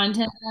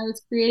content that I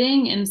was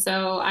creating. And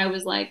so I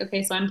was like,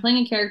 okay, so I'm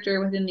playing a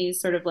character within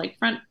these sort of like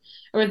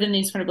within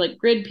these kind of like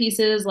grid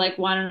pieces. Like,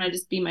 why don't I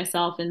just be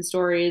myself in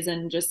stories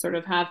and just sort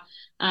of have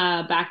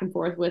back and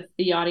forth with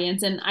the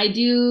audience? And I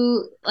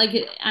do like,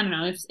 I don't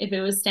know if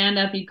it was stand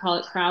up, you'd call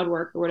it crowd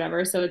work or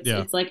whatever. So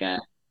it's like a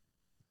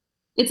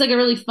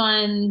really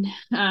fun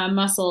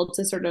muscle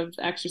to sort of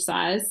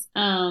exercise.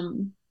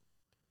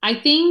 I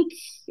think,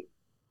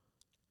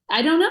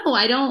 I don't know.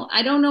 I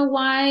don't know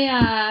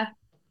why.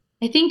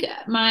 I think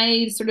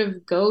my sort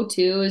of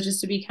go-to is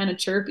just to be kind of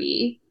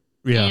chirpy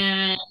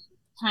and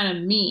kind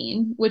of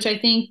mean, which I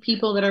think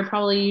people that are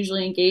probably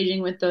usually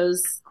engaging with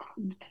those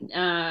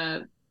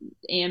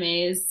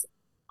AMAs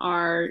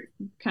are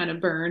kind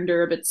of burned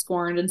or a bit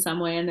scorned in some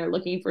way, and they're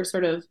looking for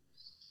sort of,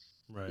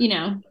 you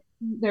know,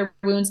 their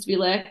wounds to be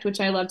licked,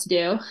 which I love to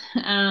do.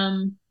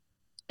 I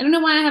don't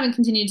know why I haven't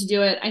continued to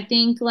do it. I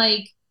think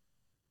like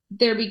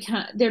there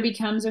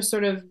becomes a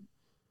sort of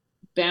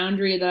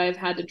boundary that I've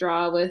had to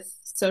draw with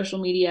social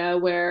media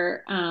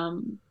where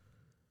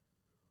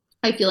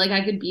I feel like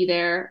I could be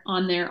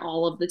on there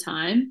all of the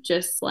time,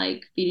 just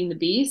like feeding the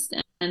beast,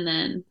 and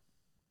then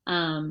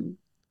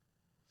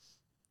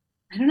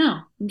I don't know.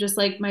 I'm just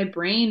like, my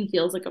brain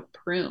feels like a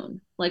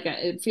prune. Like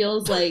it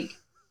feels like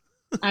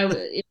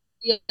it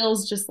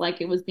feels just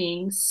like it was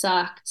being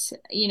sucked,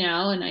 and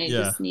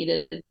Yeah.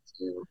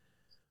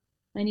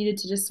 I needed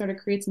to just sort of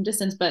create some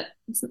distance, but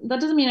that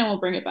doesn't mean I won't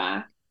bring it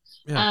back.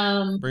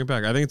 Yeah. Bring it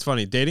back. I think it's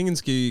funny. Dating in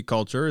ski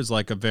culture is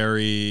like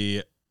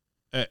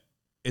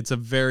it's a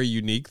very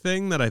unique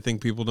thing that I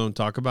think people don't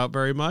talk about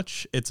very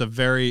much. It's a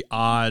very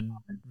odd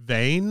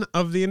vein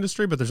of the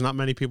industry, but there's not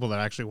many people that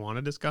actually want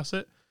to discuss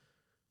it.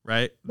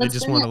 Right? They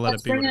just want to let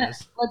it be what it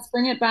is. Let's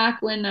bring it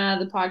back when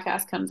the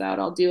podcast comes out.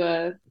 I'll do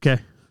a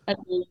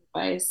dating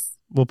advice.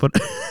 We'll put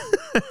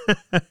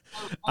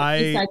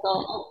I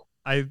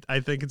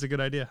think it's a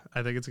good idea.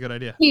 I think it's a good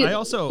idea. I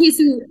also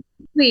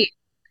wait.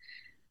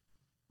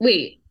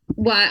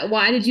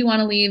 Why did you want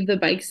to leave the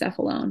bike stuff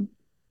alone?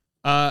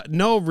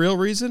 No real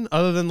reason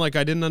other than like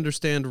I didn't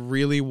understand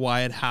really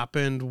why it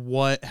happened,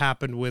 what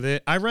happened with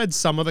it. I read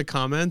some of the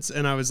comments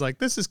and I was like,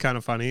 this is kind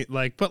of funny.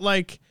 Like, but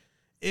like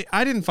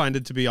I didn't find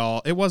it to be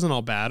it wasn't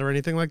all bad or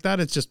anything like that.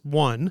 It's just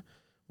one,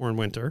 we're in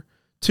winter.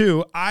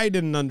 Two, I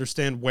didn't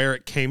understand where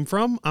it came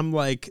from. I'm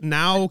like,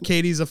 now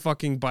Katie's a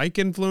fucking bike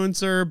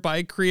influencer,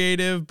 bike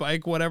creative,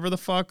 bike whatever the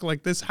fuck.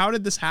 Like this, how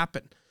did this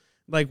happen?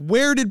 Like,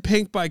 where did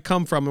Pinkbike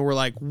come from? And we're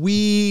like,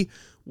 we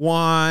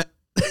want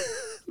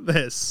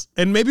this.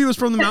 And maybe it was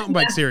from the mountain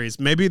bike series.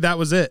 Maybe that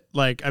was it.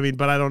 Like, I mean,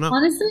 but I don't know.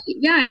 Honestly,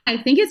 yeah, I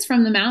think it's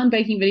from the mountain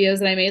biking videos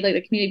that I made, like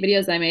the community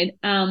videos that I made.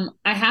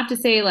 I have to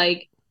say,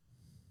 like,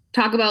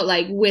 talk about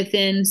like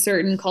within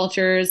certain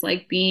cultures,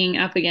 like being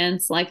up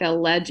against like a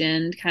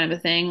legend kind of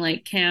a thing.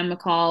 Like Cam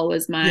McCall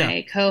was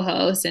my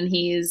co-host and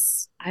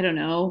he's, I don't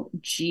know,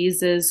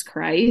 Jesus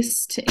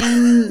Christ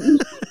in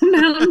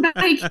mountain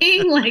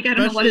biking. Like, I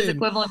don't know what his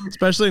equivalent.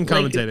 Especially in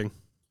commentating.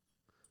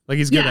 Like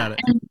he's good at it.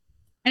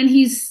 And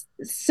he's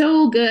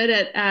so good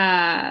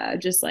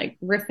at just like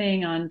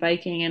riffing on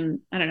biking.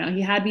 And I don't know,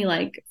 he had me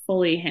like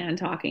fully hand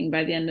talking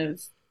by the end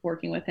of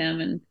working with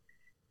him and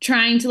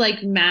trying to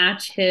like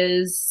match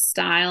his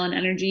style and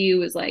energy.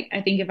 Was like, I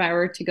think if I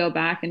were to go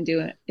back and do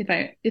it, if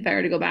I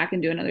were to go back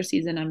and do another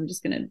season, I'm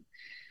just going to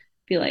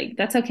be like,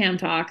 that's how Cam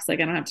talks. Like,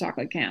 I don't have to talk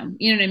like Cam.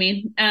 You know what I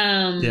mean?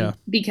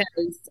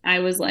 Because I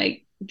was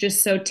like,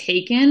 just so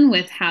taken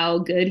with how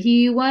good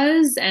he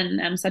was.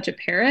 And I'm such a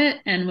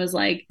parrot and was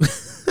like,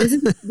 this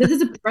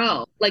is a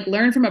pro, like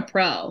learn from a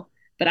pro,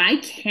 but I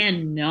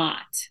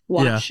cannot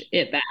watch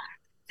it back.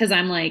 Cause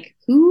I'm like,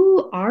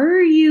 who are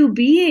you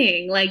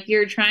being? Like,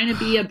 you're trying to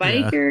be a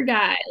biker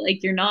guy.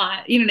 Like you're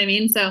not, you know what I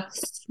mean? So,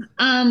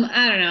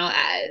 I don't know.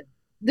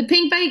 The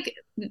Pinkbike,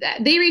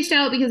 they reached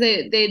out because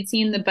they'd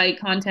seen the bike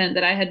content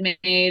that I had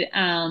made.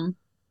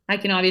 I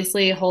can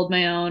obviously hold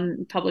my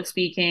own public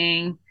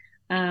speaking.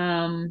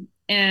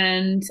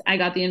 And I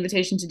got the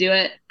invitation to do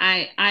it.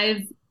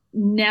 I've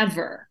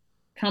never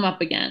come up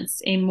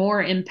against a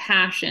more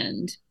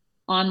impassioned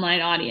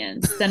online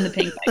audience than the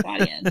Pinkbike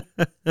audience.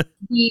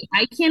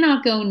 I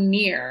cannot go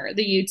near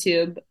the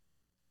YouTube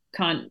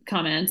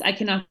comments. I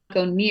cannot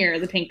go near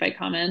the Pinkbike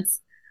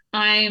comments.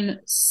 I'm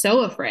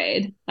so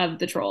afraid of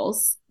the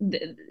trolls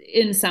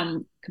in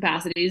some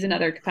capacities. In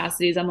other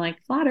capacities, I'm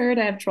like, flattered.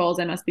 I have trolls.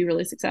 I must be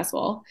really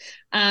successful.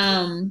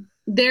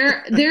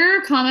 There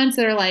are comments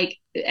that are like,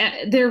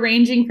 they're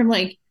ranging from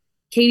like,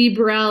 Katie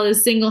Burrell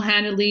is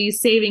single-handedly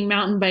saving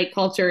mountain bike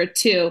culture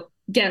to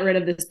get rid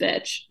of this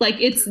bitch. Like,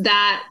 it's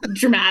that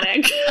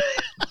dramatic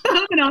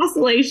of an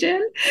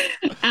oscillation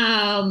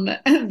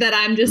that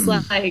I'm just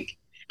like,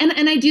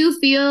 and I do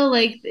feel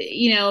like,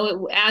 you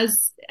know,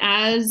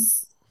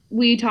 as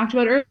we talked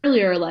about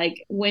earlier,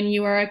 like when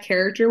you are a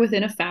character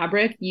within a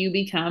fabric, you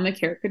become a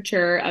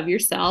caricature of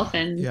yourself.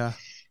 And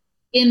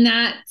in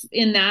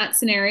that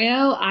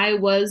scenario, I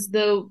was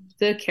the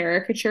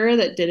caricature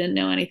that didn't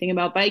know anything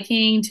about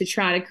biking to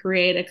try to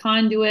create a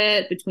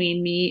conduit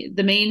between me,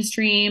 the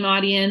mainstream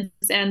audience,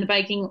 and the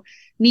biking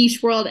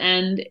niche world.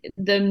 And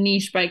the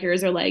niche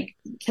bikers are like,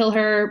 kill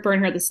her, burn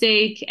her at the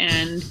stake.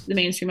 And the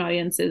mainstream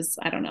audience is,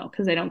 I don't know,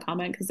 because they don't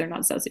comment because they're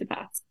not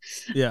sociopaths.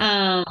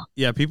 Yeah.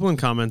 People in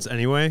comments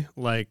anyway,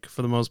 like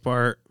for the most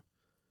part.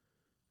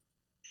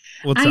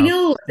 I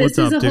know. What's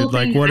up, dude?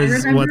 Like,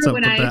 what's up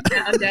with that?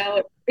 Found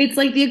out, it's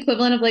like the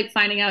equivalent of like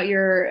finding out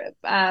your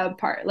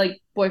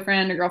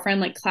boyfriend or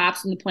girlfriend like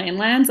claps when the plane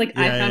lands. Like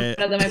I found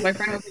out that my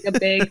boyfriend was like a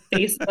big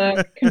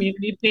Facebook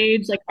community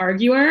page like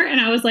arguer,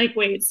 and I was like,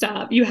 wait,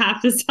 stop! You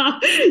have to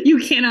stop. You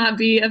cannot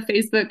be a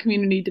Facebook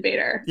community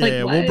debater.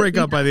 We'll break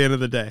up by the end of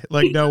the day.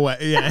 Like no way.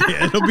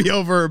 It'll be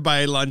over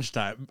by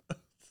lunchtime.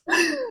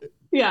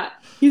 Yeah,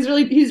 he's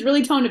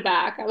really toned it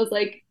back. I was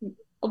like,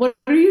 what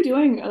are you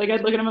doing? Like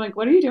I'd look at him like,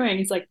 what are you doing?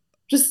 He's like,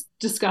 just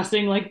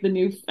discussing like the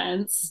new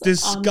fence.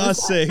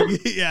 Discussing.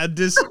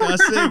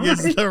 Discussing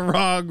is the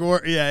wrong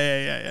word.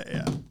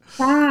 Yeah.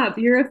 Stop.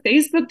 You're a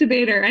Facebook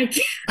debater. I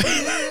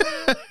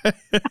can't.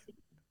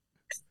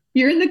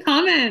 You're in the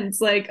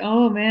comments. Like,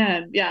 oh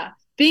man. Yeah.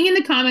 Being in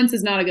the comments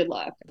is not a good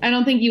look. I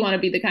don't think you want to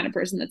be the kind of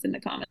person that's in the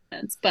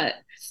comments, but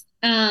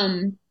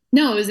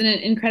no, it was an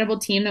incredible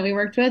team that we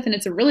worked with, and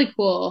it's a really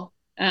cool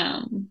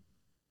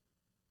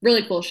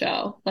really cool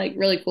show, like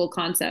really cool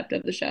concept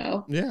of the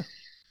show. Yeah.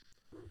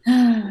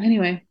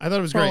 Anyway, I thought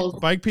it was trolls.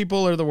 great. Bike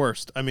people are the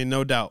worst. I mean,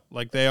 no doubt.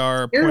 Like, they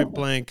are point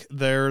blank.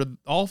 They're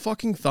all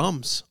fucking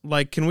thumbs.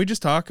 Like, can we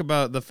just talk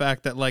about the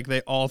fact that, like,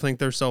 they all think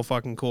they're so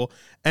fucking cool?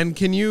 And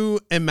can you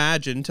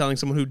imagine telling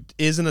someone who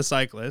isn't a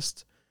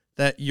cyclist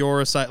that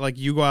you're like,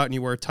 you go out and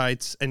you wear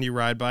tights and you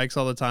ride bikes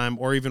all the time,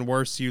 or even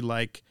worse, you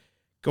like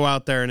go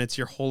out there and it's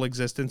your whole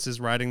existence is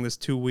riding this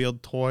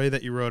two-wheeled toy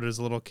that you rode as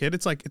a little kid.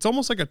 It's like, it's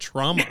almost like a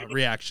trauma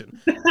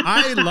reaction.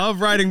 I love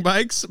riding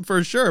bikes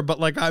for sure, but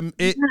like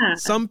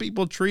some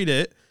people treat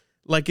it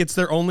like it's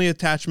their only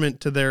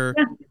attachment to their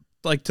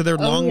like to their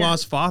long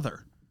lost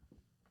father.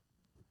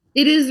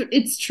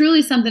 It's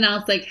truly something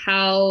else, like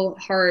how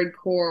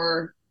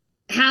hardcore,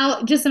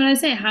 how, just what I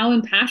say, how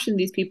impassioned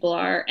these people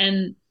are.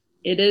 And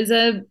it's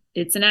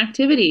an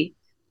activity.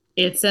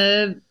 It's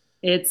a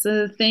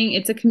thing.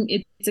 It's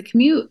a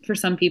commute for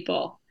some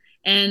people,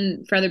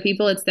 and for other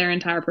people, it's their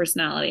entire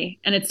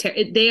personality. And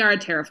they are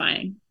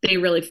terrifying. They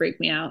really freak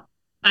me out.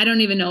 I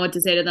don't even know what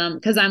to say to them,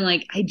 because I'm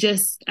like, I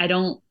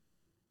don't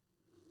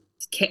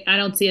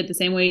see it the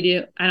same way you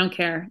do. I don't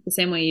care the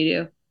same way you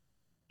do.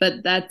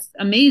 But that's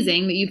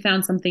amazing that you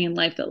found something in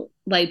life that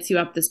lights you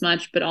up this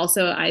much. But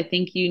also, I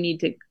think you need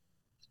to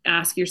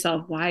ask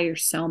yourself why you're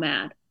so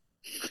mad.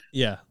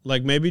 Yeah,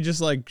 like maybe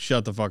just like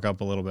shut the fuck up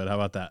a little bit. How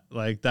about that?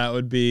 Like, that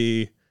would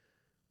be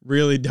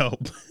really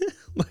dope.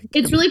 Like,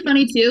 it's really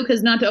funny too,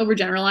 because not to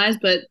overgeneralize,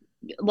 but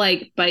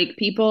like bike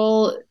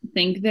people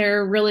think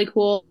they're really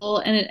cool,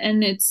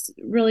 and it's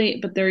really,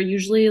 but they're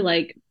usually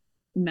like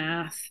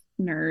math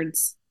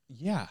nerds.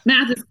 Yeah,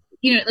 math is,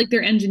 like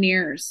they're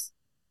engineers.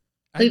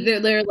 Like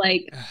they're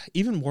like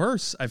even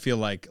worse. I feel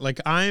like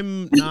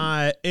I'm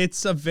not.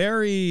 It's a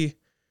very.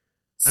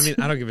 I mean,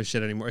 I don't give a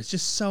shit anymore. It's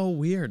just so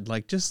weird.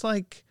 Like, just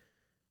like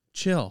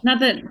chill.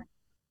 Not that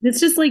it's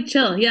just like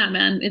chill. Yeah,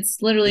 man.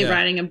 It's literally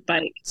riding a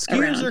bike.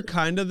 Skiers are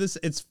kind of this.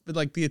 It's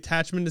like the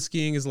attachment to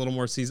skiing is a little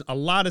more seasonal. A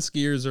lot of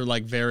skiers are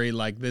like very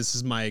like, this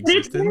is my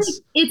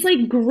existence. It's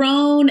like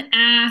grown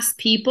ass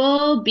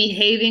people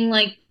behaving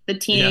like the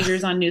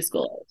teenagers on New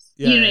Schoolers.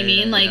 You know what I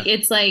mean? Like,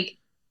 it's like,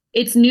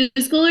 it's New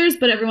Schoolers,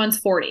 but everyone's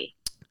 40.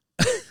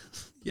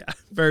 Yeah,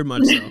 very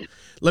much so.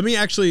 Let me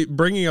actually,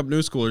 bringing up New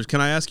Schoolers, can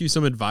I ask you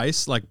some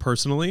advice, like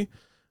personally?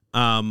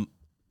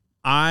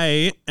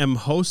 I am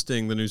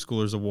hosting the New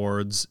Schoolers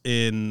Awards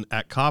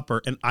at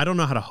Copper, and I don't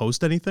know how to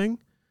host anything.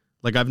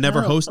 Like, I've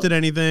never hosted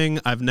anything.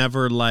 I've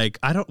never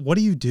what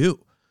do you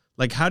do?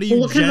 Like, how do you?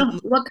 What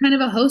kind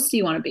of a host do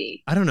you want to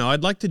be? I don't know.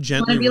 I'd like to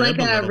gently. Want to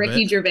be like a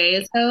Ricky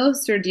Gervais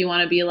host, or do you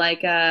want to be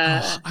like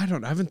a? I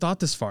haven't thought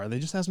this far. They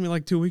just asked me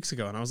like 2 weeks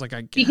ago, and I was like,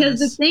 I guess. Because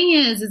the thing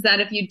is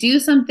that if you do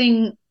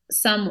something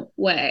some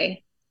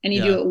way and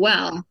you do it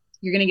well,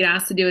 you're going to get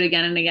asked to do it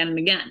again and again and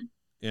again.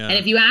 Yeah. And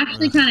if you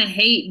actually kind of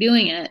hate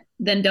doing it,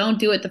 then don't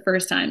do it the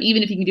first time,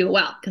 even if you can do it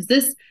well. Because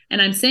this,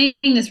 and I'm saying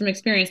this from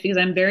experience, because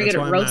I'm very good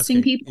at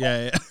roasting people.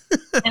 Yeah.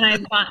 And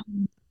I've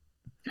gotten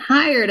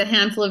hired a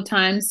handful of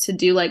times to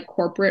do like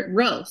corporate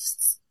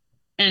roasts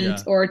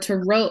or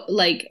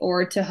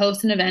to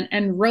host an event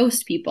and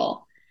roast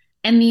people.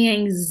 And the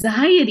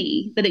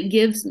anxiety that it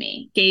gave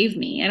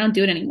me, I don't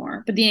do it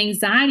anymore, but the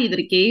anxiety that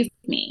it gave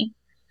me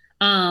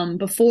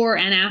before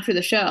and after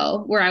the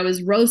show, where I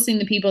was roasting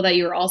the people that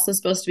you were also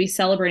supposed to be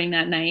celebrating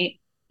that night.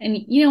 And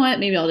you know what?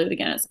 Maybe I'll do it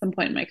again at some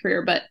point in my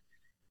career, but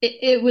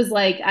it was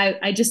like,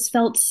 I just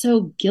felt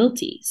so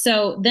guilty.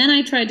 So then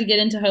I tried to get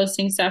into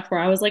hosting stuff where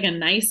I was like a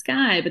nice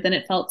guy, but then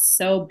it felt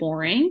so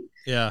boring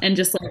and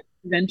just like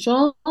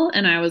provincial.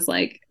 And I was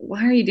like,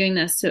 why are you doing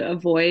this? To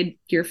avoid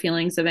your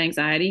feelings of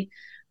anxiety,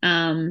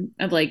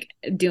 of like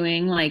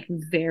doing like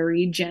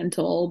very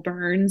gentle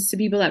burns to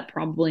people that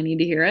probably need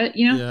to hear it,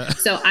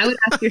 So I would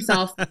ask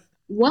yourself,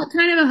 what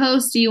kind of a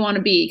host do you want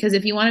to be? Because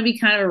if you want to be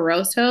kind of a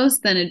roast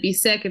host, then it'd be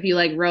sick if you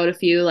like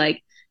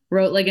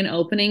wrote like an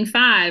opening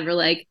 5 or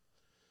like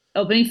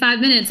opening 5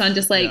 minutes on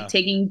just like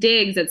taking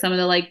digs at some of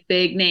the like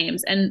big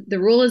names. And the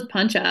rule is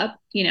punch up,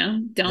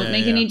 don't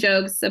make any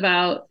jokes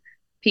about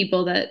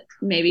people that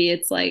maybe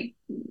it's like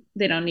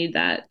they don't need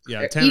that.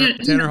 Yeah,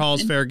 Tanner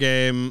Hall's fair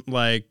game.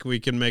 Like,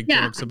 we can make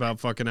jokes about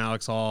fucking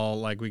Alex Hall.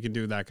 Like, we can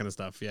do that kind of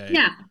stuff.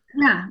 Yeah.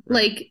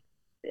 Like,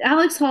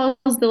 Alex Hall's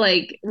the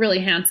like really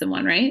handsome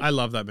one, right? I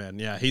love that man.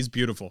 Yeah, he's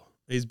beautiful.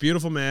 He's a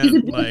beautiful man. He's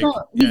a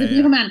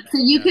beautiful man. So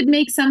you could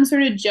make some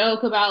sort of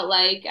joke about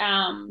like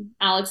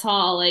Alex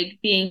Hall like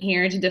being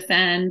here to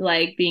defend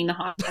like being the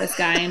hottest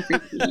guy in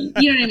freaking,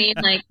 you know what I mean?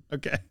 Like,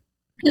 okay.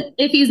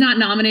 If he's not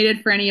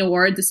nominated for any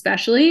awards,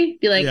 especially,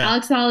 be like,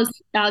 Alex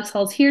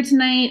Hall's here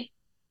tonight.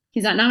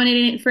 He's not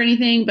nominated for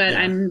anything, but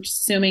I'm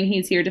assuming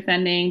he's here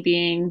defending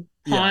being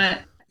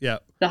hot. Yeah.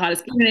 The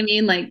hottest. You know what I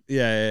mean? Like,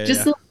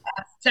 just little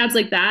stabs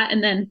like that,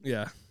 and then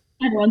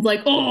everyone's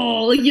like,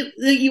 oh, like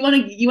you want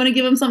to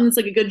give him something that's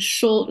like a good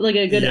shoulder, like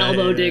a good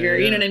elbow digger.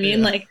 You know what I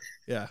mean? Like,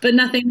 but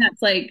nothing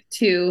that's like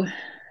too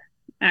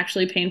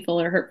actually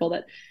painful or hurtful.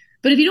 But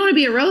if you don't want to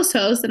be a roast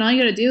host, then all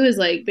you got to do is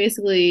like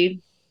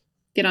basically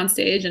get on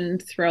stage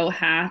and throw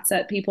hats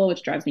at people,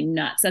 which drives me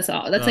nuts. That's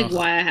all. That's like Ugh.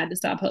 why I had to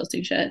stop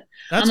posting shit.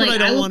 That's I'm what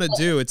like, I don't will- want to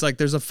do. It's like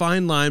there's a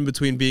fine line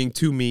between being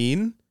too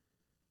mean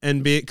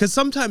and being, because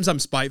sometimes I'm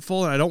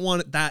spiteful and I don't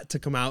want that to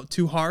come out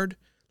too hard.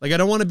 Like I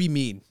don't want to be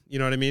mean. You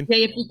know what I mean? Yeah,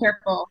 you have to be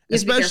careful. You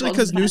have to be Especially careful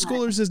because New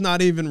Schoolers is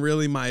not even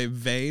really my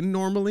vein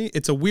normally.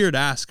 It's a weird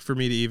ask for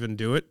me to even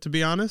do it, to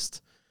be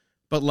honest.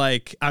 But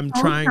like I'm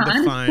trying to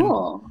it's find.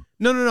 cool.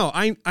 No.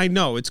 I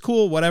know it's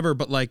cool, whatever.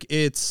 But like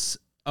it's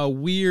a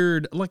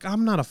weird. Like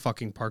I'm not a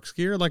fucking park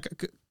skier. Like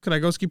could I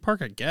go ski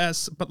park? I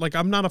guess. But like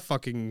I'm not a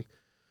fucking.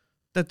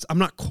 I'm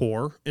not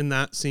core in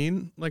that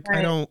scene. Like I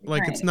Right, don't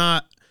like. It's right.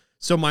 not.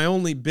 So my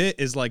only bit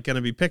is like going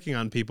to be picking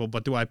on people,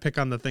 but do I pick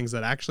on the things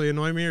that actually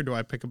annoy me, or do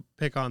I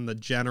pick on the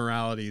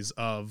generalities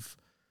of?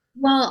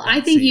 Well, I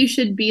that think scene? you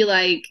should be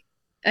like,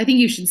 I think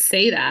you should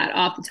say that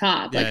off the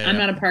top. Like, Yeah, I'm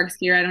yeah. not a park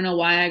skier. I don't know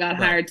why I got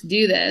Right. hired to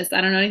do this. I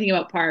don't know anything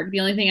about park.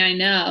 The only thing I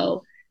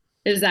know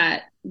is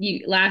that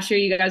last year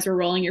you guys were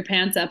rolling your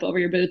pants up over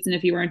your boots, and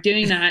if you weren't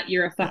doing that,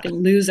 you're a fucking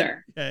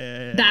loser.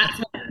 Yeah.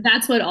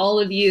 That's what all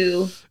of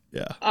you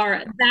Yeah.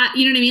 are. That,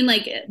 you know what I mean?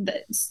 Like,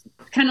 that's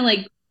kind of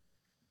like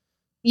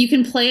you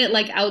can play it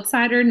like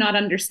outsider, not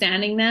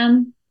understanding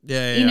them,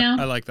 Yeah. you know?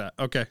 I like that.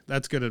 Okay.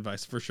 That's good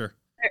advice for sure.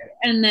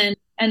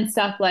 and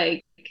stuff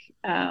like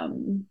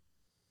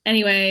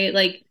anyway,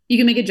 like you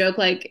can make a joke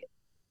like,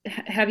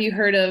 have you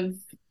heard of,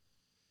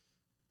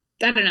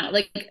 I don't know,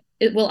 like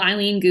will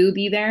Eileen Gu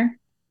be there?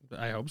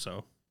 I hope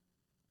so.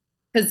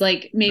 Because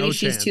like maybe No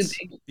she's chance.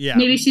 too big. Yeah.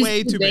 Maybe she's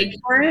way too big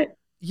for it.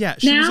 Yeah.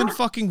 She was in Now?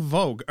 fucking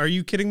Vogue. Are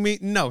you kidding me?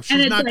 No, she's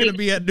it's not going to like-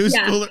 be at New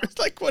yeah. Schoolers.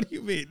 Like, what do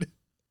you mean?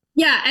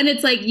 Yeah, and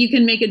it's like you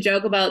can make a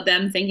joke about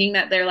them thinking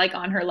that they're like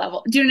on her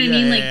level. Do you know what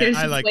I mean? Like there's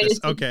I just like ways this.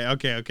 to-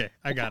 Okay.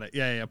 I got it.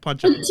 Yeah.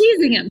 Punch Like,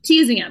 him.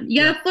 teasing him.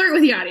 You gotta flirt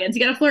with the audience.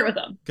 You gotta flirt with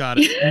them. Got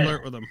it.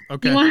 Flirt with him.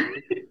 Okay. You want,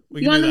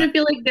 We you can want do them that. to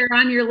feel like they're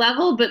on your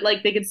level, but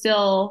like they could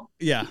still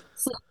Yeah.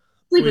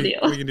 sleep with you.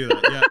 We can do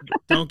that.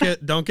 Yeah.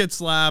 Don't get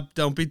slapped.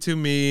 Don't be too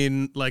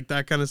mean. Like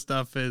that kind of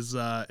stuff is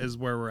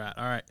where we're at.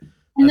 All right.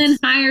 And then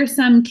hire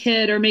some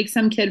kid or make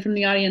some kid from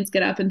the audience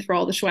get up and throw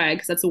all the swag,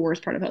 because that's the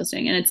worst part of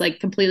hosting, and it's like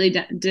completely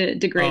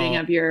degrading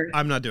of your.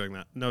 I'm not doing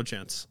that. No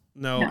chance.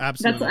 No, Yeah,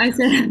 absolutely. That's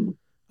what I said.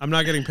 I'm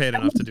not getting paid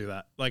enough to do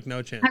that. Like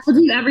no chance. I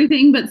will do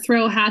everything but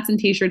throw hats and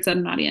T-shirts at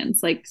an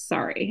audience. Like,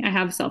 sorry, I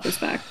have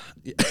self-respect.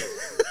 Yeah.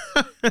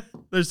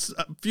 There's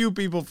a few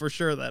people for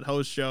sure that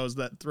host shows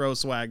that throw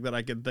swag that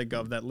I can think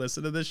of that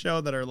listen to this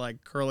show that are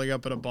like curling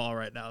up in a ball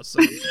right now. So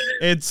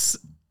it's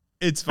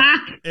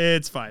fine.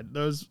 It's fine.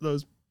 Those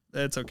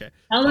it's okay.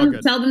 Tell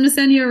them to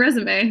send you a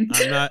resume.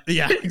 I'm not.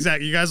 Yeah,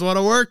 exactly. You guys want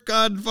to work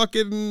on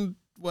fucking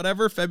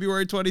whatever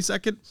February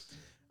 22nd?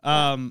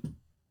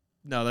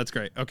 No, that's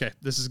great. Okay,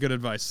 this is good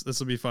advice. This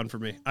will be fun for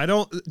me.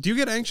 Do you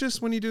get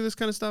anxious when you do this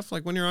kind of stuff?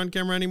 Like when you're on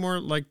camera anymore?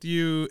 Like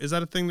is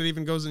that a thing that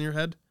even goes in your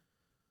head?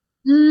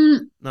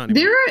 Not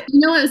anymore. You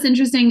know what was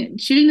interesting?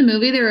 Shooting the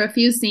movie, there were a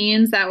few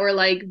scenes that were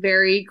like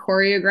very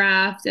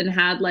choreographed and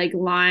had like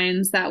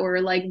lines that were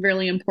like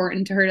really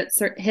important to her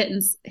to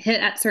hit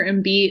at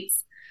certain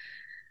beats.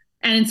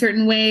 And in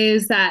certain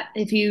ways that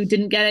if you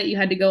didn't get it, you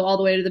had to go all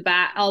the way to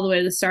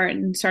the start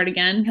and start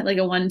again, like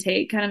a one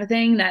take kind of a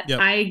thing that Yep.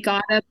 I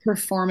got a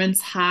performance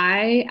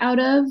high out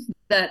of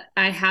that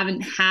I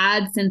haven't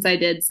had since I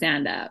did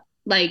stand up,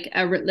 like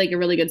a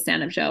really good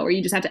stand up show where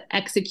you just have to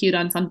execute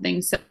on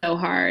something so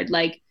hard.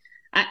 Like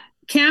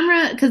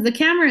because the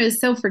camera is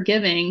so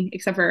forgiving,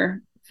 except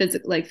for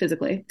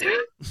physically,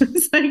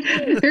 it's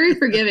like very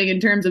forgiving in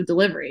terms of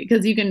delivery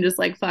because you can just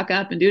like fuck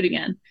up and do it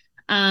again.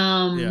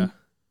 Yeah.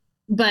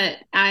 But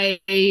I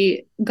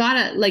got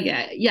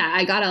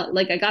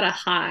a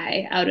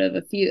high out of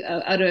a few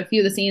of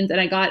the scenes,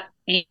 and I got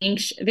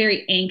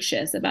very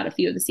anxious about a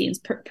few of the scenes,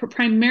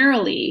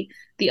 primarily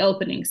the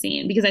opening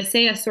scene, because I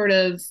say a sort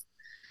of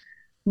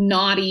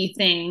naughty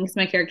thing.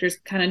 My character's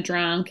kind of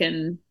drunk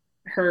and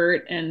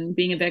hurt and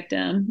being a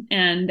victim,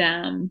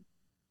 and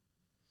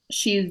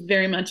she's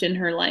very much in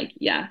her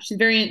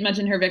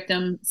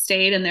victim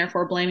state, and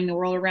therefore blaming the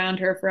world around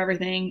her for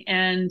everything.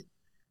 And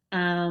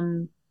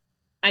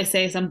I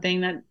say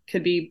something that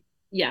could be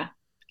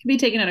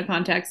taken out of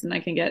context and I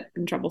can get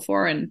in trouble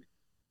for, and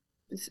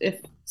if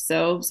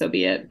so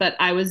be it. But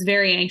I was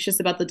very anxious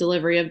about the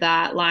delivery of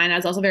that line. I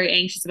was also very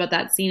anxious about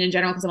that scene in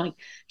general, because I'm like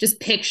just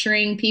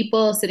picturing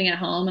people sitting at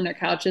home on their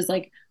couches,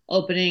 like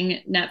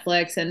opening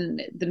Netflix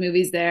and the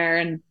movie's there,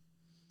 and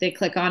they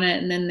click on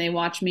it and then they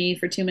watch me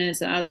for 2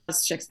 minutes and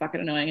this chick's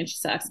fucking annoying and she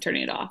sucks,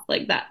 turning it off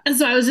like that. And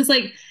so I was just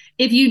like,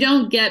 if you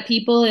don't get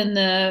people in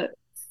the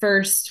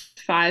first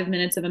 5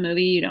 minutes of a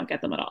movie, you don't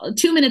get them at all.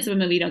 2 minutes of a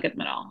movie, you don't get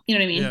them at all. You know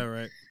what I mean? Yeah,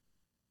 right.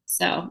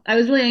 So I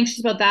was really anxious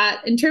about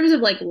that. In terms of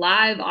like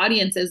live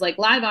audiences, like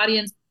live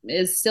audience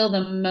is still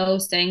the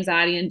most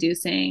anxiety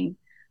inducing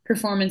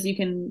performance you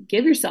can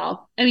give yourself.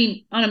 I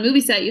mean, on a movie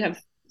set, you have,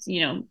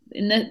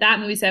 in that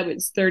movie set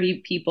was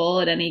 30 people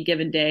at any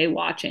given day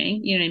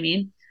watching, you know what I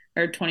mean?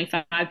 Or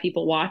 25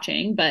 people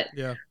watching, but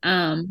Yeah.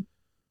 an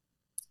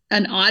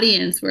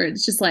audience where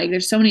it's just like,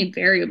 there's so many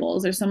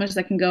variables. There's so much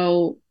that can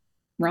go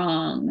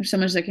wrong. There's so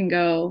much that can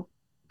go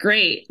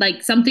great.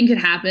 Like something could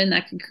happen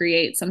that could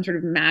create some sort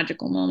of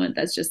magical moment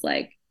that's just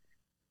like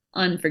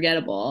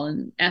unforgettable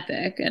and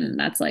epic. And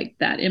that's like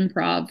that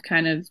improv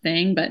kind of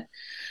thing. But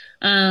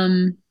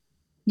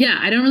yeah,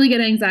 I don't really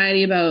get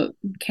anxiety about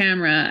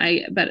camera.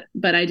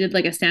 But I did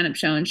like a stand-up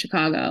show in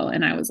Chicago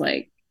and I was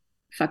like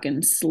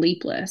fucking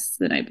sleepless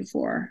the night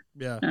before.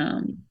 Yeah.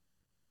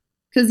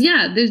 Because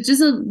yeah,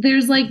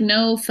 there's like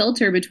no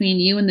filter between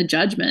you and the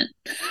judgment.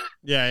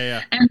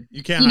 Yeah. And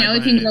You can't. you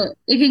know,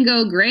 it can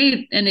go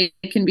great, and it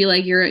can be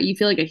like you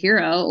feel like a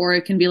hero, or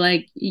it can be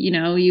like, you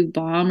know, you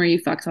bomb or you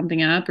fuck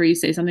something up or you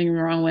say something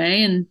the wrong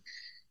way, and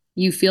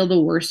you feel the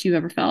worst you've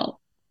ever felt.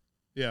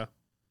 Yeah.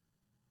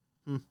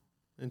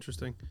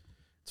 Interesting.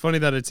 It's funny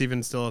that it's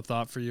even still a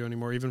thought for you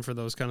anymore, even for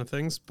those kind of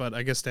things. But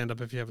I guess stand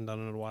up, if you haven't done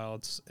it in a while,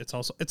 it's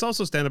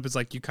also stand up. It's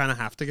like you kind of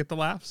have to get the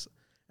laughs,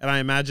 and I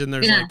imagine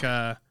there's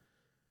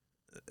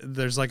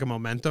like a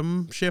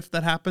momentum shift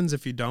that happens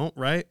if you don't,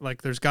 right?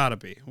 Like there's gotta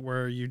be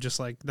where you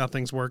just like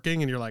nothing's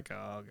working and you're like,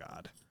 oh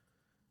God.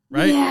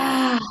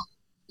 Right?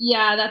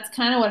 Yeah, that's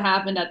kind of what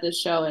happened at this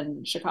show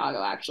in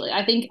Chicago, actually.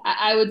 I think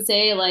I would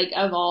say like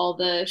of all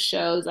the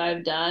shows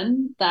I've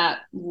done,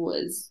 that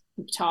was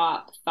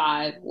top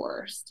 5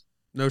 worst.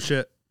 No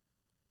shit.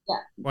 Yeah.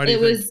 Why do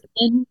you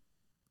think?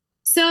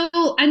 So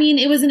I mean,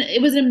 it was an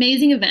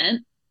amazing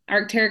event.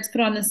 Arc'teryx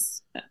put on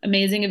this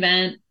amazing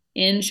event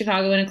in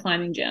Chicago in a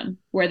climbing gym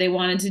where they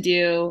wanted to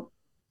do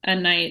a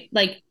night.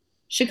 Like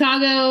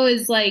Chicago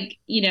is like,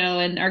 you know,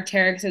 and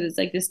Arc'teryx is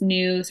like this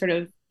new sort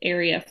of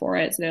area for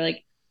it. So they're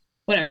like,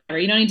 whatever,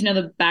 you don't need to know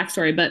the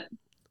backstory, but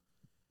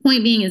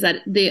point being is that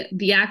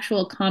the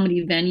actual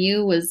comedy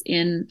venue was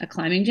in a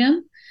climbing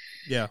gym.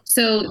 Yeah.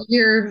 So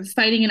you're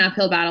fighting an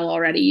uphill battle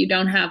already. You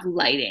don't have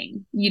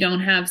lighting, you don't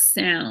have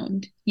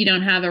sound, you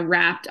don't have a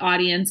wrapped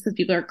audience because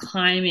people are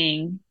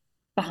climbing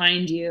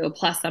behind you,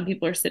 plus some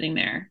people are sitting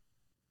there.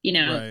 You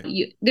know,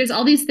 right. There's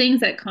all these things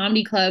that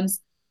comedy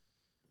clubs,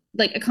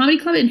 like a comedy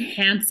club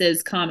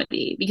enhances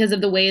comedy because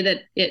of the way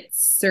that it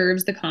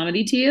serves the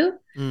comedy to you.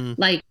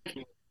 Like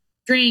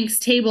drinks,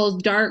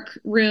 tables, dark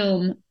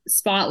room,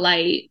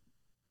 spotlight,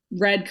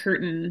 red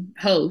curtain,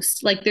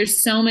 host. Like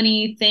there's so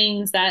many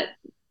things that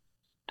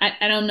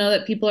I don't know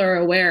that people are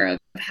aware of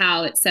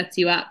how it sets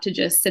you up to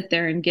just sit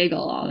there and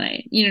giggle all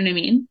night. You know what I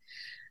mean?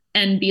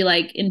 And be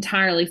like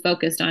entirely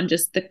focused on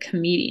just the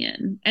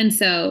comedian. And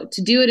so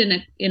to do it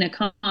in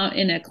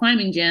a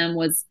climbing gym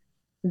was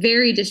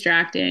very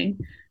distracting.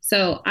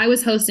 So I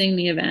was hosting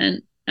the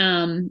event,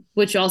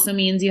 which also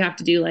means you have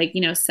to do like,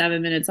 you know,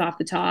 7 minutes off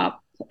the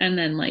top and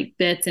then like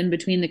bits in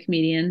between the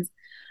comedians.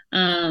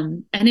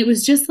 And it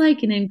was just like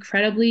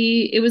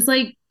it was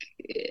like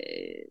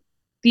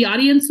the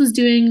audience was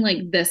doing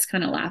like this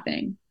kind of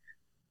laughing.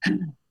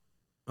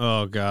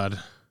 Oh God.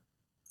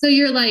 So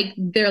you're like,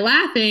 they're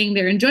laughing,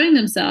 they're enjoying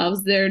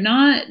themselves. They're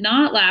not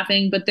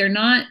laughing, but they're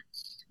not.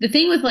 The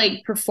thing with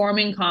like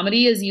performing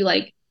comedy is you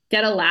like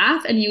get a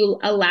laugh and you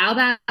allow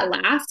that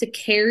laugh to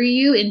carry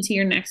you into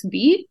your next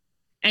beat,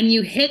 and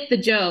you hit the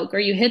joke or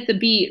you hit the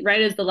beat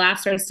right as the laugh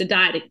starts to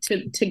die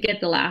to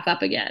get the laugh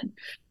up again.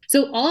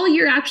 So all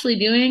you're actually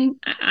doing,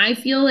 I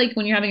feel like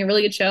when you're having a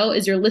really good show,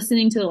 is you're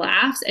listening to the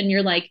laughs and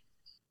you're like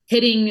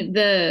hitting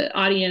the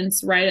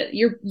audience right.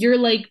 You're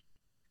like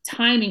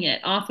timing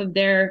it off of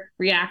their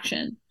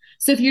reaction.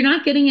 So if you're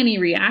not getting any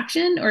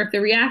reaction, or if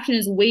the reaction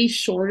is way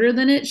shorter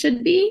than it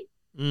should be,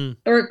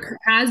 or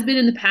has been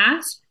in the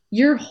past,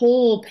 your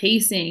whole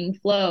pacing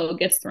flow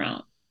gets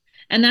thrown.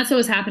 And that's what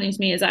was happening to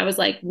me is I was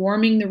like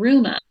warming the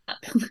room up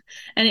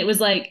and it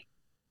was like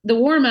the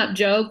warm up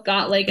joke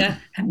got like a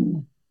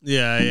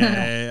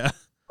yeah.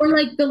 Or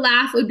like the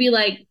laugh would be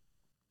like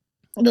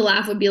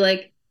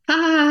ha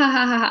ha ha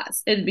ha ha.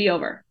 It'd be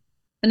over.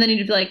 And then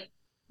you'd be like,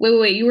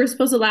 wait, you were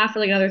supposed to laugh for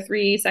like another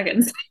 3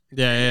 seconds.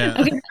 Yeah.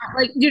 Okay,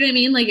 like, you know what I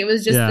mean? Like it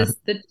was just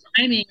the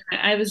timing.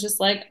 I was just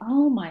like,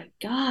 oh my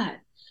God.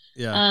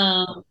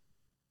 Yeah.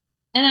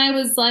 And I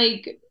was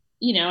like,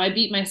 you know, I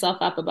beat myself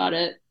up about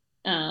it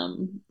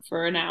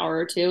for an hour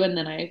or two. And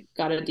then I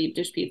got a deep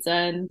dish pizza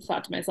and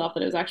thought to myself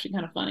that it was actually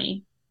kind of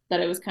funny, that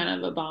it was kind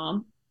of a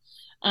bomb.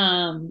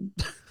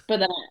 But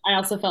then I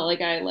also felt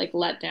like I like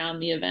let down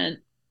the event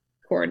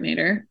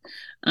coordinator.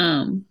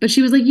 But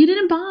she was like, you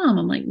didn't bomb.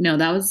 I'm like, no,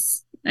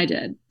 I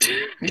did.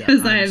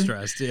 Because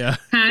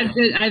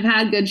I've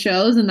had good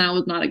shows and that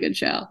was not a good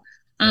show.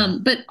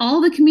 But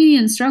all the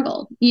comedians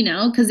struggled, you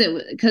know, because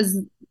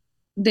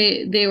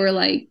they were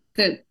like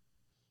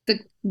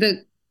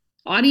the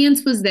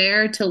audience was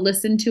there to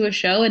listen to a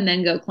show and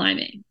then go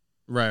climbing.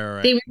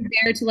 Right. They were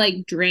there to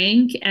like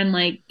drink and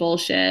like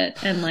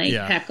bullshit and like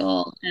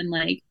heckle and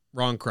like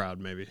wrong crowd,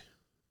 maybe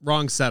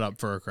wrong setup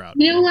for a crowd.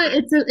 You know what?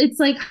 It's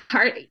like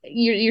hard.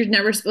 You're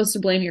never supposed to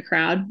blame your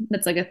crowd.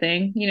 That's like a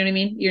thing. You know what I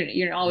mean?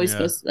 You're always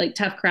supposed to like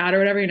tough crowd or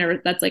whatever. You're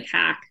never. That's like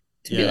hack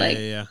to be like.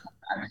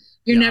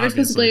 You're never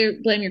supposed to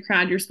blame your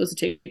crowd. You're supposed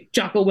to take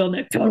Jocko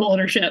Willink total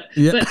ownership.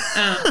 Yeah.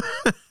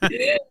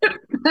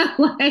 But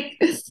like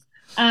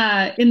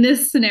in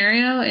this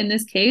scenario, in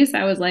this case,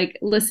 I was like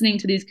listening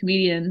to these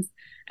comedians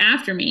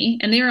after me,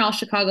 and they were all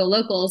Chicago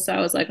locals. So I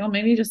was like, oh,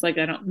 maybe just like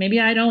maybe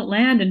I don't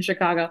land in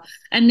Chicago.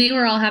 And they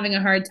were all having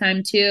a hard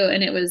time too.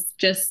 And it was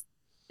just,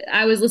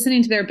 I was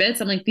listening to their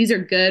bits. I'm like, these are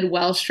good,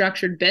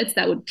 well-structured bits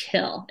that would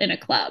kill in a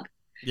club.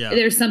 Yeah.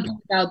 There's something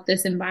about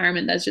this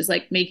environment that's just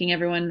like making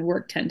everyone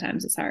work 10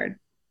 times as hard.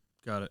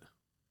 Got it.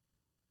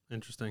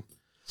 Interesting.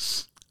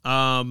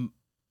 All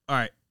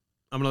right.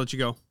 I'm gonna let you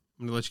go.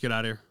 I'm gonna let you get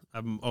out of here.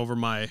 I'm over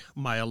my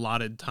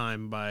allotted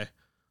time by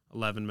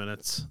 11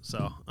 minutes.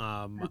 So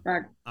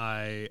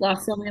I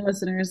lost so many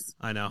listeners.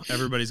 I know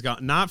everybody's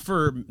got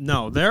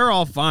they're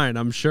all fine,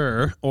 I'm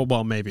sure. Oh,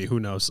 well, maybe, who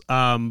knows.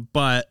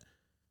 But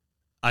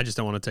I just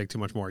don't want to take too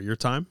much more of your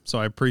time. So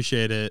I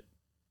appreciate it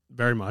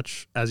very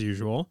much, as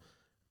usual.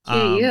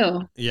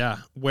 You. Yeah.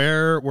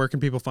 Where can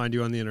people find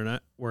you on the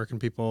internet? Where can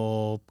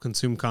people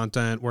consume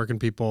content? Where can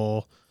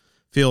people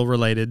feel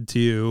related to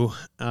you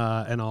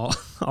and all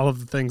of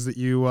the things that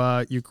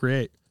you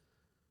create?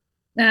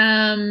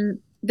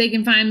 They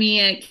can find me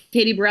at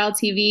Katie Burrell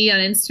TV on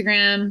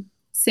Instagram.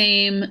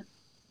 Same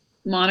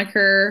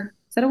moniker.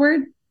 Is that a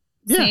word?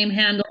 Yeah. Same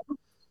handle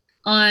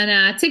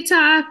on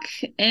TikTok,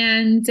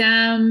 and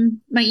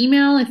my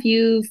email, if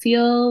you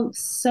feel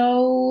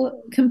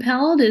so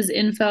compelled, is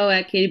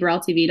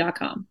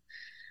info@katieburrelltv.com.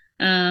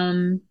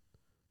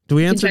 Do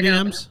we answer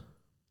DMs?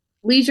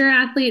 Leisure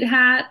athlete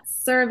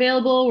hats are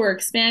available. We're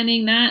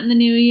expanding that in the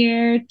new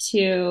year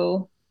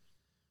to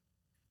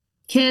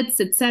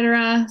kits,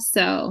 etc.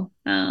 So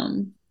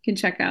you can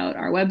check out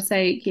our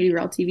website,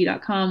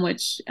 katieburrelltv.com,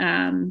 which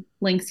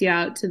links you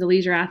out to the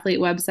Leisure Athlete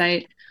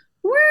website.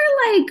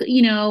 We're like,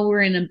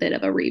 we're in a bit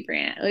of a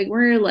rebrand. Like,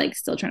 we're like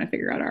still trying to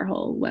figure out our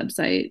whole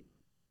website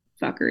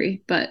fuckery.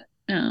 But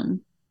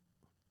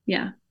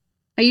yeah,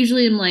 I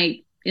usually am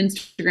like,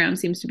 Instagram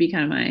seems to be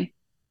kind of my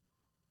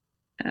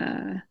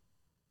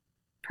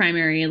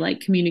primary,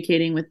 like,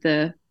 communicating with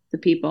the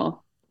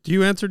people. Do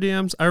you answer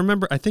DMs?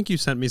 I think you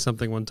sent me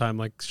something one time,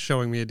 like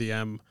showing me a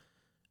DM,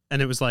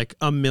 and it was like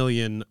a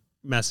million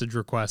message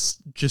requests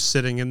just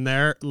sitting in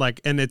there, like,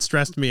 and it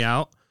stressed me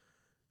out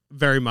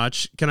very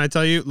much. Can I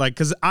tell you, like,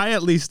 because I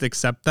at least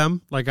accept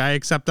them. Like, I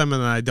accept them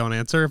and then I don't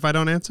answer if I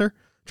don't answer.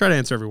 Try to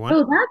answer everyone.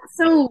 Oh, that's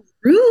so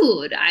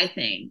rude, I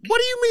think. What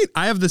do you mean?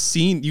 I have the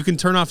scene. You can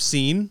turn off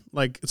scene,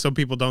 like, so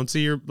people don't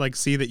see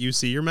that you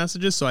see your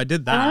messages. So I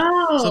did that.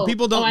 So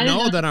people don't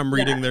know that I'm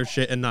reading their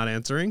shit and not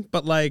answering.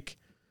 But like,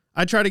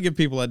 I try to give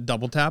people a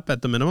double tap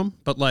at the minimum.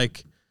 But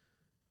like,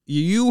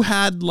 you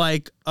had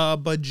like a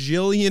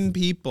bajillion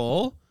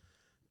people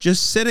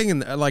just sitting in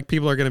there. Like,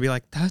 people are going to be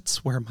like,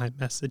 that's where my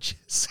message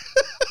is.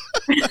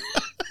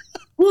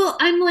 Well,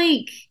 I'm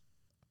like,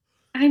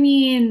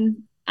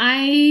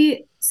 I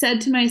said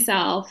to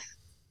myself,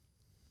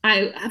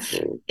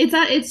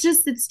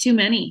 it's too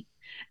many.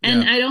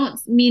 And yeah. I don't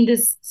mean to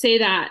say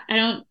that. I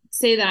don't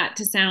say that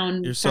to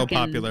sound you're so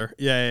popular.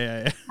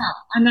 Yeah. No,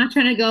 I'm not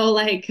trying to go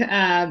like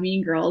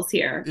Mean Girls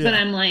here, but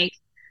I'm like,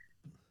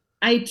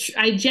 I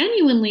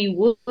genuinely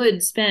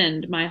would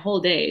spend my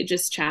whole day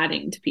just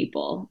chatting to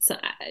people. So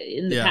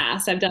in the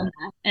past, I've done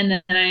that. And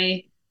then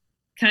I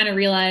kind of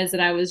realized that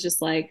I was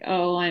just like,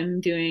 oh, I'm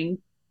doing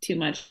too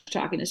much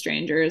talking to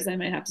strangers. I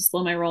might have to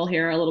slow my roll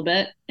here a little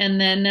bit. And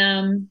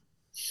then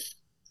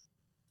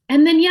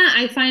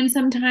I find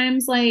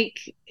sometimes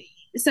like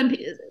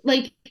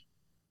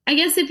I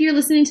guess if you're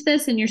listening to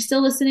this and you're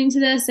still listening to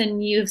this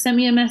and you've sent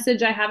me a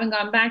message I haven't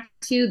gone back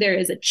to, there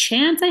is a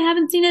chance I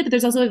haven't seen it, but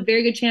there's also a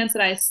very good chance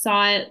that I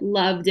saw it,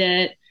 loved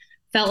it,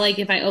 felt like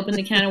if I opened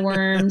the can of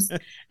worms,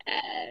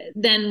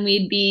 then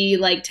we'd be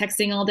like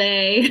texting all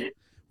day.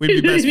 We'd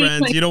be best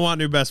friends. Like, you don't want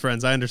new best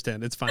friends. I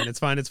understand. It's fine.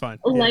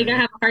 Like, I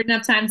have a hard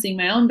enough time seeing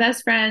my own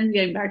best friends,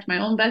 getting back to my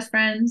own best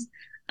friends.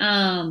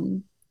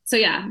 So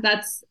yeah,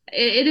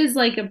 it is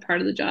like a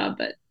part of the job,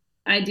 but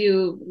I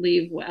do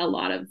leave a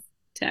lot of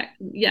tech.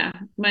 Yeah.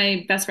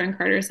 My best friend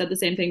Carter said the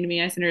same thing to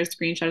me. I sent her a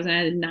screenshot and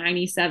I had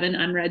 97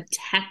 unread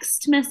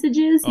text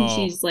messages. And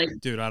she's like,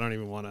 dude, I don't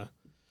even want to.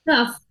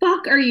 The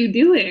fuck are you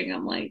doing?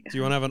 I'm like, do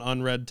you want to have an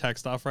unread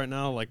text off right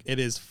now? Like, it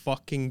is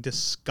fucking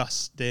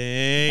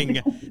disgusting.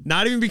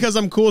 Not even because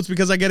I'm cool. It's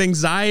because I get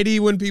anxiety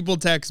when people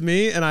text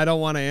me and I don't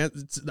want to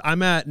answer.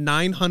 I'm at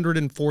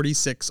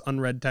 946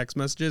 unread text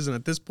messages. And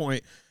at this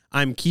point,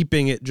 I'm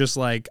keeping it just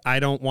like, I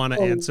don't want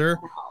to answer.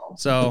 Wow.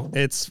 So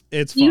it's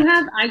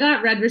I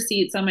got read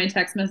receipts on my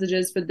text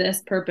messages for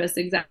this purpose.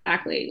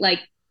 Exactly. Like,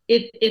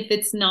 if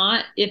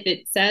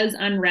it says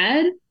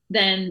unread,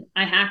 then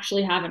I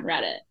actually haven't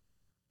read it.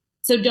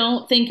 So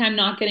don't think I'm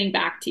not getting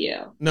back to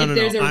you. No,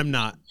 I'm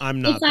not.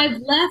 If I've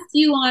left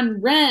you on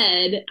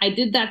red, I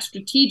did that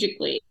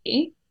strategically.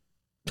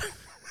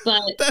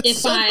 But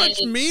that's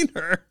much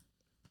meaner.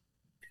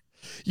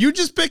 You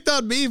just picked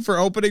on me for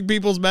opening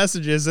people's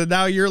messages, and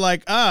now you're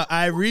like,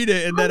 I read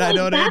it, and then I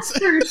don't answer. That's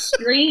for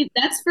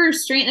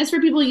restraint. That's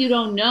for people you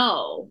don't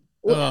know.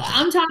 Ugh.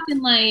 I'm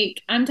talking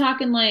like.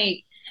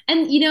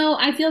 And,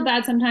 I feel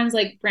bad sometimes,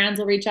 like, brands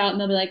will reach out and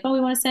they'll be like, oh,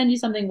 we want to send you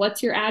something.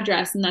 What's your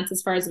address? And that's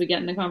as far as we get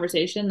in the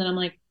conversation. Then I'm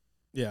like,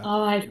 Yeah.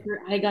 Oh,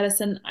 I gotta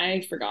send.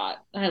 I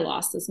forgot. I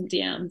lost this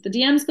DM. The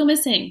DMs go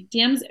missing.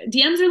 DMs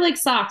are like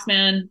socks,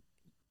 man.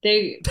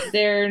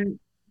 They're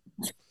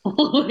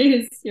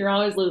always, you're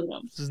always losing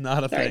them. This is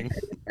not a Sorry. thing.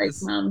 Right,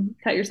 Mom,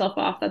 cut yourself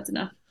off. That's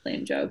enough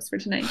lame jokes for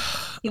tonight.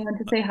 You want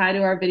to say hi to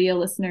our video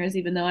listeners,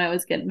 even though I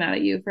always get mad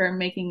at you for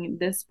making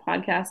this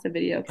podcast a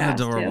video cast.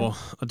 Adorable.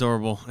 Too.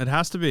 Adorable. It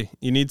has to be.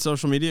 You need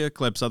social media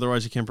clips.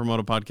 Otherwise you can't promote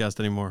a podcast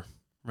anymore.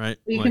 Right?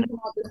 You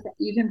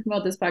can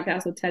promote this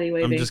podcast with Teddy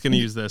waving. I'm just going to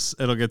use this.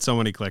 It'll get so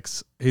many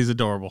clicks. He's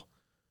adorable.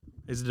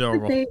 He's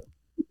adorable.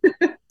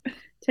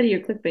 Teddy, your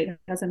clickbait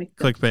has any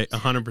clickbait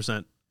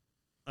 100%.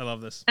 I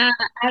love this.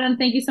 Adam,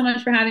 thank you so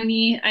much for having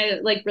me.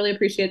 I really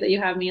appreciate that you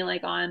have me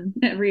on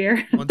every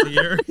year. Once a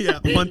year. Yeah.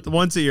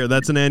 Once a year.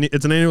 That's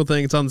it's an annual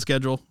thing. It's on the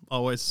schedule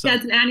always. So. Yeah,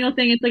 it's an annual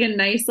thing. It's a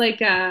nice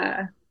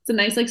it's a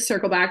nice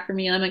circle back for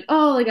me. I'm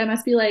I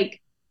must be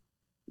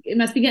it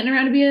must be getting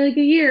around to be a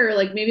year.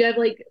 Maybe I've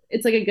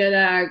it's a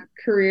good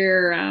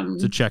career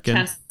to check in.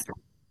 Test.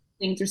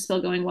 Things are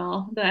still going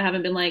well, that I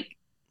haven't been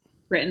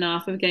written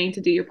off of getting to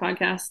do your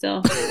podcast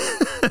still.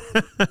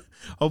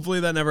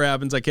 Hopefully that never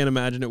happens. I can't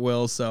imagine it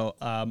will. So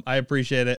I appreciate it.